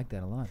phone. I like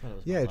that a lot.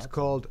 Yeah, it's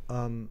called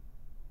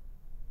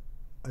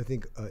I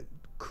think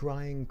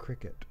crying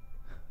cricket.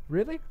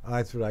 Really?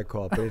 That's what I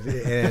call it. But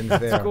it ends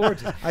there. It's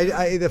gorgeous.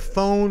 The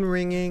phone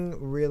ringing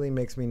really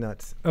makes me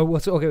nuts. Oh, well,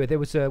 so, okay. Wait, there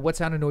was what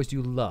sound or noise do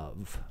you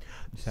love?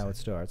 That's how it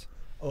starts.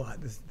 Oh,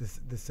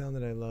 the sound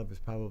that I love is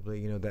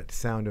probably that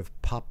sound of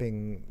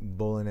popping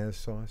bolognese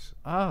sauce.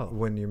 Oh,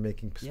 When you're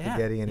making Yeah,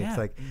 spaghetti and yeah. it's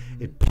like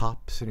it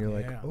pops and you're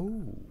like, Yeah.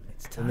 oh,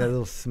 it's and time. that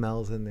little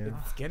smells in there.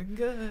 It's getting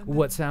good.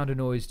 What sound or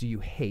noise do you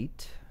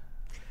hate?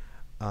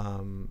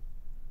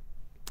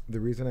 The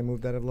reason I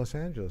moved out of Los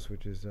Angeles,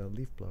 which is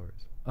leaf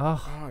blowers.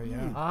 Oh, Oh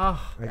yeah.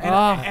 oh,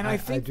 And I I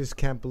think just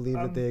can't believe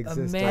that they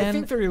exist. man- I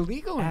think they're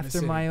illegal in the after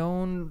city. my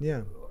own.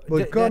 Yeah. Well,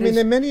 Th- I that mean, is-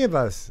 there are many of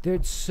us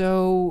They're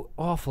so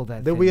awful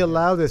that that we thing.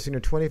 allow this.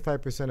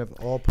 25% of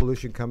all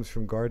pollution comes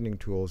from gardening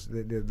tools.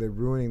 They're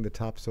ruining the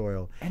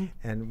topsoil,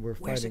 And we're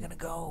where's it fighting. gonna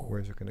go?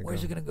 Where's it gonna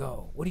Where's go? it gonna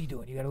go? What are you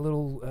doing? You got a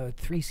little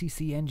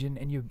 3cc engine,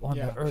 and you're on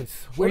Yeah. the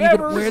Earth.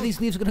 Whatever. Where are these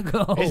leaves gonna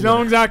go? As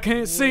long as I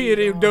can't see it,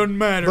 it doesn't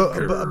matter.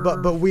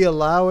 But we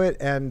allow it,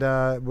 and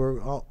we're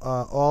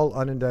all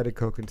unindicted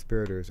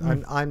co-conspirators.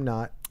 I'm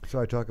not, so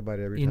I talk about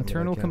it every time. that I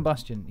Internal can.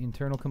 combustion.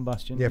 Internal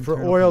combustion. Yeah, for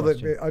internal oil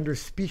combustion. that under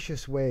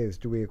specious ways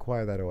do we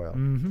acquire that oil?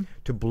 Mhm.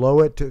 To blow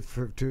it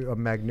to a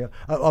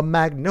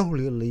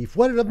magnolia leaf.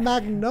 What did a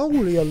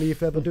magnolia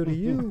leaf ever do to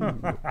you?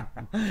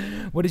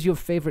 What is your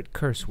favorite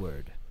curse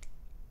word?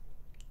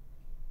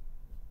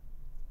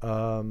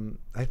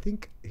 I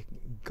think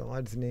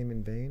God's name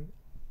in vain.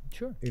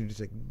 Sure. Just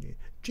like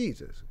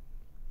Jesus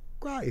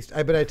Christ.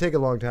 But I take a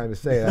long time to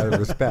say it out of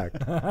respect.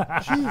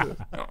 Jesus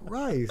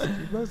Christ,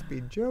 you must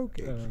be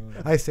joking.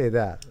 I say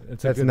that.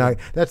 That's a That's good not.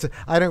 one. That's.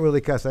 I don't really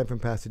cuss. I'm from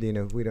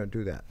Pasadena. We don't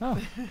do that.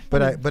 Oh,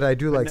 But I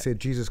do like say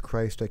Jesus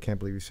Christ. I can't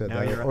believe you said Now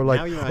that. you're- Or like,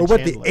 now you're or on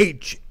what the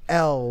Chandler.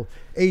 HELL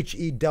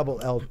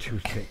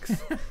toothpicks.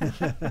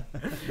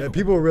 That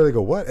people will really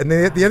go, what? And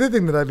then the other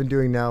thing that I've been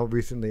doing now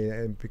recently,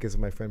 and because of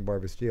my friend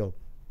Barbara Steele,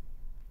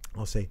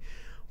 I'll say,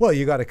 well,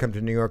 you got to come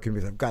to New York, and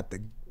because I've got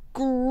the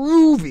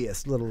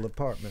grooviest little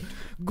apartment.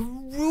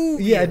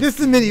 groove. Yeah, just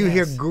the minute you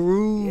hear Yes.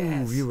 groove,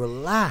 Yes. you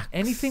relax.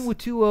 Anything with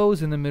two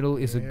O's in the middle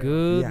is a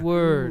good Yeah.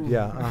 word.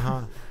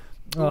 Yeah,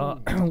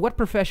 What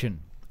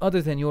profession,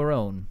 other than your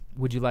own,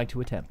 would you like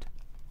to attempt?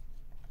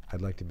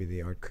 I'd like to be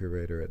the art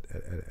curator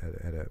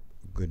at a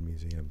good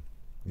museum,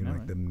 like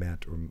Alright. the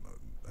Met or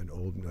an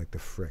old like the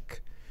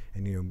Frick,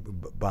 and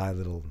buy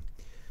little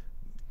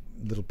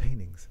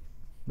paintings.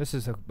 This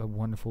is a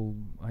wonderful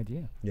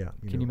idea. Yeah.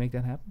 Can you make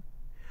that happen?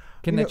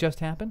 Can You that know- just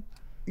happen?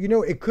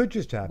 It could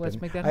just happen. Let's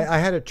make that I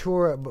had a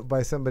tour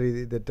by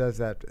somebody that does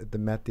that at the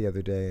Met the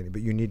other day,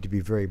 but you need to be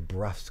very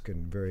brusque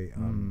and very,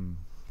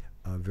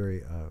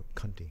 very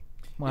cunty.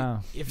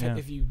 Wow.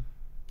 If you,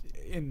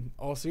 in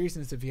all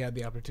seriousness, if you had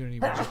the opportunity,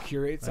 would you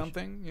curate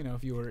something?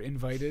 If you were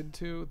invited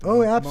to. the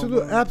Oh,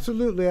 absolutely,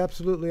 MoMA?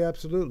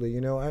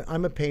 absolutely.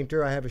 I'm a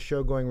painter. I have a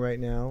show going right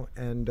now,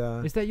 and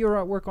Is that your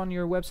artwork on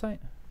your website?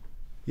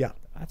 yeah,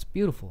 That's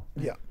beautiful.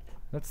 yeah.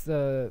 That's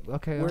the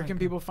okay. Where alright, can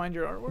good. people find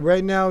your artwork?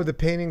 Right now, the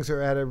paintings are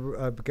at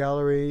a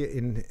gallery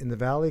in the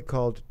valley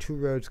called Two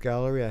Roads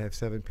Gallery. I have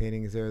 7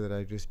 paintings there that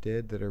I just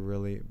did that are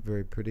really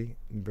very pretty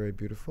and very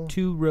beautiful.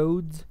 Two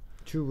Roads?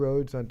 Two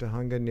Roads on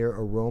Tahunga near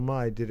Aroma.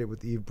 I did it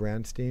with Eve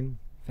Brandstein.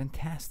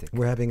 Fantastic.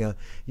 We're having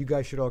you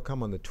guys should all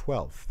come on the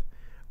 12th.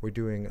 We're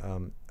doing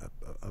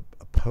a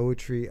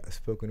poetry, a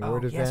spoken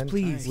word yes, event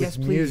please. with Yes,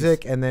 please.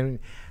 music, and then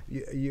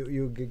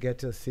you get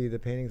to see the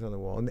paintings on the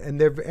wall, and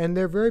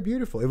they're very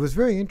beautiful. It was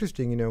very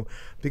interesting,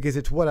 because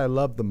it's what I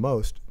love the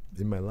most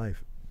in my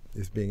life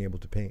is being able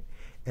to paint,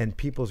 and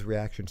people's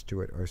reactions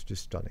to it are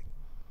just stunning.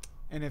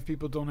 And if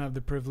people don't have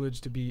the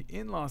privilege to be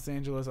in Los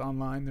Angeles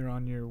online, they're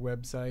on your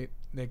website.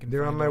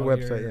 They're on find my all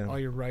website, your, yeah. all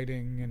your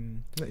writing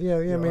and Yeah.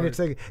 I Your mean, art. it's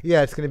like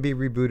it's going to be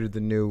rebooted. The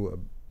new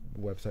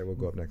website will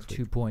go up next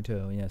week.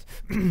 2.0, yes.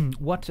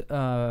 What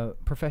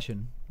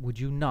profession would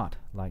you not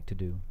like to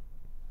do?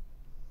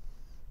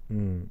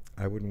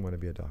 I wouldn't want to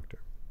be a doctor.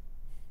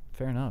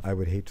 Fair enough. I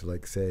would hate to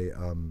say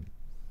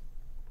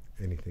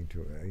anything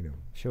to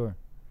Sure.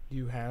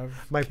 you have.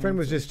 My friend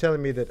was cancer. just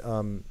telling me that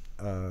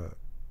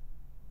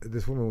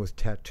this woman was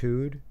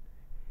tattooed,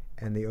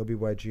 and the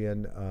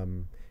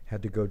OBGYN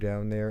had to go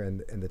down there,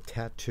 and the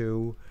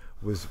tattoo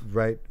was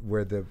right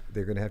where they're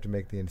going to have to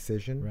make the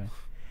incision. Right.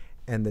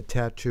 And the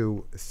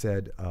tattoo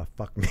said,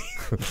 fuck me.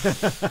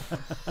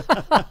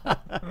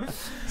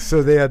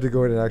 So they had to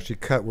go in and actually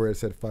cut where it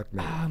said, fuck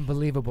me.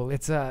 Unbelievable.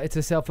 It's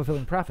a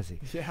self-fulfilling prophecy.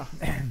 Yeah.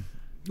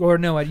 Or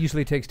no, it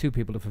usually takes 2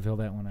 people to fulfill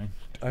that one.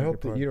 I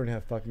hope that you don't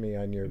have fuck me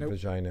on your Nope.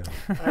 vagina.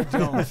 I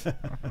don't.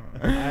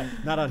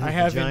 Not on his I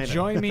have vagina.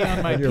 enjoy me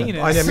on my On your-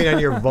 penis. I mean on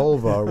your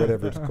vulva or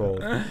whatever it's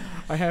called.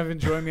 I have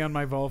enjoy me on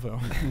my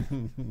Volvo.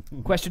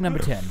 Question number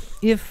 10.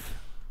 If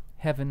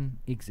heaven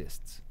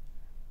exists,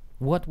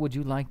 What would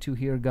you like to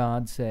hear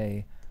God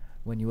say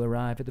when you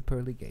arrive at the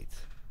pearly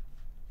gates?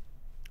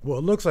 Well,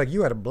 it looks like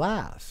you had a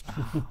blast.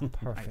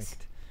 Perfect. Nice.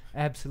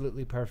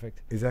 Absolutely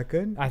perfect. Is that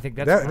good? I think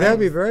That would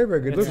be very,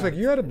 very good. That's- Looks like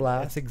you had a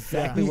blast. That's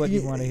exactly what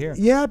you want to hear.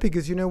 Yeah,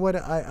 because you know what?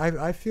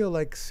 I feel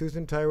like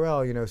Susan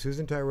Tyrrell,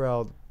 Susan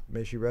Tyrrell,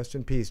 may she rest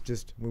in peace,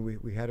 just when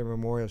we had her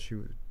memorial, she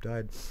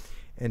died.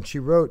 And she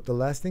wrote, the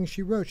last thing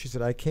she wrote, she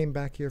said, I came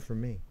back here for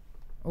me.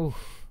 Oh,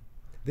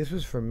 This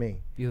was for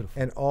me.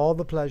 beautiful. And all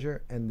the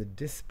pleasure and the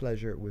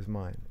displeasure was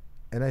mine.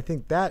 And I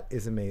think that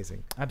is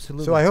amazing.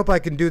 Absolutely. So I hope I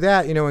can do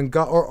that, and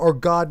God, or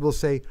God will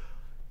say,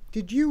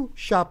 did you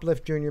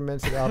shoplift Junior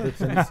Mints at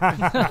Albertsons?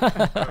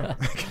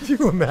 Can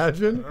you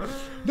imagine?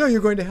 No,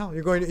 you're going to hell.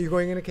 You're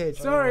going in a cage.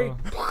 Sorry.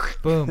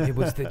 Boom. It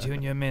was the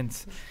Junior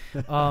Mints.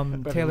 But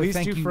Taylor, at least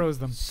thank you you froze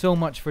them. so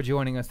much for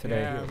joining us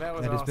today. Yeah, that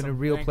was has been a awesome.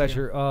 real Thank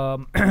pleasure.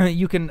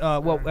 You can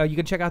you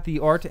can check out the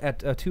art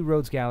at Two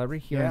Roads Gallery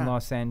here in Yeah.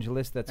 Los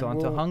Angeles. That's And on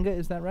we'll- Tahunga,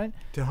 is that right?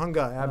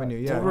 Tahunga Avenue,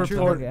 yeah. we'll Two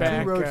report Roads-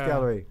 back, Two Roads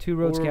Gallery. Two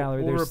Roads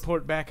Gallery. We'll There's-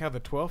 report back how the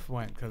 12th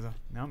went, because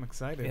now I'm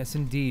excited. Yes,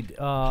 indeed.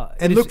 And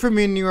it look is- for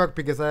me in New York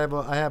because I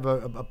have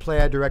a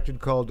play I directed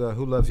called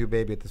Who Loves You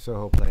Baby at the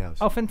Soho Playhouse.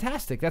 Oh,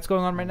 fantastic. That's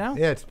going on right now?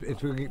 Yeah, it's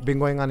been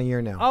going on a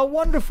year now. Oh,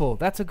 wonderful.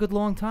 That's a good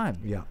long time.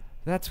 Yeah.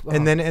 That's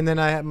And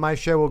then my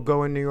show will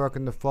go in New York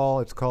in the fall.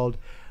 It's called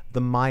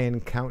The Mayan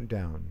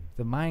Countdown.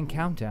 the Mayan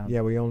countdown.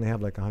 Yeah, we only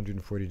have like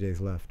 140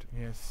 days left.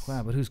 Yes.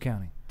 Wow, but who's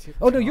counting?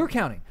 Tip-top. Oh, no, you're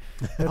counting.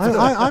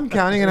 I'm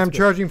counting, and I'm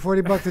charging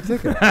 $40 a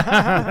ticket.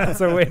 That's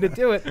our way to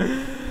do it.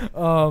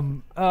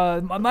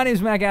 My name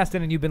is Mack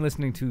Astin, and you've been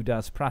listening to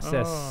Das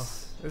Process.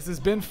 Oh, this has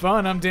been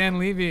fun. I'm Dan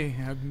Levy.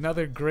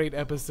 Another great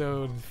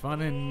episode.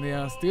 Fun in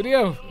the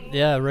studio.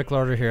 Yeah, Rick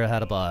Larder here. I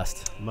had a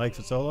blast. Mike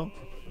Fitzolo.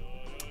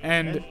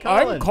 And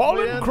Colin. I'm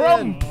Colin Yeah,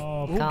 Crump,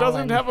 Oh, who Colin.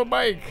 doesn't have a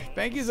mic.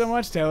 Thank you so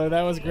much, Taylor.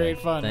 That was great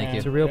fun. Thank man. you.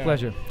 It's a real Yeah.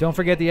 pleasure. Don't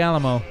forget the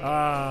Alamo.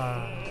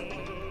 Ah.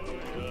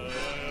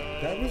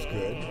 That was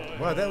good.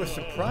 Wow, that was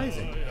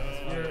surprising.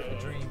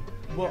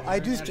 Well, I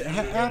just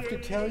have to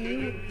tell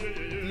you,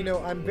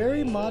 I'm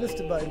very modest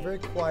about and very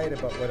quiet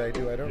about what I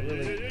do. I don't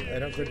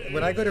go,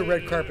 when I go to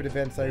red carpet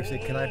events, I say,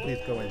 can I please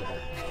go in the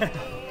back?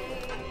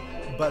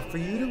 But for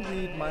you to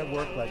read my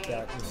work like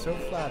that was so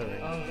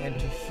flattering. And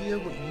to hear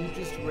what you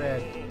just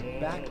read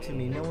back to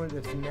me,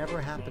 that's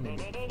never happened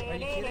to me. Are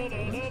you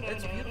kidding?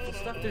 That's beautiful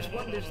stuff. There's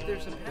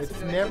a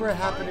It's never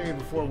happened to me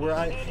before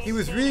where he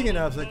was reading it and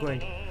I was like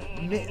going,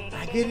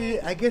 I get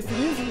it, I guess it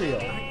is real.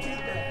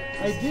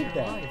 I did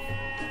that.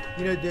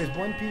 There's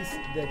one piece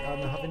that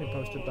on the Huffington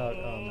Post about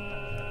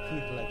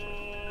Heath Ledger.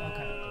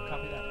 Okay,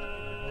 copy that.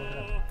 Look it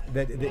up.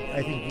 That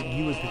I think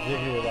you would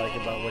particularly like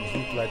about when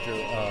Heath Ledger,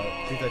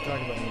 because I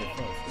talked about Nina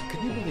Frost.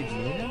 Could you believe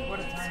Nina? What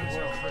a tiny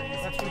world.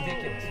 That's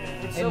ridiculous.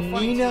 It's so And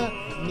funny.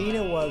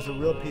 Nina was a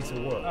real piece of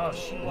work. Oh,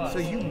 she was. So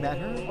you met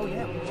her? Oh,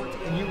 yeah. We worked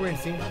And you were in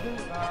scenes with her?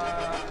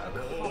 a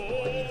couple.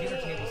 I mean, dinner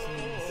table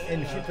scenes.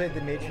 And she played the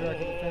matriarch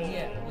of the family?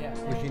 Yeah.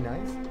 Was she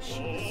nice? She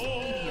was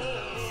medium nice.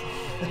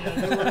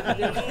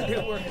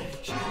 There were. You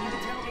could tell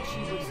that she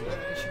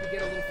would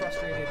get a little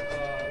frustrated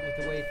with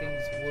the way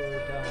things were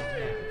done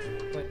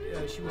now. But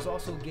she was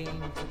also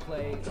game to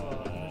play.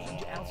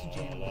 Allison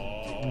Janney was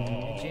too.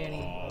 And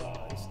Janney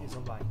is a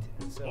light,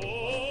 and so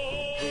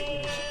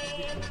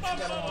she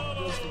got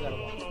along. Those two got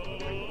along.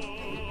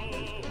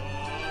 Which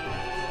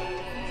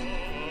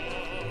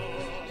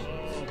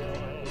was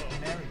good. She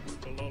was married.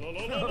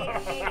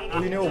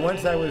 Well,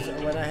 once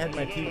when I had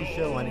my TV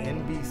show on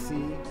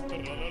NBC,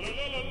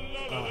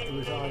 it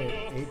was on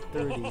at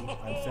 8:30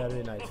 on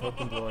Saturday nights, Hope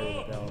and Glory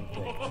with Alan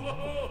Thicke.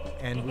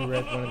 And we were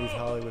at one of these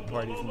Hollywood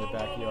parties in the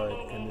backyard,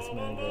 and this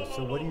man goes,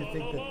 so what do you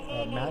think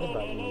that Mad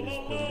About You is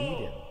the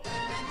lead-in?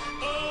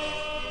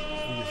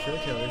 For your show,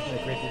 Taylor, isn't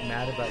it great that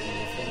Mad About You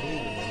is the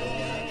lead-in? And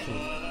that actually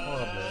is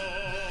horrible.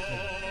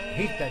 I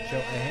hate that show. I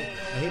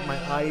hate my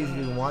eyes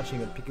even watching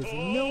it because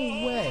no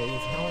way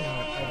is Helen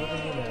Hunt ever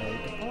going to be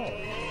married to Paul.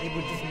 It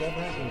would just never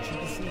happen. She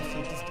just seems to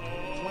just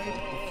wipe the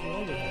floor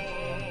with him.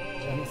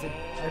 And he said,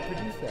 I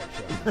produced that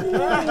show.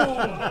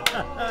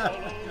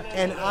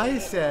 And I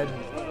said,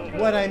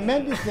 what I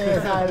meant to say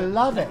is I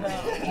love it.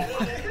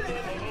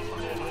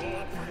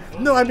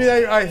 No, I mean,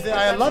 I say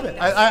I love it.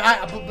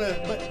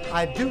 But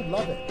I do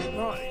love it.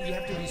 Well, you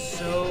have to be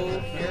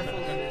so careful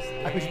in this.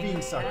 I was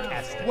being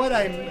sarcastic. What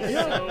I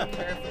So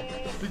careful.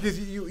 because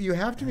you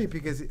have to be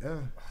because.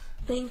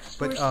 Thanks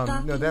But for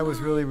stopping no, that was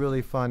by. really,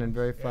 really fun and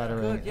very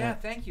flattering. Good. Yeah.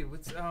 Thank you.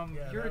 It's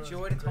you're a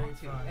joy to talk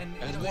to. And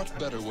what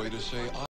better way to say